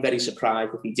Liverpool? I'd be very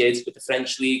surprised if he did with the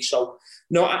French league. So,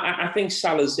 no, I think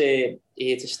Salah's here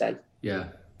to stay. Yeah.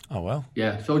 Oh, well.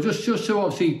 Yeah, so just to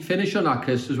obviously finish on that,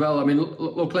 Chris, as well. I mean,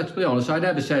 look, let's be honest. I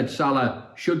never said Salah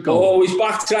should go. Oh, he's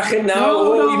backtracking now.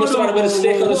 You must have had a bit of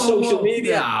stick on the social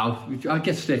media. Yeah, I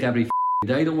get stick every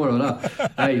day, don't worry about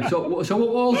that. Hey, so what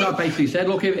all that basically said,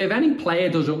 look, if any player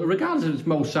doesn't, regardless if it's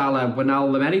Mo Salah,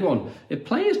 Wijnaldum, anyone, if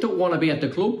players don't want to be at the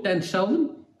club, then sell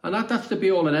them. And that's the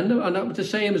be all and end of it. And that was the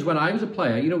same as when I was a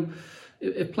player.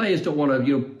 If players don't want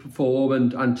to, perform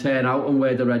and turn out and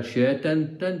wear the red shirt,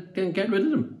 then get rid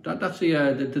of them. That's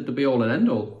the be all and end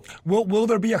all. Will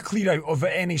there be a clear out of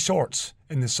any sorts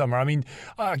in the summer? I mean,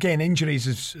 again, injuries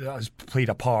has played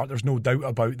a part. There's no doubt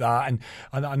about that. And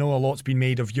I know a lot's been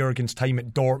made of Jurgen's time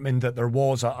at Dortmund, that there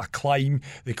was a climb.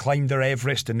 They climbed their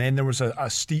Everest, and then there was a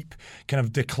steep kind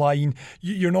of decline.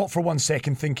 You're not for one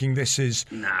second thinking this is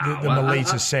the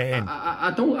malaise is set in.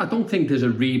 I don't think there's a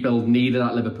rebuild needed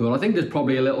at Liverpool. I think there's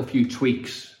probably a few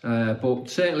tweaks, but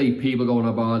certainly people going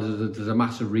about there's a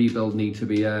massive rebuild need to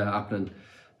be happening.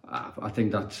 I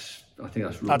think that's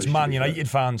rubbish. That's Man United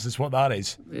fans, is what that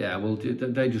is. Yeah, well,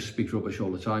 they just speak rubbish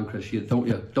all the time, Chris. Don't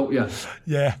you?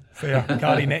 Yeah, fair.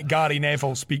 Gary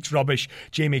Neville speaks rubbish.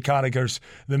 Jamie Carragher's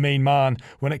the main man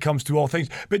when it comes to all things.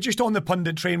 But just on the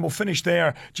pundit train, we'll finish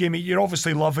there. Jamie, you're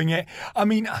obviously loving it. I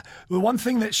mean, the one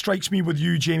thing that strikes me with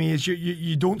you, Jamie, is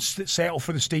you don't settle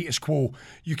for the status quo.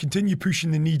 You continue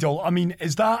pushing the needle. I mean,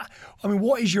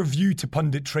 what is your view to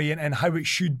pundit train and how it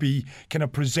should be kind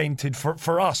of presented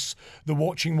for us, the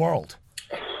watching world?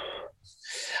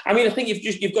 I mean, I think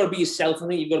you've got to be yourself. I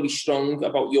think you've got to be strong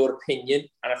about your opinion.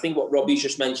 And I think what Robbie's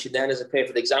just mentioned then is a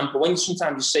perfect example. When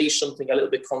sometimes you say something a little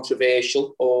bit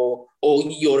controversial or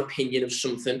your opinion of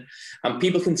something, and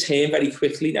people can turn very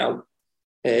quickly now,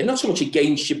 not so much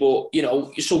against you, but,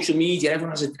 your social media,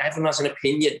 everyone has an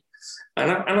opinion.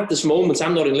 And at this moment,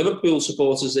 I'm not in Liverpool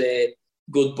supporters'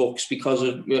 good books because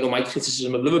of my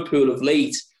criticism of Liverpool of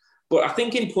late. But I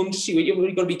think in punditry, what you've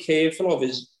really got to be careful of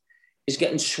is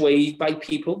getting swayed by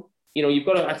people. You've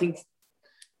got to, I think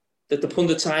that the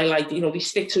pundits highlight, they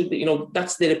stick to,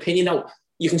 that's their opinion. Now,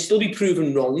 you can still be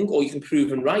proven wrong or you can be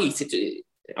proven right.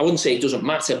 I wouldn't say it doesn't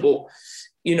matter, but,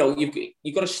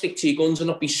 you've got to stick to your guns and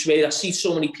not be swayed. I see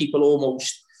so many people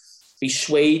almost be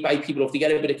swayed by people. If they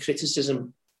get a bit of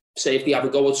criticism, say if they have a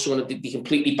go at someone, they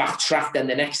completely backtrack, then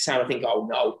the next time I think, oh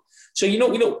no. So,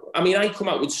 I mean, I come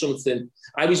out with something.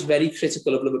 I was very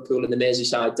critical of Liverpool in the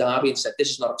Merseyside derby and said,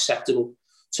 this is not acceptable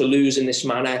to lose in this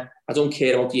manner. I don't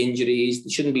care about the injuries. They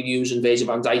shouldn't be using Virgil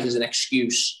van Dijk as an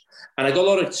excuse. And I got a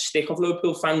lot of stick of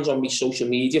Liverpool fans on my social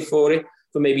media for it,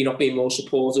 for maybe not being more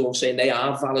supportive or saying they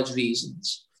are valid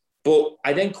reasons. But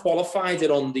I then qualified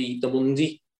it on the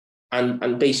Monday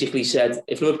and basically said,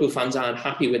 if Liverpool fans aren't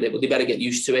happy with it, well, they better get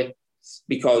used to it,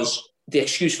 because the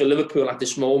excuse for Liverpool at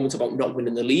this moment about not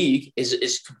winning the league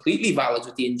is completely valid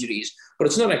with the injuries, but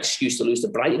it's not an excuse to lose to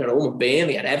Brighton at home and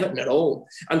Burnley and Everton at home.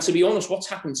 And to be honest, what's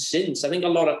happened since, I think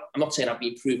I'm not saying I've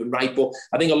been proven right, but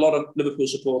I think a lot of Liverpool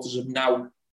supporters have now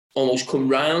almost come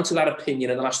round to that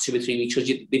opinion in the last 2 or 3 weeks, because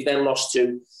they've then lost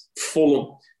to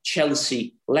Fulham,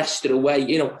 Chelsea, Leicester away.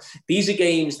 You know, these are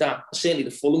games that, certainly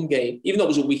the Fulham game, even though it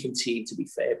was a weakened team, to be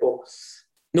fair, but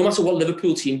no matter what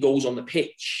Liverpool team goes on the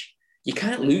pitch, you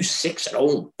can't lose 6 at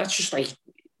home. That's just like,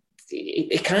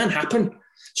 it can't happen.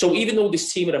 So even though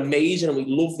this team are amazing and we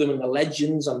love them and they're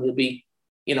legends and they'll be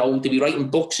writing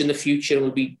books in the future and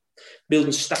we'll be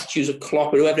building statues of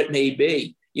Klopp or whoever it may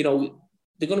be, you know,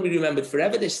 they're going to be remembered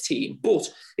forever, this team. But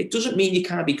it doesn't mean you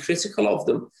can't be critical of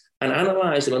them and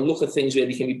analyse them and look at things where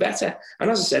they can be better. And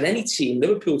as I said, any team,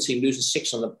 Liverpool team, losing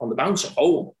 6 on the bounce at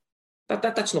home,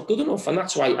 that's not good enough. And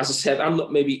that's why, as I said, I'm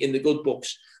not maybe in the good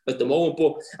books at the moment.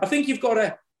 But I think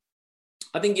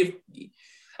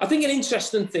an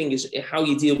interesting thing is how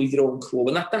you deal with your own club.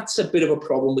 And that's a bit of a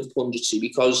problem with punditry,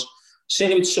 because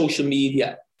certainly with social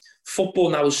media, football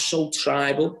now is so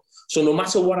tribal. So no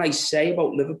matter what I say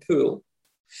about Liverpool,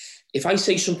 if I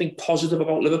say something positive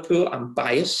about Liverpool, I'm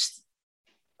biased.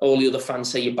 All the other fans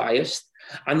say you're biased.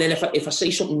 And then if I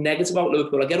say something negative about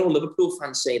Liverpool, I get all Liverpool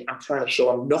fans saying I'm trying to show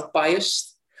I'm not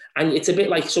biased. And it's a bit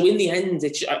like, so in the end,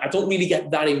 I don't really get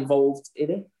that involved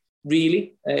in it,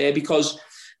 really. Because,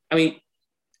 I mean,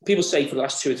 people say for the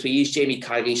last 2 or 3 years, Jamie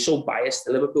Carragher is so biased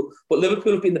to Liverpool. But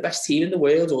Liverpool have been the best team in the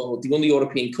world. Or they won the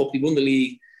European Cup, they won the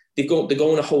league. They're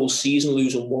going a whole season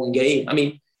losing 1 game. I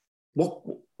mean,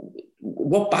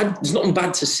 what bad? There's nothing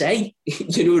bad to say.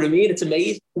 You know what I mean? It's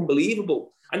amazing,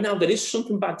 unbelievable. And now there is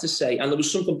something bad to say. And there was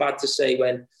something bad to say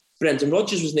when Brendan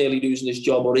Rodgers was nearly losing his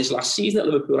job, or his last season at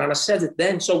Liverpool. And I said it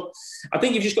then. So I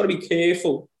think you've just got to be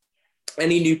careful.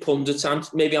 Any new pundits,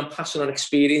 maybe I'm passing on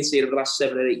experience here over the last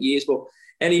 7 or 8 years, but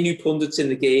any new pundits in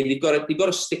the game, they've got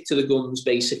to stick to the guns,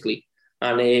 basically,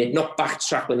 and not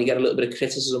backtrack when they get a little bit of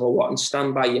criticism or what, and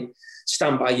stand by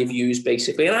your views,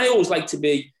 basically. And I always like to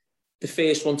be the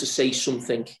first one to say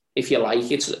something, if you like.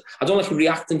 I don't like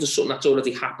reacting to something that's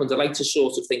already happened. I like to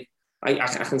sort of think, I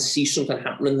can see something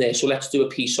happening there, so let's do a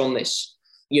piece on this,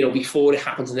 you know, before it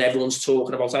happens and everyone's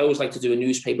talking about it. I always like to do a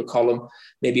newspaper column,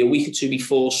 maybe a week or 2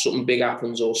 before something big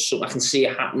happens, or something I can see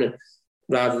it happening,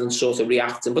 rather than sort of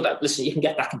reacting. But listen, you can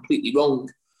get that completely wrong,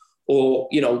 or,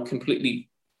 you know, completely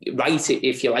right,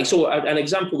 if you like. So an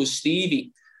example was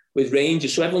Stevie with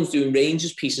Rangers. So everyone's doing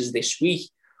Rangers pieces this week.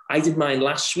 I did mine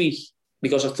last week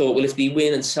because I thought, well, if they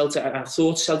win and Celtic, I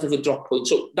thought Celtic would drop points.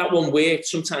 So that one worked.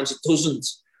 Sometimes it doesn't.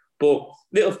 But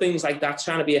little things like that,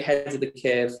 trying to be ahead of the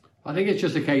curve. I think it's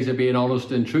just a case of being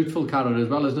honest and truthful, Carragher, as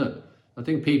well, isn't it? I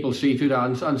think people see through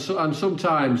that, and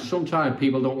sometimes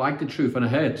people don't like the truth in their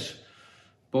heads.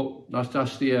 But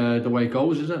that's the way it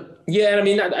goes, isn't it? Yeah, I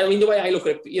mean, the way I look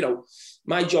at it, you know,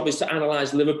 my job is to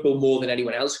analyse Liverpool more than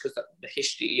anyone else, because the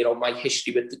history, you know, my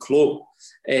history with the club.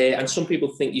 And some people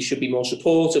think you should be more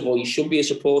supportive, or you should be a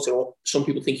supporter, or some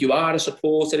people think you are a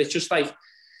supporter. It's just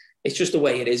the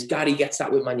way it is. Gary gets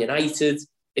that with Man United.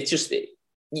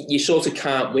 You sort of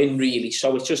can't win, really.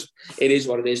 So it is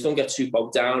what it is. Don't get too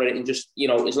bogged down in it, and just, you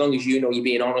know, as long as you know you're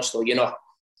being honest, or you're not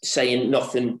saying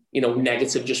nothing, you know,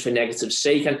 negative just for negative's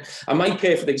sake. And my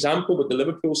perfect example with the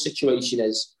Liverpool situation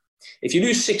is, if you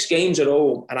lose 6 games at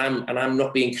home, and I'm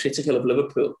not being critical of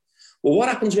Liverpool, well, what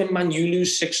happens when Man U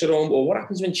lose 6 at home, or what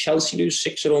happens when Chelsea lose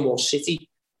 6 at home, or City,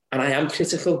 and I am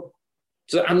critical?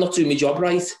 So I'm not doing my job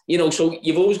right, you know. So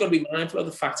you've always got to be mindful of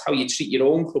the fact how you treat your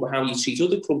own club and how you treat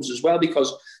other clubs as well,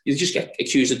 because you just get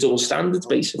accused of double standards,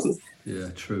 basically. Yeah,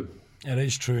 true. It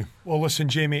is true. Well, listen,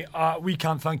 Jamie, we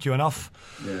can't thank you enough.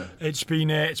 Yeah, it's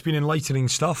been enlightening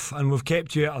stuff, and we've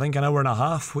kept you, I think, an hour and a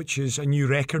half, which is a new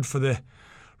record for the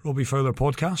Robbie Fowler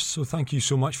podcast. So thank you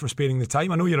so much for sparing the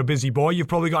time. I know you're a busy boy. You've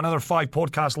probably got another 5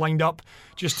 podcasts lined up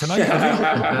just tonight,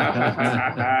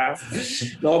 have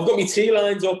you? No, I've got my tea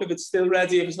lined up if it's still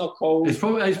ready, if it's not cold. It's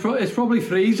probably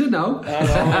freezing now.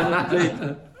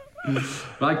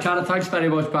 Right, Carragher, thanks very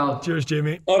much, pal. Cheers,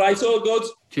 Jamie. All right, all good.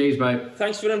 Cheers, mate.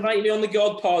 Thanks for inviting me on the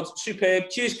God Pod. Superb.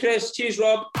 Cheers, Chris. Cheers,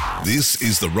 Rob. This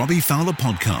is the Robbie Fowler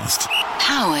Podcast.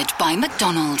 Powered by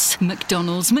McDonald's.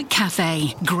 McDonald's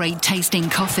McCafe. Great tasting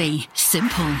coffee.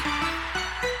 Simple.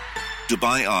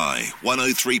 Dubai Eye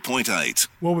 103.8.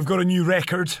 Well, we've got a new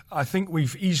record. I think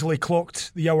we've easily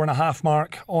clocked the hour and a half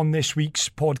mark on this week's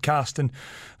podcast, and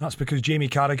that's because Jamie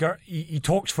Carragher, he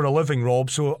talks for a living, Rob,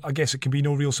 so I guess it can be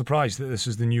no real surprise that this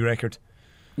is the new record.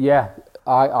 Yeah,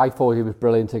 I thought he was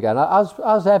brilliant again,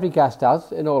 as every guest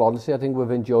has. In all honesty, I think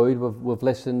we've enjoyed, we've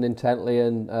listened intently,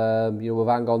 and we've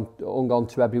hung on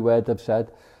to every word they've said,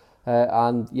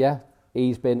 and yeah,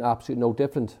 he's been absolutely no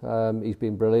different. He's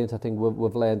been brilliant. I think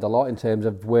we've learned a lot in terms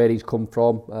of where he's come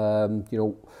from,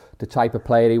 the type of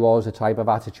player he was, the type of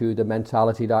attitude, the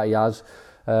mentality that he has.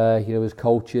 his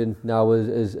coaching, now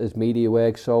his media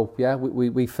work. So yeah,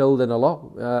 we filled in a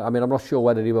lot. I mean, I'm not sure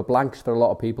whether they were blanks for a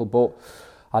lot of people, but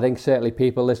I think certainly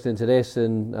people listening to this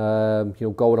and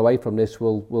going away from this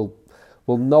will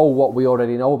know what we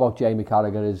already know about Jamie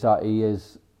Carragher, is that he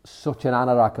is such an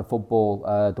anorak of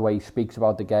football, the way he speaks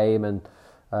about the game, and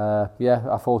I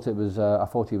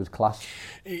thought he was class.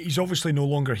 He's obviously no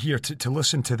longer here to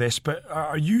listen to this, but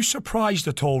are you surprised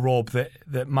at all, Rob,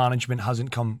 that management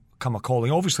hasn't come a calling?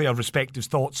 Obviously, I respect his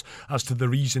thoughts as to the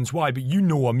reasons why, but you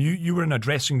know him. You were in a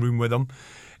dressing room with him.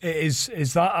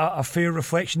 Is that a fair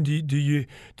reflection? Do you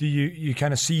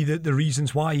kind of see the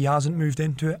reasons why he hasn't moved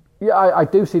into it? Yeah, I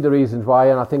do see the reasons why,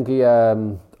 and I think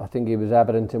he was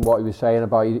evident in what he was saying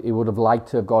about he would have liked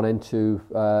to have gone into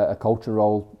a coaching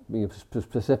role,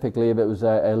 specifically if it was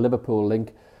a Liverpool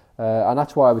link, and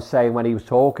that's why I was saying when he was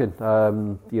talking,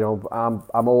 I'm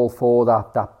all for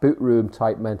that boot room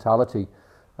type mentality,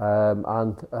 I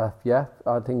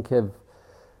think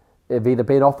if he'd have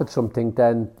been offered something,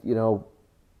 then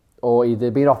or he'd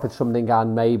have been offered something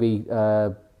and maybe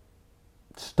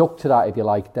stuck to that, if you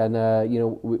like, then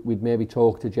we'd maybe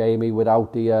talk to Jamie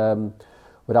without the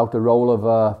role of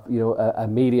a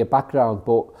media background.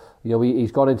 But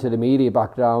he's gone into the media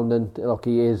background, and look,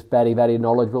 he is very, very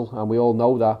knowledgeable, and we all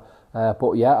know that.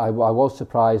 But yeah, I was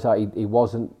surprised that he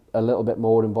wasn't a little bit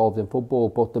more involved in football.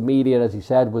 But the media, as he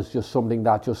said, was just something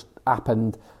that just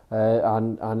happened.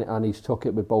 And he's took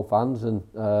it with both hands, and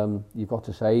you've got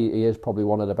to say he is probably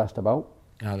one of the best about.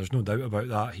 Yeah, there's no doubt about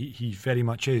that. He very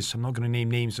much is. I'm not going to name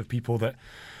names of people that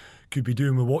could be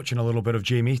doing with watching a little bit of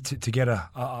Jamie to get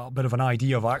a bit of an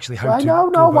idea of actually how to.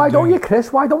 No, why don't you,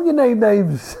 Chris? Why don't you name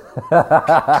names?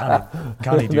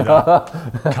 Can he do that?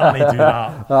 Can he do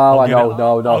that?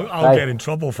 No, no. I'll get in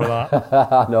trouble for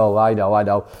that. No, I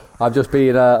know. I'm just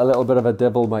being a little bit of a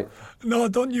devil, mate. No,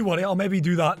 don't you worry. I'll maybe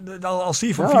do that. I'll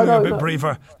see if I'm feeling a bit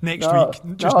braver next week.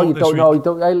 Just not you this don't. week. No, you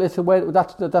don't. Hey, listen,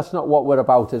 that's not what we're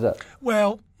about, is it?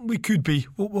 Well, we could be.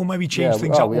 We'll maybe change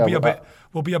things up. We'll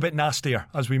be a bit nastier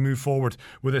as we move forward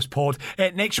with this pod.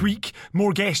 Next week,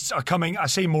 more guests are coming. I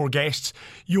say more guests.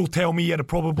 You'll tell me at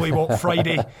probably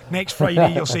Friday. Next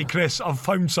Friday, you'll say, Chris, I've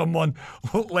found someone.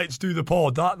 Let's do the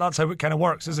pod. That's how it kind of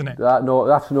works, isn't it?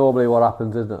 That's normally what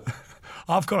happens, isn't it?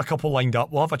 I've got a couple lined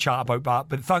up. We'll have a chat about that.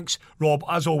 But thanks, Rob.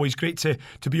 As always, great to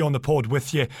be on the pod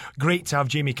with you. Great to have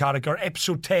Jamie Carragher.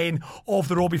 Episode 10 of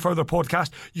the Robbie Fowler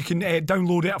podcast. You can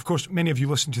download it. Of course, many of you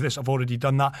listen to this. I've already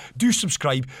done that. Do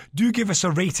subscribe. Do give us a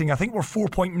rating. I think we're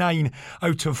 4.9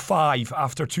 out of 5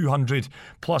 after 200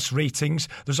 plus ratings.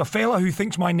 There's a fella who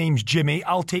thinks my name's Jimmy.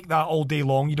 I'll take that all day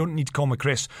long. You don't need to call me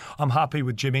Chris. I'm happy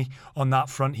with Jimmy on that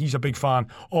front. He's a big fan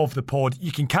of the pod.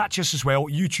 You can catch us as well.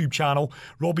 YouTube channel,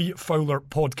 Robbie Fowler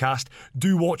podcast.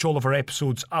 Do watch all of our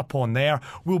episodes up on there.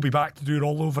 We'll be back to do it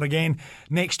all over again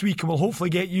next week, and we'll hopefully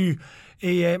get you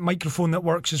a microphone that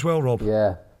works as well, Rob.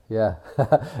 Yeah.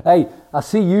 Hey, I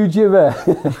see you, Jimmy.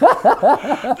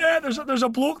 Yeah, there's a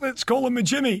bloke that's calling me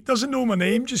Jimmy. Doesn't know my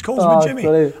name, just calls me Jimmy.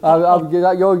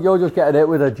 You're just getting it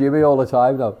with a Jimmy all the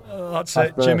time now. That's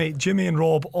it, brilliant. Jimmy and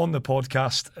Rob on the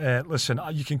podcast. Listen,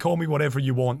 you can call me whatever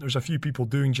you want. There's a few people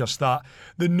doing just that.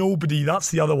 The Nobody, that's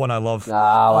the other one I love. No,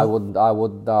 I wouldn't.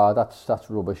 No, that's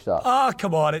rubbish. That.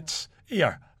 Come on, it's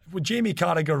here. With Jamie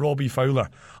Carragher, Robbie Fowler.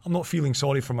 I'm not feeling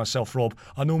sorry for myself, Rob.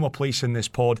 I know my place in this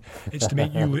pod. It's to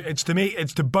make you. It's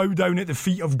to bow down at the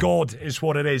feet of God. Is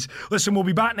what it is. Listen, we'll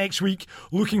be back next week.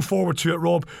 Looking forward to it,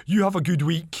 Rob. You have a good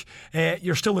week.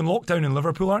 You're still in lockdown in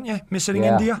Liverpool, aren't you? Missing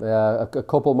India. Yeah, a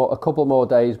couple more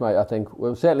days, mate. I think.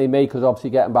 Well, certainly me, because obviously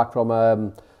getting back from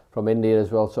India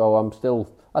as well. So I'm still.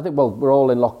 I think. Well, we're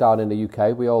all in lockdown in the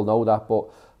UK. We all know that, but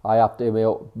I have to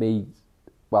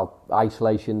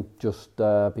isolation just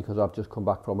because I've just come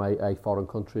back from a foreign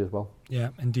country as well. Yeah,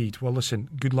 indeed. Well, listen,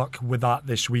 good luck with that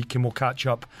this week, and we'll catch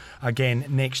up again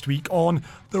next week on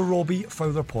the Robbie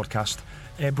Fowler podcast.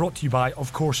 Brought to you by,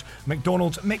 of course,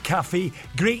 McDonald's McCafe.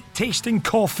 Great tasting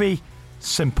coffee.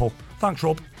 Simple. Thanks,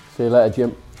 Rob. See you later,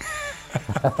 Jim.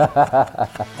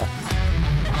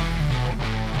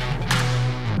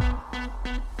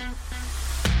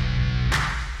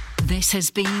 This has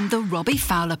been the Robbie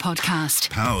Fowler podcast.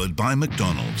 Powered by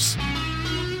McDonald's.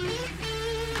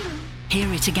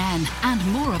 Hear it again and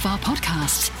more of our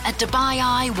podcasts at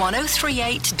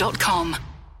DubaiEye1038.com.